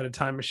know that you had a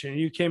time machine,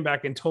 you came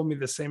back and told me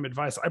the same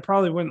advice, I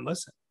probably wouldn't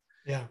listen.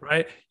 Yeah.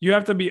 Right. You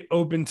have to be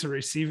open to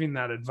receiving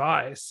that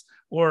advice,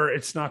 or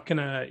it's not going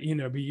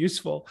to, be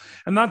useful.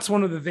 And that's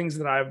one of the things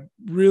that I've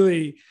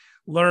really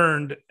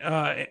learned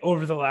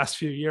over the last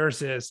few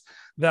years, is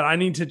that I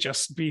need to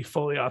just be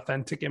fully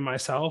authentic in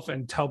myself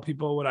and tell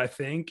people what I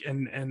think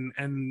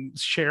and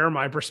share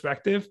my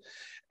perspective,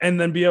 and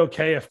then be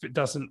okay if it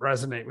doesn't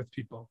resonate with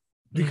people,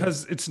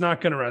 because it's not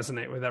going to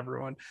resonate with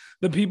everyone.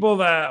 The people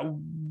that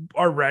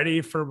are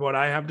ready for what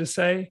I have to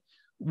say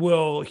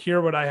will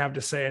hear what I have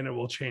to say, and it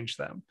will change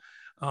them.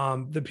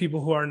 The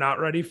people who are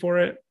not ready for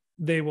it,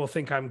 they will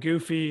think I'm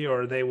goofy,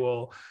 or they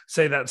will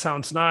say that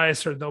sounds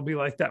nice, or they'll be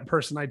like that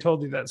person I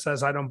told you that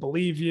says, I don't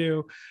believe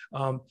you.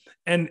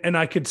 And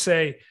I could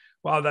say,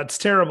 wow, that's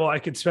terrible. I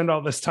could spend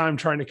all this time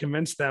trying to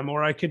convince them,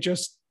 or I could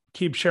just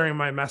keep sharing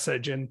my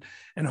message, and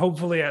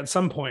hopefully at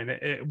some point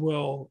it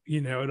will,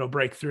 it'll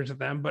break through to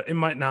them, but it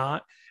might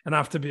not. And I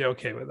have to be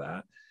okay with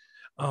that.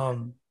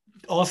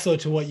 Also,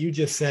 to what you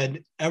just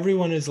said,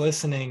 everyone is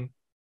listening.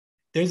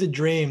 There's a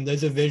dream,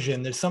 there's a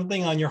vision, there's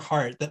something on your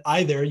heart that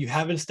either you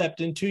haven't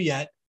stepped into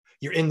yet,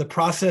 you're in the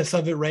process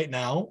of it right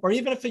now, or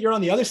even if you're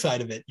on the other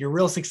side of it, you're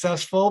real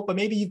successful, but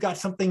maybe you've got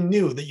something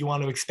new that you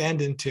want to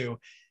expand into.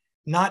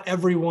 Not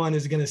everyone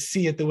is going to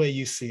see it the way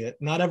you see it.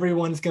 Not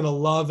everyone's going to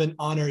love and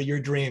honor your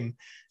dream.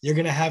 You're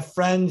going to have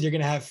friends, you're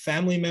going to have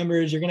family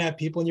members, you're going to have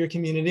people in your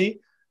community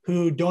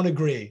who don't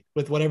agree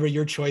with whatever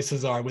your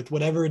choices are, with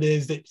whatever it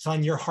is that's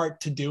on your heart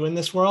to do in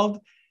this world.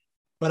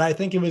 But I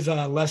think it was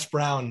Les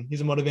Brown. He's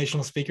a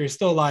motivational speaker. He's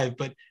still alive.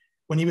 But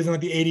when he was in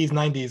like the 80s,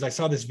 90s, I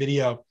saw this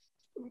video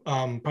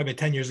probably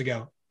 10 years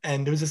ago.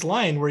 And there was this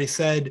line where he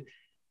said,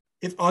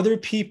 if other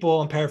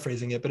people, I'm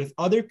paraphrasing it, but if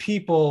other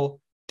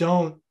people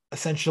don't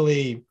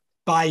essentially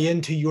buy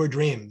into your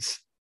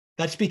dreams,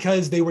 that's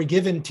because they were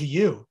given to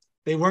you.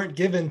 They weren't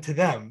given to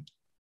them.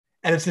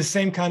 And it's the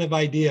same kind of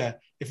idea.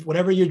 If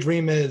whatever your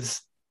dream is,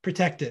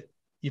 protect it.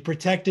 You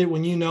protect it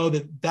when you know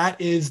that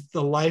that is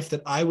the life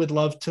that I would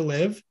love to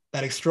live,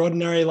 that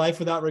extraordinary life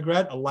without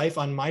regret, a life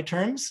on my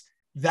terms.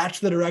 That's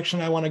the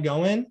direction I want to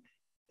go in.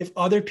 If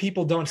other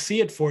people don't see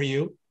it for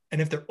you,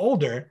 and if they're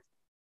older,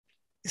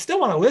 you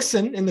still want to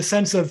listen in the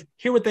sense of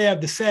hear what they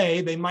have to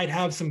say. They might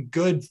have some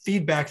good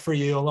feedback for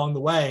you along the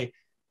way,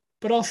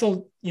 but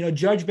also,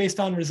 judge based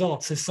on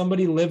results. Is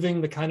somebody living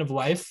the kind of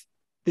life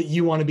that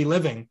you want to be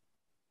living?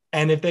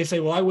 And if they say,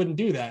 well, I wouldn't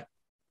do that.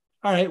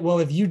 All right, well,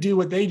 if you do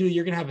what they do,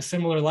 you're going to have a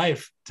similar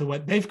life to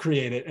what they've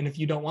created. And if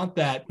you don't want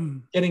that,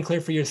 getting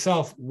clear for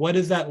yourself, what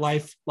is that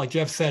life? Like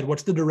Jeff said,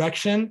 what's the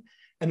direction?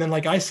 And then,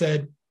 like I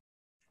said,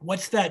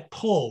 what's that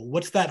pull?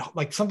 What's that,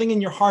 like something in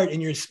your heart,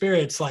 in your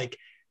spirit's like,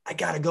 I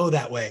got to go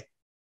that way,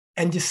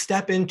 and just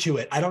step into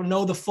it. I don't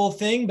know the full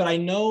thing, but I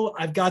know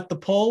I've got the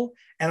pull,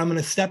 and I'm going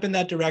to step in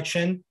that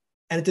direction.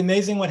 And it's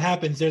amazing what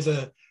happens. There's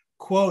a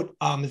quote,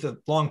 it's a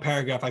long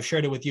paragraph. I've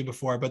shared it with you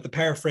before, but the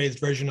paraphrased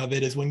version of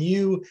it is when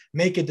you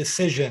make a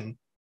decision,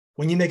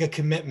 when you make a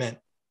commitment,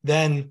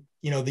 then,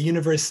 the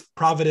universe,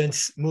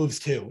 providence moves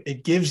too.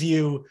 It gives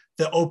you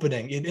the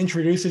opening. It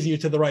introduces you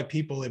to the right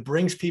people. It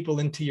brings people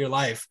into your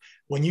life.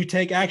 When you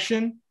take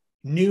action,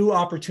 new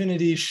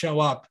opportunities show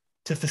up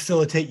to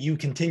facilitate you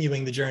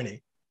continuing the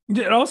journey.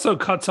 It also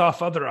cuts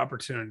off other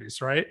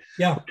opportunities, right?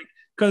 Yeah.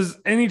 Because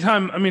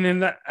anytime,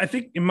 and that, I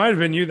think it might've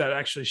been you that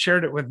actually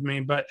shared it with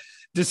me, but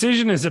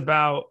decision is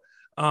about,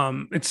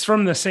 it's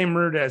from the same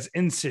root as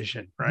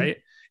incision, right?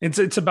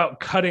 Mm-hmm. It's about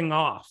cutting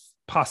off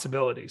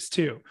possibilities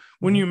too.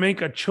 When you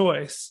make a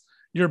choice,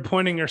 you're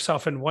pointing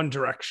yourself in one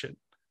direction,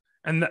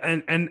 and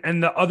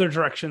the other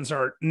directions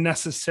are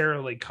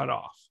necessarily cut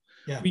off.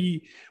 Yeah.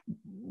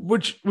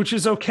 Which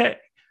is okay.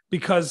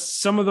 because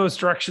some of those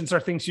directions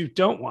are things you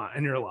don't want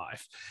in your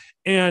life.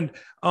 And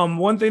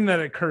one thing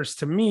that occurs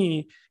to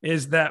me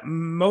is that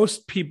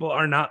most people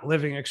are not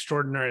living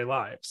extraordinary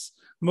lives.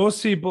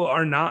 Most people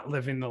are not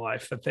living the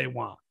life that they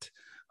want.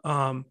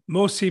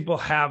 Most people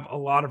have a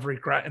lot of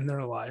regret in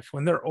their life.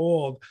 When they're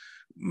old,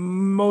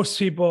 most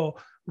people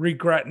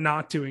regret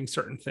not doing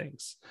certain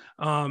things.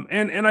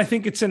 And I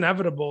think it's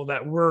inevitable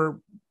that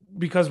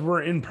because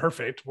we're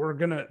imperfect,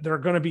 there are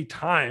going to be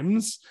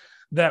times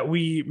that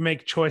we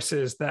make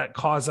choices that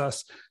cause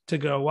us to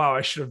go, wow,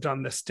 I should have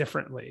done this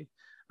differently.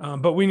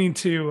 But we need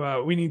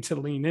to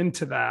lean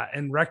into that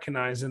and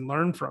recognize and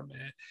learn from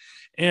it.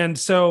 And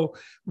so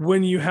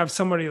when you have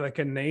somebody like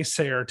a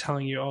naysayer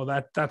telling you,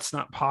 oh, that's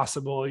not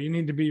possible, you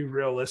need to be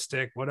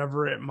realistic,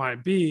 whatever it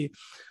might be,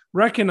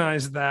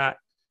 recognize that,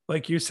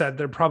 like you said,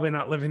 they're probably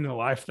not living the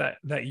life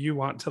that you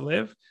want to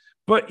live.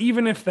 But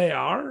even if they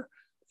are,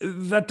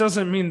 that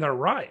doesn't mean they're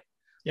right.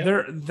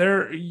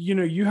 Yep.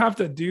 You have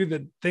to do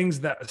the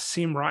things that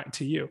seem right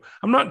to you.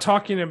 I'm not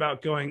talking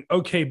about going,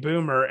 okay,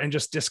 boomer, and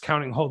just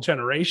discounting whole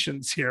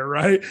generations here,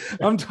 right?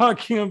 I'm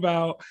talking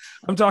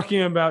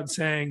about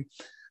saying,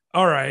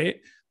 all right,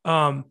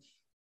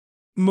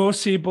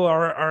 most people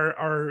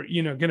are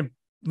going to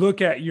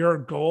look at your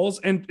goals,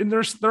 and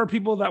there are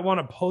people that want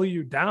to pull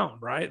you down,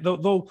 right?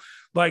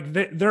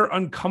 They're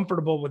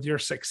uncomfortable with your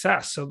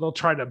success, so they'll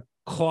try to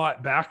claw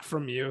it back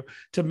from you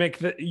to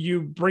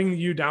bring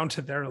you down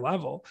to their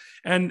level.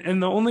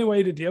 And the only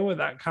way to deal with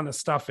that kind of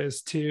stuff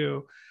is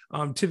to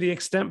the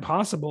extent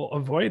possible,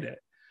 avoid it,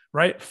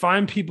 right?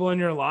 Find people in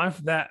your life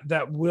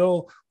that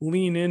will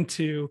lean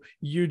into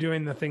you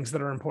doing the things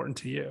that are important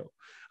to you.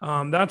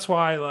 That's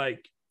why,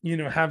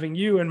 having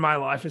you in my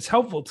life is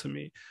helpful to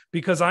me,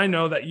 because I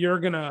know that you're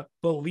going to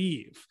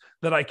believe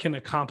that I can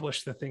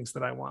accomplish the things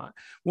that I want.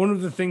 One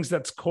of the things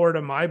that's core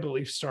to my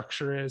belief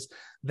structure is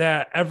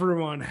that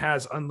everyone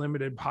has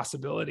unlimited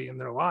possibility in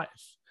their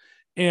life.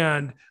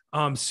 And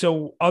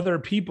so other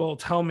people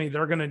tell me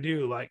they're going to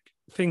do like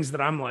things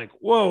that I'm like,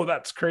 whoa,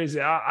 that's crazy.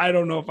 I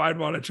don't know if I'd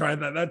want to try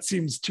that. That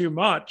seems too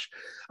much.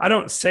 I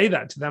don't say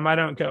that to them. I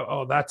don't go,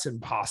 oh, that's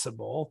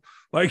impossible.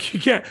 Like, you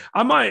can't.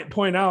 I might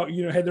point out,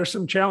 hey, there's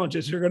some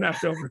challenges you're going to have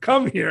to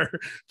overcome here,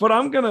 but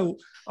I'm going to,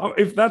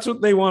 if that's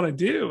what they want to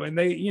do. And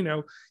they,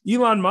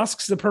 Elon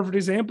Musk's the perfect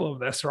example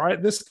of this,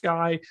 right? This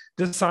guy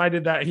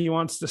decided that he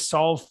wants to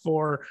solve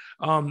for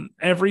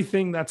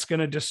everything that's going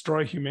to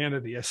destroy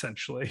humanity,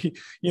 essentially.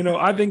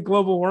 I think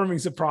global warming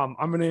is a problem.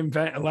 I'm going to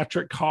invent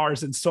electric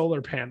cars and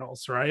solar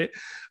panels, right?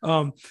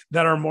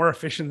 That are more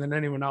efficient than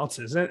anyone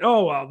else's. And,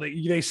 oh, well,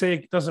 they say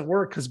it doesn't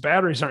work because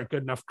batteries aren't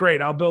good enough.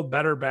 Great. I'll build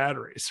better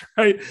batteries,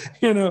 right?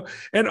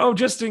 And, oh,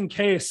 just in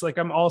case, like,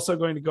 I'm also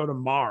going to go to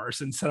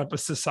Mars and set up a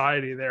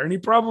society there. And he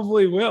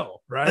probably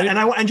will, right?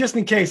 And just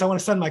in case, I want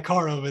to send my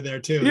car over there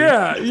too.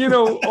 Yeah.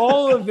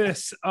 All of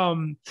this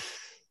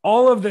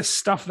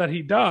stuff that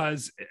he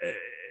does,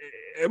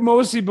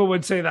 most people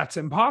would say that's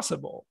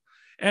impossible.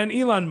 And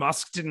Elon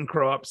Musk didn't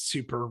grow up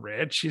super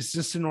rich. He's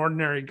just an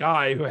ordinary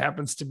guy who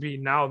happens to be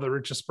now the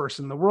richest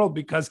person in the world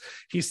because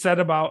he set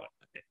about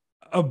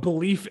a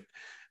belief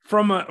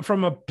from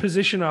a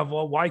position of,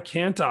 well, why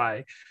can't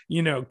I,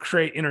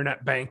 create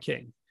internet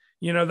banking?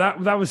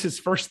 That was his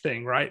first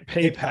thing, right?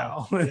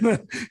 PayPal.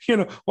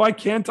 Yeah. Why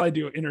can't I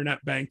do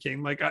internet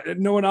banking? Like,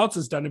 no one else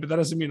has done it, but that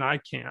doesn't mean I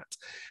can't.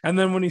 And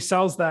then when he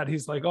sells that,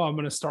 he's like, oh, I'm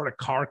going to start a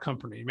car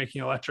company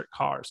making electric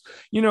cars.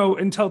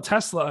 Until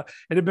Tesla,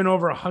 it had been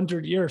over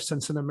 100 years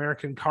since an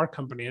American car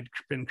company had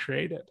been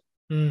created.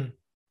 Mm.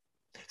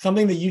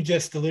 Something that you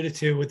just alluded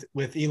to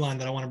with Elon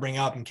that I want to bring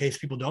up in case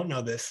people don't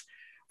know this.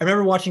 I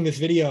remember watching this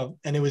video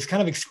and it was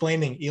kind of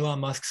explaining Elon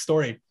Musk's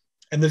story.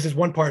 And this is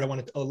one part I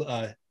wanted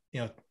to,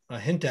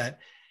 hint at.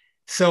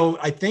 So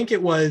I think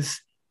it was,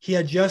 he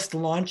had just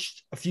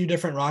launched a few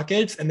different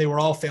rockets and they were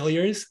all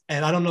failures.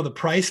 And I don't know the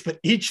price, but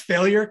each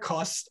failure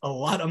costs a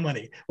lot of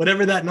money.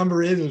 Whatever that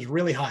number is, it was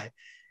really high.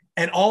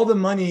 And all the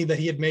money that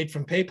he had made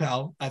from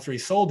PayPal after he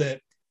sold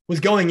it was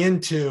going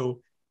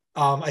into,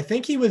 I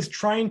think he was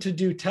trying to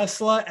do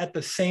Tesla at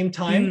the same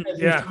time as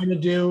he was trying to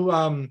do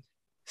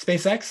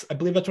SpaceX. I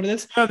believe that's what it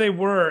is. Yeah, they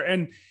were.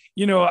 And,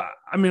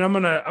 I'm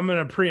going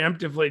to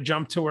preemptively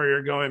jump to where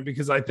you're going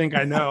because I think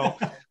I know.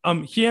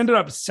 He ended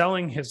up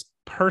selling his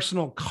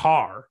personal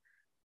car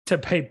to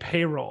pay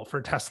payroll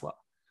for Tesla.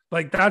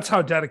 Like, that's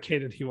how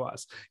dedicated he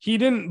was. He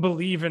didn't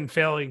believe in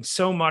failing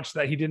so much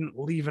that he didn't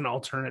leave an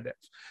alternative.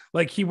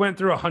 Like, he went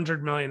through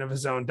 100 million of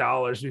his own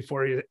dollars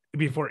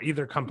before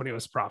either company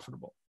was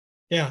profitable.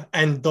 Yeah.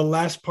 And the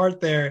last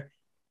part there,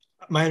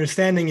 my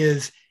understanding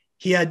is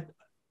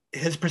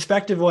his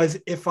perspective was,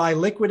 if I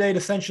liquidate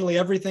essentially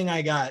everything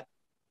I got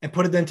and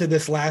put it into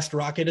this last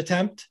rocket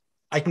attempt,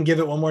 I can give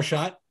it one more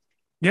shot.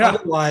 Yeah.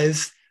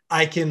 Otherwise,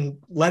 I can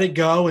let it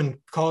go and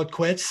call it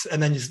quits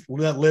and then just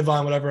live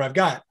on whatever I've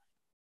got.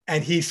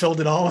 And he sold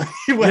it all.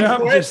 He went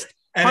for just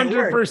it,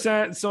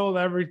 100% sold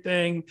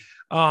everything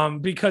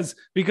because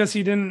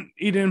he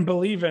didn't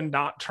believe in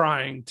not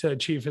trying to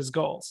achieve his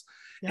goals.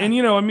 Yeah.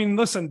 And,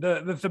 listen,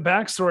 the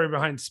backstory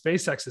behind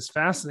SpaceX is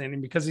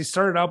fascinating because he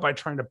started out by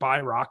trying to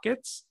buy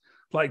rockets.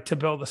 like to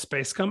build a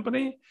space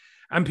company,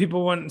 and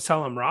people wouldn't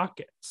sell him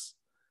rockets.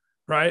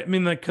 Right. I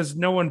mean, like, because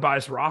no one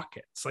buys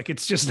rockets. Like,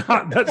 it's just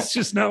not, that's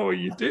just not what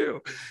you do.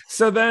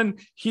 So then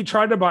he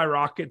tried to buy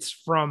rockets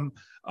from,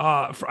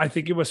 I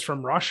think it was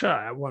from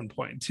Russia at one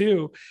point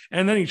too.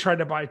 And then he tried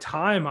to buy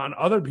time on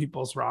other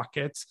people's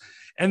rockets.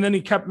 And then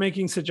he kept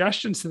making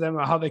suggestions to them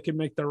about how they could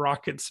make their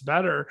rockets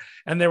better.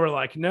 And they were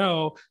like,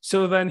 no.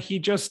 So then he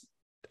just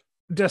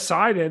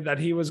decided that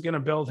he was going to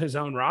build his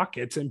own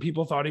rockets, and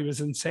people thought he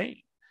was insane.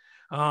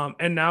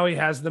 And now he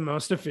has the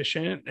most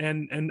efficient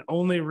and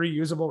only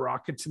reusable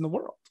rockets in the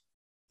world.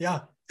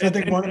 Yeah. So I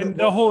think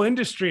the whole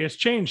industry has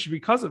changed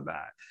because of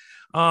that.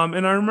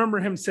 And I remember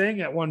him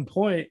saying at one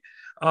point,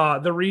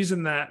 the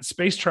reason that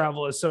space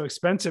travel is so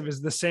expensive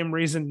is the same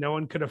reason no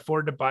one could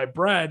afford to buy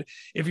bread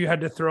if you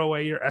had to throw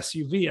away your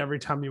SUV every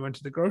time you went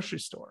to the grocery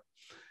store.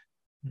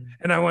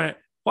 And I went,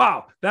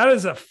 wow, that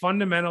is a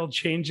fundamental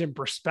change in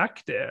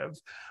perspective.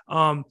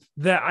 And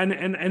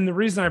the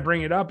reason I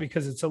bring it up,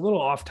 because it's a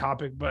little off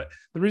topic, but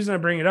the reason I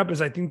bring it up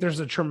is I think there's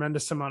a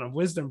tremendous amount of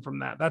wisdom from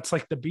that. That's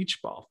like the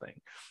beach ball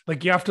thing.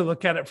 Like, you have to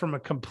look at it from a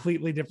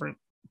completely different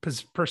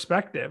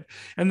perspective.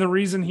 And the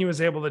reason he was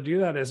able to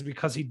do that is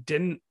because he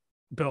didn't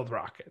build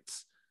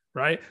rockets,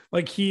 right?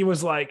 Like, he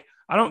was like,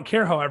 I don't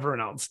care how everyone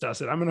else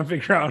does it. I'm going to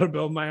figure out how to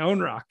build my own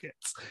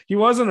rockets. He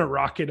wasn't a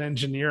rocket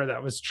engineer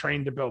that was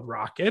trained to build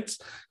rockets,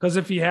 because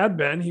if he had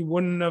been, he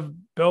wouldn't have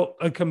built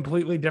a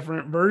completely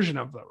different version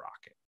of the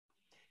rocket.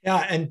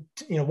 Yeah. And,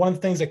 one of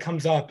the things that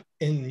comes up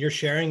in your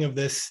sharing of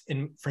this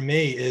for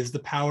me is the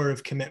power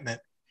of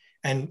commitment.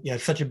 And,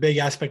 such a big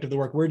aspect of the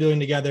work we're doing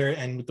together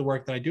and with the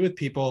work that I do with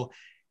people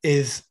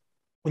is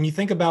when you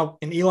think about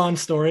an Elon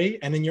story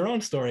and in your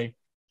own story,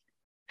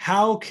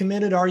 how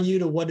committed are you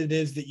to what it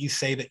is that you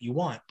say that you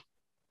want?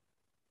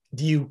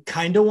 Do you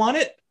kind of want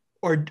it,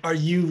 or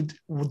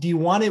do you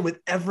want it with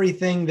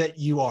everything that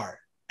you are?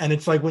 And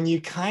it's like, when you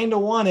kind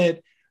of want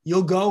it,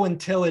 you'll go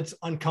until it's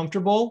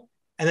uncomfortable,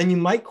 and then you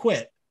might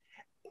quit,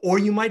 or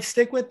you might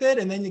stick with it,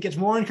 and then it gets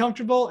more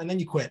uncomfortable, and then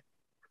you quit.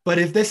 But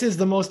if this is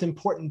the most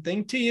important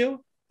thing to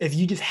you, if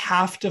you just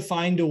have to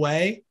find a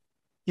way,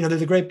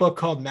 there's a great book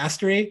called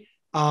Mastery.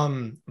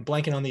 I'm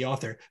blanking on the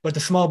author, but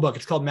it's a small book.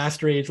 It's called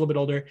Mastery. It's a little bit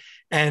older.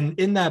 And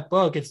in that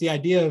book, it's the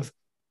idea of,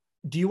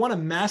 do you want to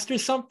master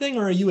something,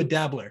 or are you a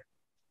dabbler?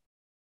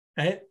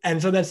 Right.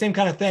 And so that same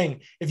kind of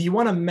thing, if you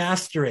want to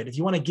master it, if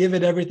you want to give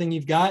it everything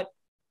you've got,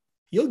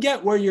 you'll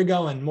get where you're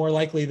going more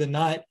likely than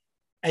not.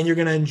 And you're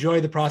going to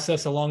enjoy the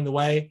process along the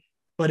way.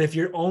 But if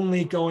you're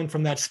only going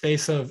from that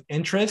space of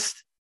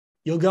interest,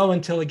 you'll go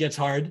until it gets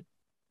hard,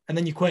 and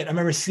then you quit. I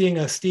remember seeing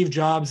a Steve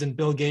Jobs and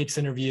Bill Gates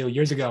interview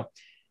years ago,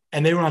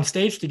 and they were on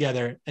stage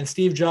together, and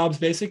Steve Jobs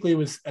basically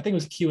I think it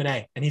was a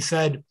Q&A. And he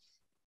said,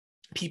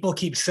 people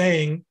keep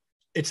saying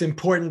it's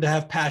important to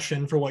have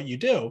passion for what you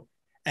do.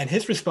 And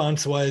his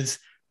response was,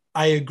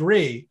 I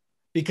agree,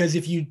 because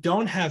if you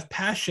don't have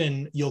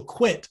passion, you'll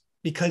quit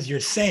because you're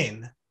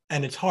sane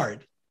and it's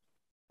hard.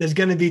 There's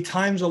going to be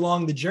times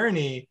along the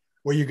journey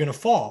where you're going to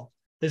fall.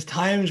 There's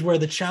times where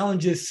the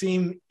challenges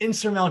seem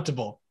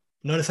insurmountable.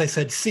 Notice I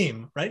said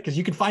seem, right? Because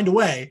you can find a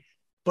way,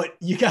 but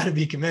you got to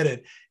be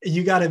committed.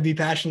 You got to be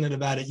passionate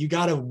about it. You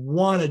got to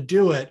want to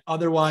do it.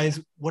 Otherwise,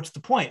 what's the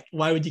point?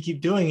 Why would you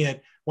keep doing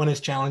it when it's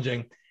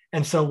challenging?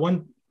 And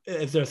so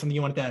is there something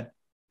you want to add?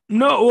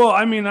 No, well,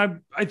 I mean,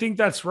 I think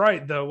that's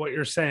right, though, what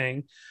you're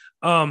saying.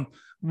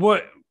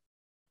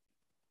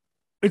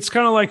 It's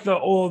kind of like the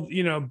old,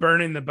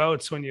 burning the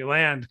boats when you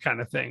land kind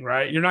of thing,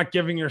 right? You're not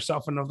giving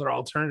yourself another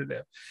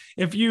alternative.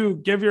 If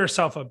you give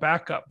yourself a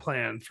backup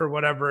plan for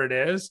whatever it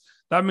is,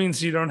 that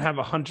means you don't have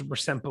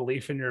 100%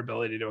 belief in your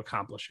ability to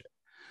accomplish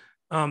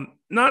it.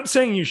 Not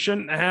saying you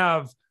shouldn't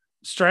have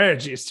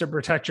strategies to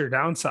protect your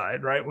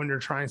downside, right? When you're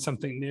trying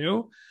something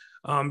new,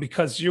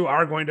 because you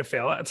are going to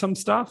fail at some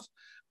stuff.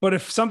 But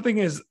if something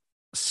is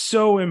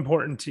so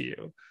important to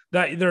you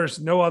that there's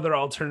no other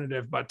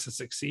alternative but to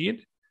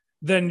succeed,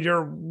 then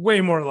you're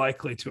way more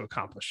likely to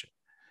accomplish it.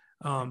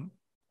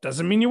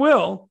 Doesn't mean you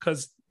will,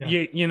 because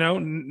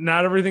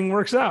not everything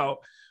works out.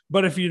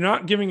 But if you're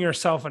not giving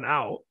yourself an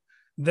out,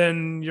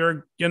 then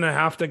you're gonna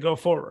have to go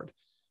forward.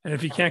 And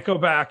if you can't go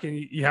back and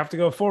you have to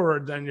go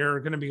forward, then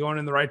you're going to be going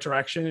in the right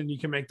direction, and you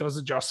can make those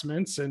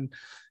adjustments. And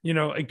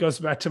it goes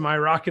back to my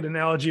rocket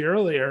analogy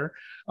earlier,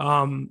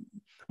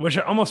 which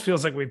almost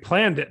feels like we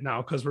planned it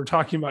now because we're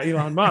talking about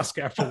Elon Musk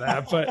after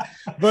that.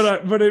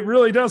 But it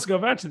really does go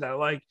back to that.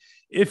 Like,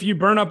 if you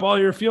burn up all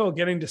your fuel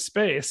getting to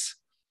space,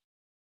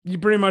 you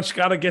pretty much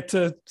got to get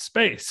to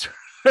space.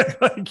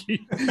 Like, you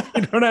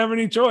don't have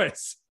any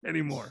choice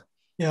anymore.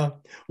 Yeah.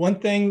 One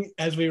thing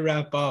as we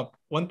wrap up,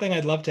 one thing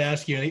I'd love to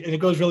ask you, and it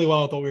goes really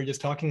well with what we were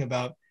just talking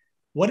about.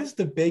 What is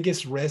the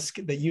biggest risk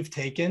that you've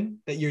taken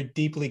that you're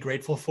deeply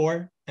grateful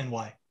for, and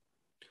why?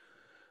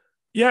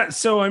 Yeah.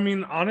 So, I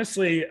mean,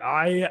 honestly,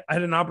 I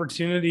had an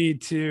opportunity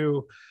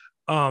to,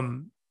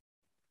 when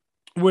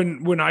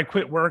I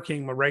quit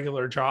working my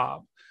regular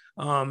job,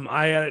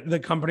 The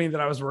company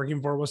that I was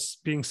working for was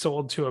being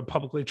sold to a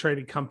publicly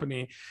traded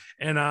company.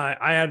 And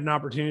I had an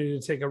opportunity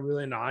to take a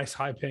really nice,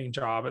 high paying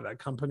job at that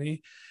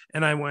company.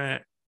 And I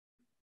went,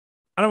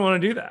 I don't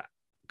want to do that,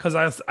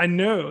 because I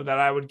know that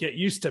I would get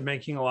used to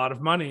making a lot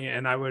of money,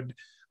 and I would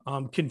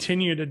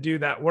continue to do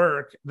that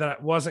work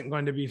that wasn't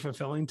going to be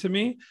fulfilling to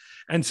me.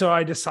 And so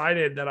I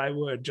decided that I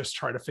would just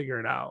try to figure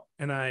it out.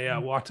 And I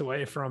walked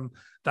away from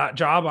that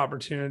job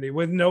opportunity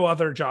with no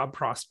other job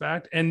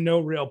prospect and no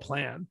real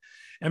plan.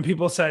 And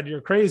people said,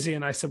 "You're crazy."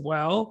 And I said,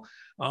 "Well,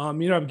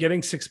 I'm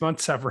getting 6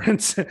 months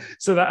severance,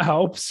 so that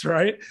helps,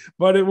 right?"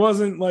 But it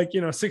wasn't like,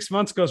 6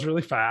 months goes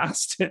really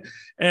fast.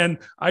 And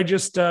I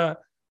just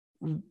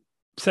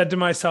said to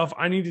myself,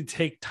 I need to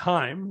take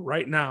time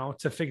right now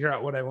to figure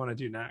out what I want to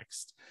do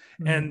next.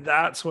 Mm-hmm. And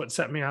that's what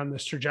set me on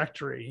this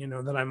trajectory,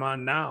 that I'm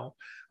on now,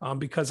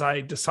 because I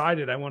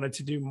decided I wanted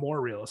to do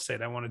more real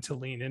estate. I wanted to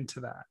lean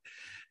into that.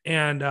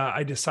 And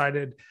I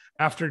decided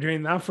after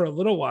doing that for a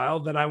little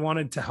while that I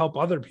wanted to help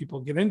other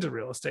people get into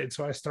real estate.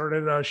 So I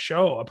started a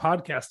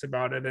podcast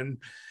about it,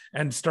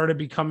 and started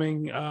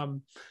becoming,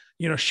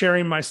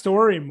 sharing my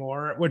story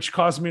more, which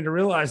caused me to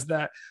realize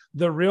that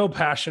the real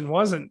passion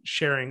wasn't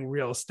sharing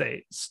real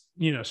estate,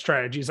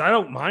 strategies. I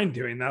don't mind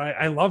doing that.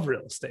 I love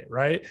real estate,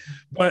 right?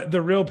 But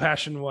the real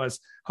passion was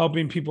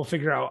helping people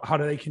figure out how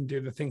they can do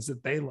the things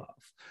that they love.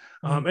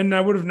 And I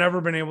would have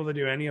never been able to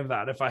do any of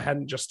that if I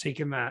hadn't just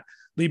taken that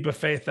leap of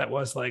faith that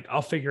was like,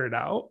 I'll figure it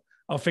out.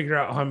 I'll figure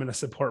out how I'm going to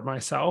support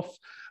myself.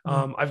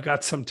 I've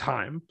got some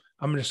time.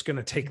 I'm just going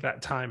to take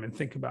that time and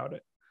think about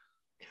it.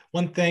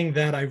 One thing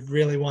that I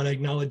really want to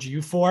acknowledge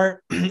you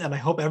for, and I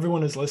hope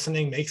everyone who's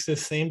listening makes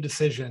this same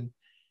decision.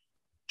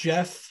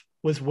 Jeff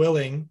was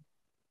willing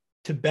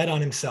to bet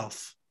on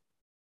himself.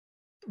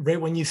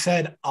 Right when you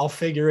said, I'll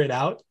figure it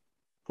out,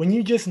 when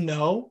you just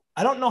know,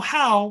 I don't know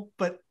how,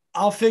 but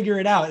I'll figure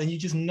it out, and you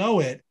just know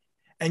it,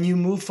 and you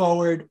move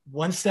forward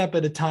one step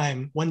at a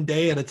time, one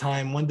day at a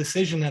time, one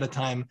decision at a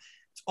time.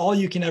 It's all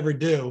you can ever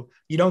do.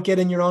 You don't get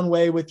in your own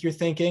way with your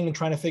thinking and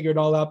trying to figure it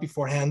all out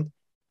beforehand.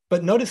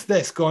 But notice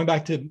this, going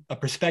back to a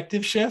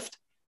perspective shift,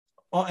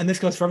 and this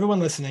goes for everyone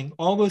listening,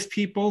 all those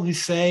people who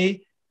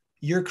say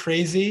you're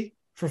crazy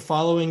for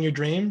following your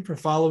dream, for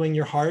following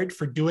your heart,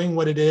 for doing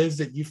what it is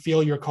that you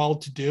feel you're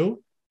called to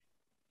do,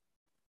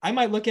 I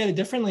might look at it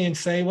differently and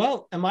say,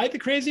 well, am I the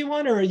crazy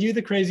one, or are you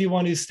the crazy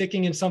one who's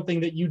sticking in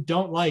something that you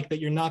don't like, that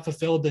you're not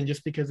fulfilled in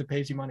just because it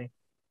pays you money?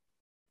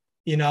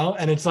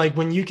 And it's like,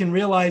 when you can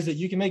realize that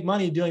you can make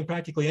money doing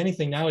practically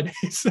anything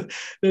nowadays,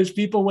 there's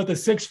people with a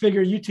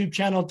 6-figure YouTube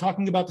channel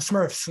talking about the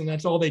Smurfs, and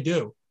that's all they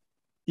do.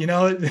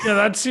 Yeah,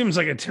 that seems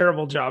like a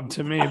terrible job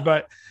to me,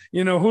 but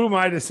who am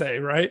I to say,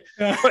 right?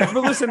 But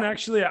listen,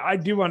 actually, I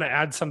do want to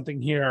add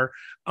something here.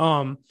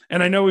 And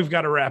I know we've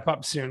got to wrap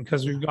up soon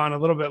because we've gone a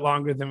little bit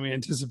longer than we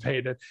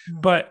anticipated.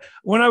 But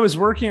when I was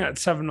working at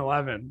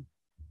 7-Eleven,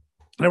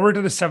 I worked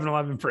at a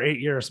 7-Eleven for 8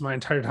 years, my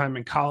entire time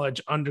in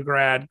college,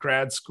 undergrad,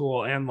 grad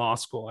school, and law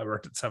school. I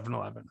worked at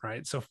 7-Eleven,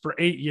 right? So for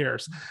 8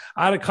 years,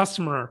 I had a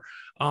customer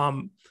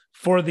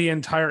for the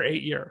entire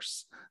 8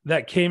 years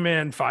that came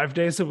in 5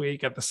 days a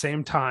week at the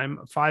same time,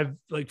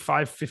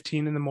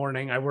 5:15 in the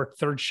morning. I worked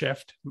third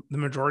shift the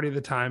majority of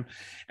the time.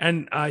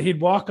 And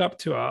he'd walk up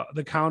to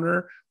the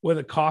counter with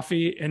a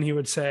coffee, and he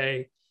would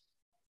say,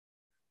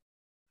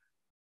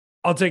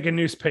 "I'll take a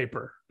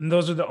newspaper." And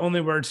those are the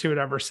only words he would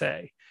ever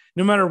say.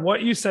 No matter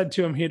what you said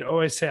to him, he'd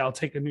always say, "I'll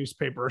take a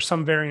newspaper," or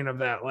some variant of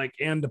that, like,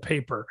 "and a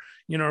paper,"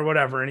 or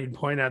whatever. And he'd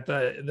point at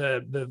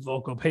the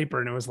local paper,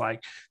 and it was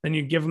like, then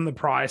you'd give him the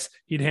price,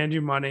 he'd hand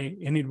you money,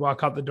 and he'd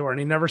walk out the door, and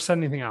he never said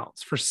anything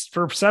else. For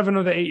 7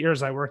 of the 8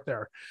 years I worked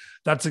there,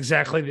 that's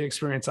exactly the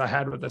experience I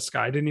had with this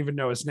guy. I didn't even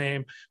know his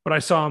name, but I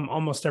saw him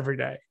almost every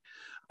day.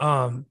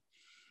 One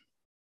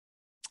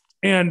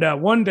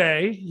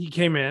day he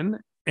came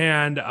in,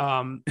 and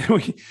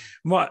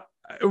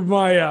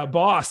my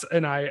boss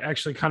and I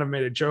actually kind of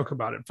made a joke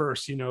about it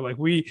first,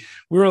 we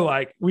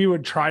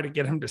would try to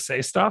get him to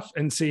say stuff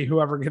and see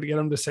whoever could get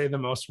him to say the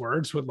most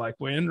words would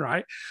win.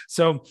 Right.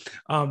 So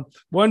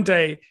one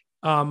day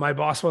my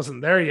boss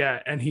wasn't there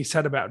yet, and he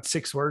said about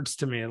 6 words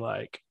to me.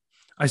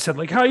 I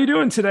said, "How you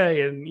doing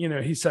today?" And,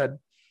 he said,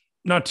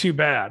 "Not too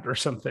bad," or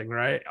something,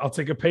 right? "I'll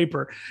take a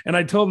paper." And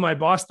I told my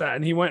boss that,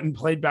 and he went and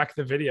played back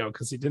the video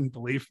because he didn't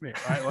believe me,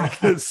 right?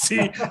 to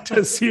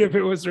see if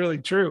it was really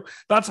true.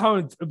 That's how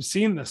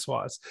obscene this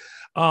was.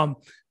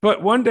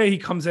 But one day he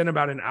comes in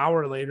about an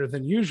hour later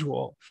than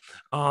usual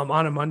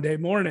on a Monday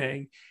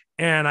morning.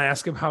 And I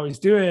ask him how he's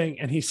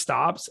doing, and he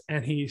stops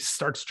and he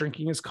starts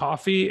drinking his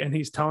coffee, and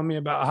he's telling me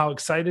about how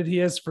excited he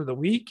is for the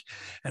week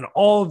and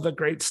all of the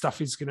great stuff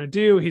he's going to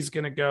do. He's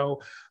going to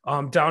go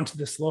down to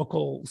this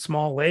local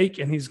small lake,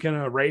 and he's going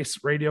to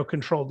race radio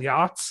controlled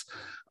yachts,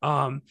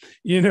 and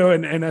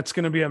that's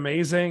going to be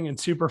amazing and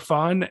super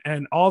fun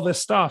and all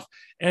this stuff.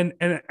 And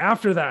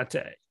after that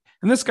day,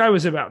 and this guy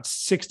was about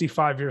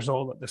 65 years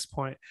old at this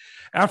point.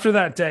 After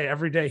that day,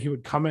 every day he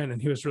would come in, and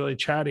he was really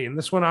chatty. And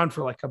this went on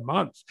for a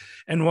month.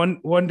 And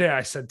one day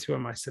I said to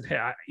him, I said,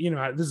 "Hey,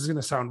 this is going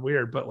to sound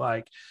weird, but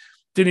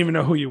didn't even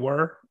know who you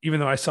were, even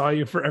though I saw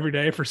you for every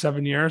day for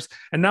 7 years.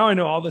 And now I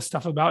know all this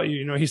stuff about you.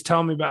 You know, he's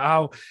telling me about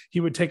how he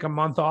would take a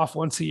month off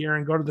once a year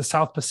and go to the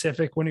South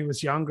Pacific when he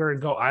was younger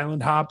and go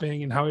island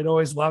hopping, and how he'd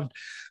always loved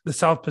the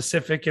South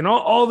Pacific and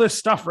all this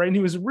stuff. Right. And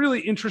he was a really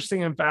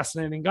interesting and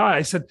fascinating guy.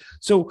 I said,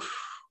 so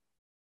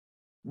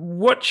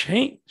what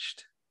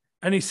changed?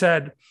 And he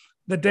said,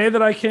 the day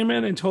that I came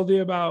in and told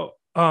you about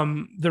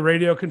the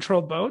radio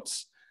controlled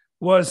boats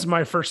was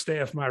my first day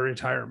of my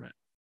retirement.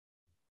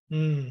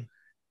 Mm.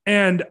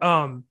 And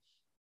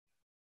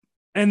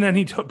then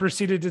he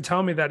proceeded to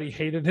tell me that he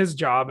hated his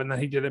job and that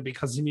he did it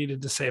because he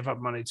needed to save up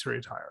money to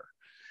retire.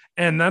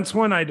 And that's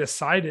when I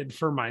decided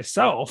for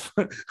myself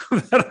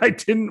that I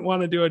didn't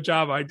want to do a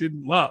job I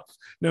didn't love,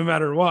 no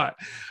matter what.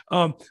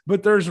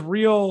 But there's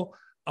real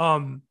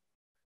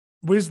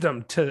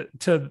wisdom to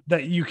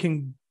that you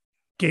can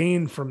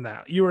gain from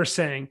that. You were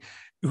saying,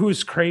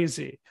 who's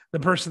crazy? The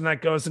person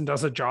that goes and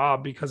does a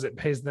job because it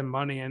pays them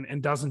money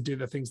and doesn't do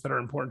the things that are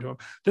important to him.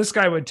 This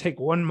guy would take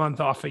 1 month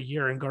off a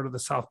year and go to the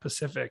South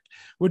Pacific,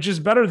 which is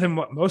better than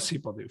what most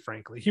people do,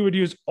 frankly. He would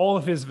use all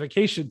of his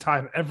vacation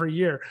time every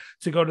year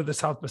to go to the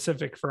South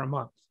Pacific for a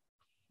month,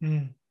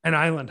 an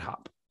island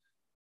hop.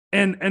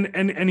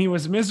 And he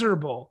was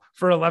miserable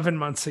for 11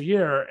 months a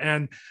year.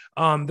 And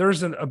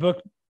there's a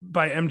book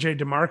by MJ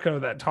DeMarco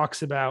that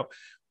talks about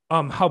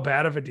how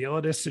bad of a deal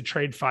it is to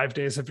trade 5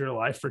 days of your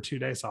life for 2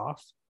 days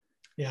off.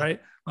 Yeah.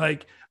 Right.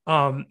 Like,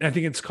 I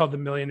think it's called The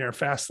Millionaire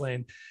Fast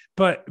Lane,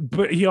 but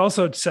he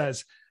also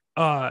says,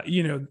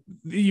 the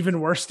even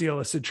worse deal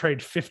is to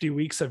trade 50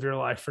 weeks of your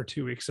life for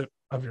 2 weeks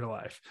of your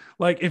life.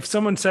 Like if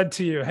someone said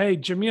to you, hey,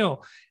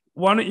 Jamil,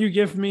 why don't you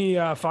give me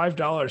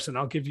 $5 and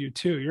I'll give you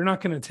 $2? You're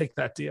not going to take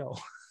that deal.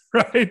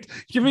 Right.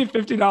 Give me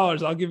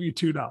 $50. I'll give you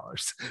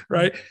 $2.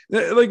 Right.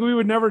 Like we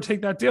would never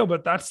take that deal,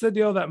 but that's the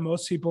deal that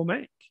most people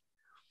make.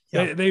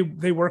 Yeah.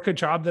 They work a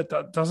job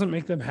that doesn't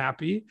make them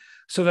happy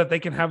so that they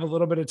can have a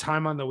little bit of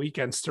time on the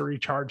weekends to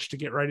recharge, to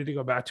get ready to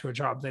go back to a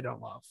job they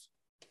don't love.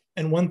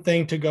 And one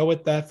thing to go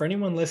with that for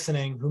anyone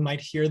listening who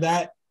might hear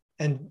that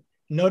and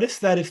notice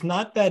that it's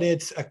not that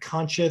it's a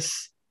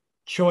conscious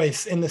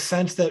choice in the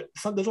sense that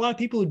there's a lot of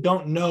people who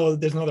don't know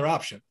there's another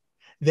option.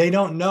 They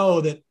don't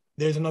know that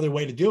there's another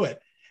way to do it.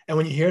 And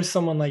when you hear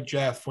someone like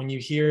Jeff, when you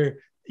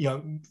hear,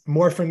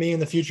 more from me in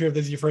the future, if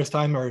this is your first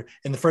time or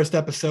in the first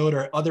episode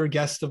or other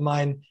guests of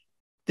mine,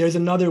 there's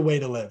another way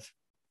to live.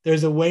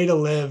 There's a way to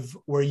live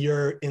where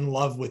you're in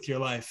love with your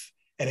life.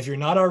 And if you're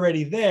not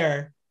already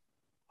there,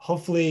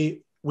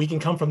 hopefully we can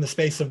come from the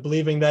space of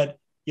believing that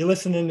you're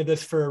listening to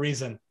this for a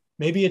reason.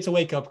 Maybe it's a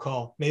wake-up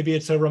call. Maybe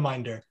it's a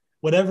reminder.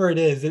 Whatever it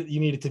is that you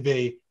need it to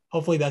be,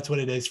 hopefully that's what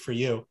it is for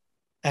you.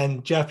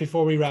 And Jeff,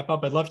 before we wrap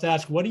up, I'd love to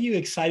ask, what are you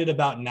excited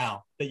about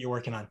now that you're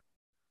working on?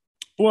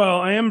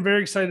 Well, I am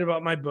very excited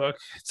about my book.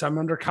 I'm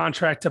under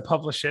contract to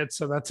publish it,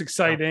 so that's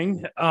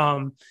exciting.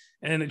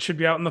 And it should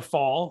be out in the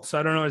fall. So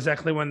I don't know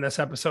exactly when this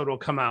episode will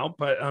come out,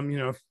 but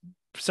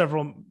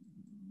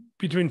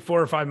between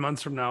 4 or 5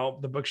 months from now,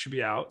 the book should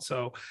be out.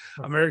 So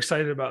I'm very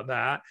excited about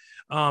that.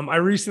 I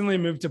recently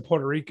moved to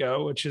Puerto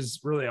Rico, which is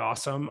really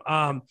awesome.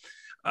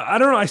 I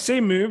don't know. I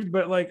say moved,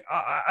 but like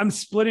I'm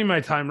splitting my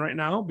time right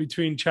now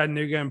between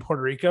Chattanooga and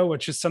Puerto Rico,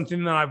 which is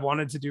something that I've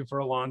wanted to do for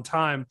a long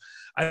time.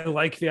 I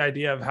like the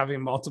idea of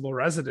having multiple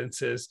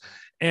residences.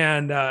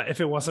 And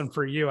if it wasn't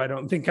for you, I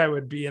don't think I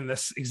would be in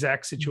this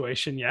exact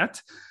situation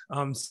yet.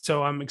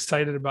 So I'm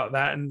excited about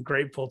that and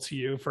grateful to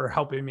you for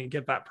helping me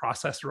get that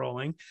process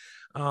rolling.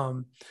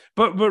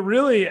 But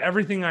really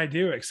everything I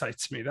do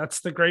excites me.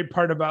 That's the great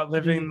part about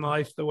living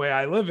life the way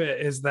I live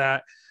it, is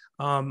that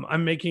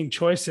I'm making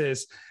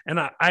choices,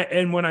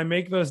 and when I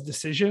make those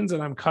decisions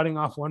and I'm cutting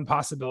off one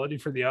possibility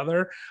for the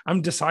other,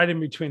 I'm deciding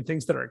between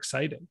things that are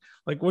exciting.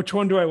 Like, which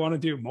one do I want to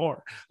do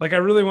more? Like, I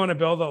really want to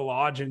build a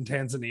lodge in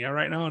Tanzania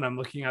right now. And I'm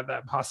looking at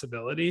that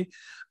possibility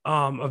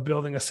of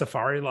building a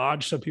safari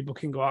lodge so people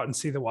can go out and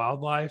see the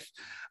wildlife.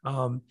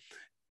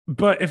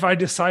 But if I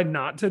decide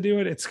not to do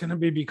it, it's going to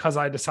be because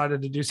I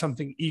decided to do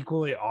something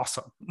equally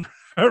awesome.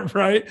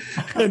 Right.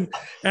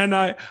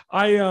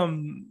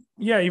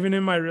 Even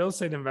in my real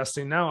estate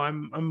investing now,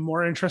 I'm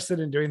more interested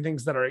in doing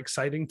things that are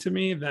exciting to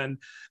me than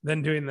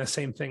doing the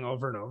same thing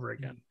over and over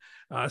again.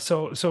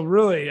 So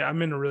really,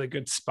 I'm in a really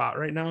good spot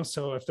right now.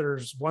 So if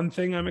there's one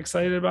thing I'm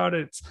excited about,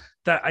 it's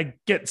that I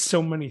get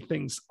so many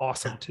things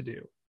awesome to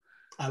do.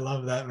 I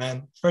love that,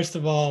 man. First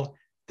of all,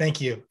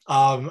 thank you.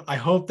 I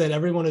hope that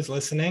everyone is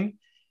listening.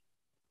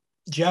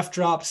 Jeff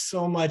dropped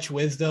so much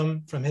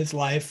wisdom from his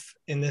life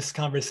in this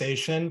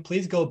conversation.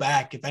 Please go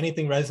back. If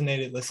anything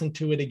resonated, listen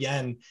to it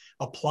again,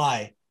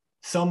 apply.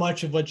 So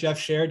much of what Jeff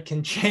shared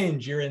can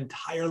change your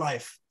entire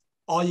life.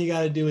 All you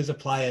got to do is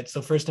apply it.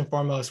 So first and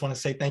foremost, I want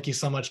to say thank you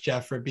so much,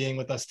 Jeff, for being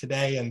with us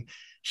today and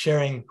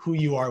sharing who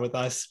you are with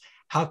us.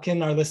 How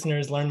can our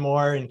listeners learn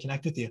more and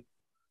connect with you?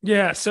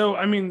 Yeah. So,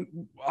 I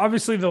mean,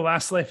 obviously the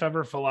last life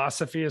ever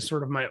philosophy is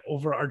sort of my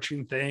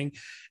overarching thing.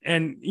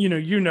 And,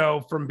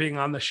 from being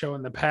on the show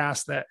in the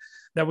past that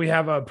that we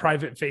have a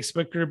private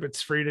Facebook group.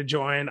 It's free to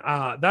join.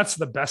 That's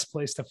the best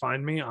place to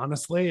find me,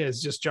 honestly,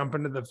 is just jump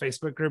into the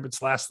Facebook group.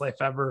 It's Last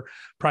Life Ever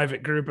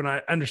private group. And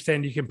I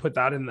understand you can put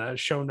that in the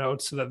show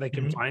notes so that they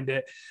can find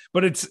it,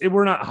 but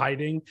we're not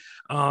hiding.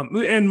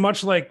 And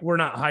much like we're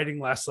not hiding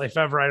Last Life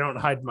Ever, I don't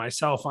hide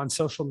myself on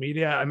social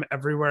media. I'm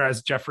everywhere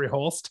as Jeffrey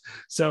Holst.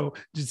 So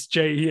it's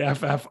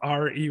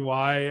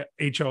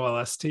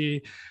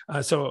JEFFREYHOLST.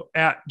 So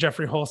at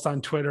Jeffrey Holst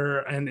on Twitter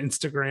and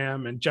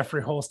Instagram, and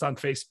Jeffrey Holst on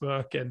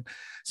Facebook. And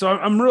so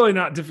I'm really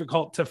not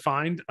difficult to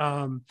find.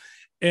 And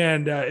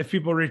if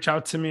people reach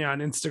out to me on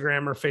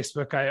Instagram or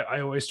Facebook,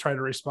 I always try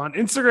to respond.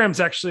 Instagram's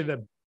actually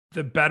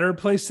the better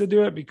place to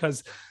do it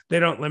because they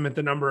don't limit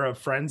the number of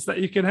friends that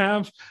you can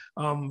have.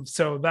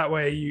 So that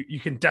way you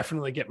can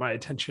definitely get my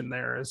attention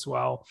there as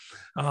well.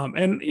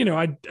 And,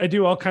 I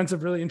do all kinds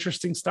of really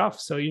interesting stuff.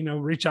 So,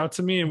 reach out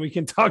to me and we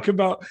can talk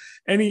about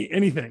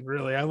anything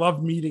really. I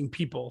love meeting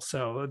people.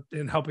 So,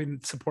 and helping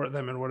support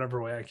them in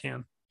whatever way I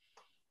can.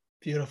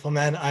 Beautiful,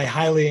 man. I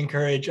highly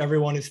encourage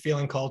everyone who's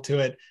feeling called to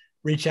it,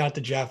 reach out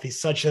to Jeff. He's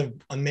such an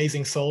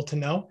amazing soul to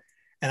know.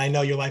 And I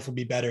know your life will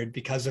be bettered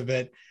because of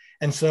it.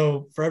 And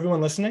so for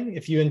everyone listening,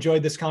 if you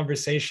enjoyed this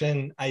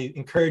conversation, I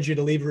encourage you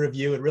to leave a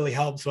review. It really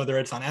helps, whether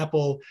it's on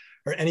Apple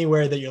or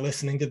anywhere that you're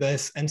listening to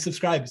this, and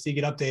subscribe so you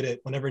get updated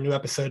whenever new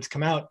episodes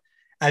come out.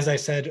 As I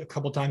said a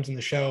couple times in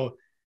the show,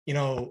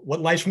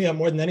 what lights me up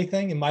more than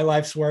anything in my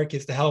life's work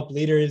is to help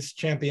leaders,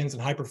 champions,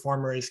 and high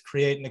performers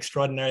create an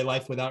extraordinary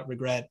life without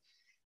regret.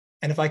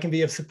 And if I can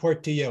be of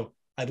support to you,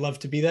 I'd love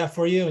to be that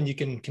for you. And you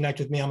can connect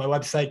with me on my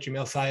website,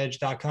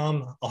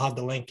 jamilsayed.com. I'll have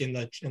the link in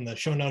the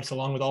show notes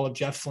along with all of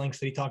Jeff's links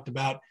that he talked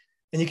about.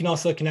 And you can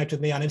also connect with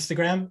me on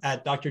Instagram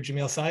at Dr.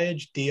 Jamil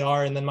Sayed,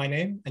 DR, and then my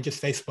name, and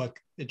just Facebook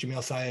at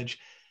Jamil Sayed.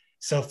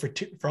 So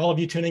for all of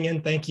you tuning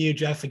in, thank you,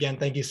 Jeff. Again,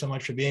 thank you so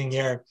much for being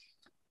here.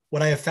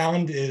 What I have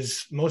found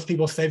is most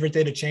people's favorite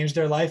day to change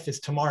their life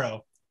is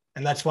tomorrow.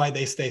 And that's why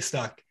they stay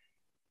stuck.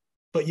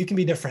 But you can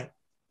be different.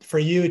 For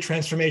you,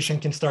 transformation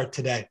can start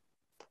today.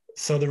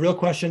 So the real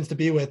questions to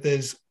be with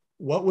is,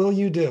 what will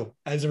you do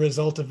as a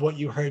result of what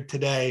you heard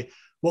today?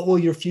 What will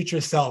your future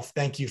self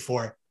thank you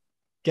for?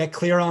 Get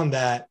clear on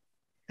that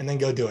and then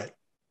go do it.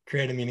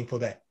 Create a meaningful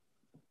day.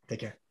 Take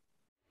care.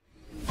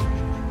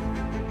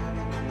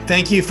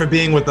 Thank you for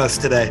being with us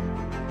today.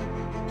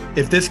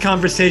 If this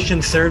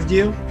conversation served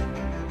you,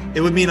 it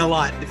would mean a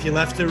lot if you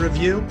left a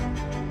review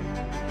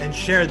and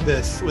shared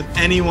this with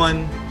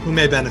anyone who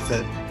may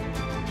benefit.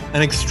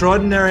 An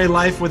extraordinary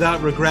life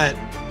without regret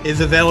is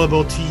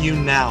available to you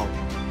now.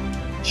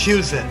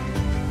 Choose it.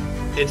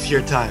 It's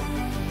your time.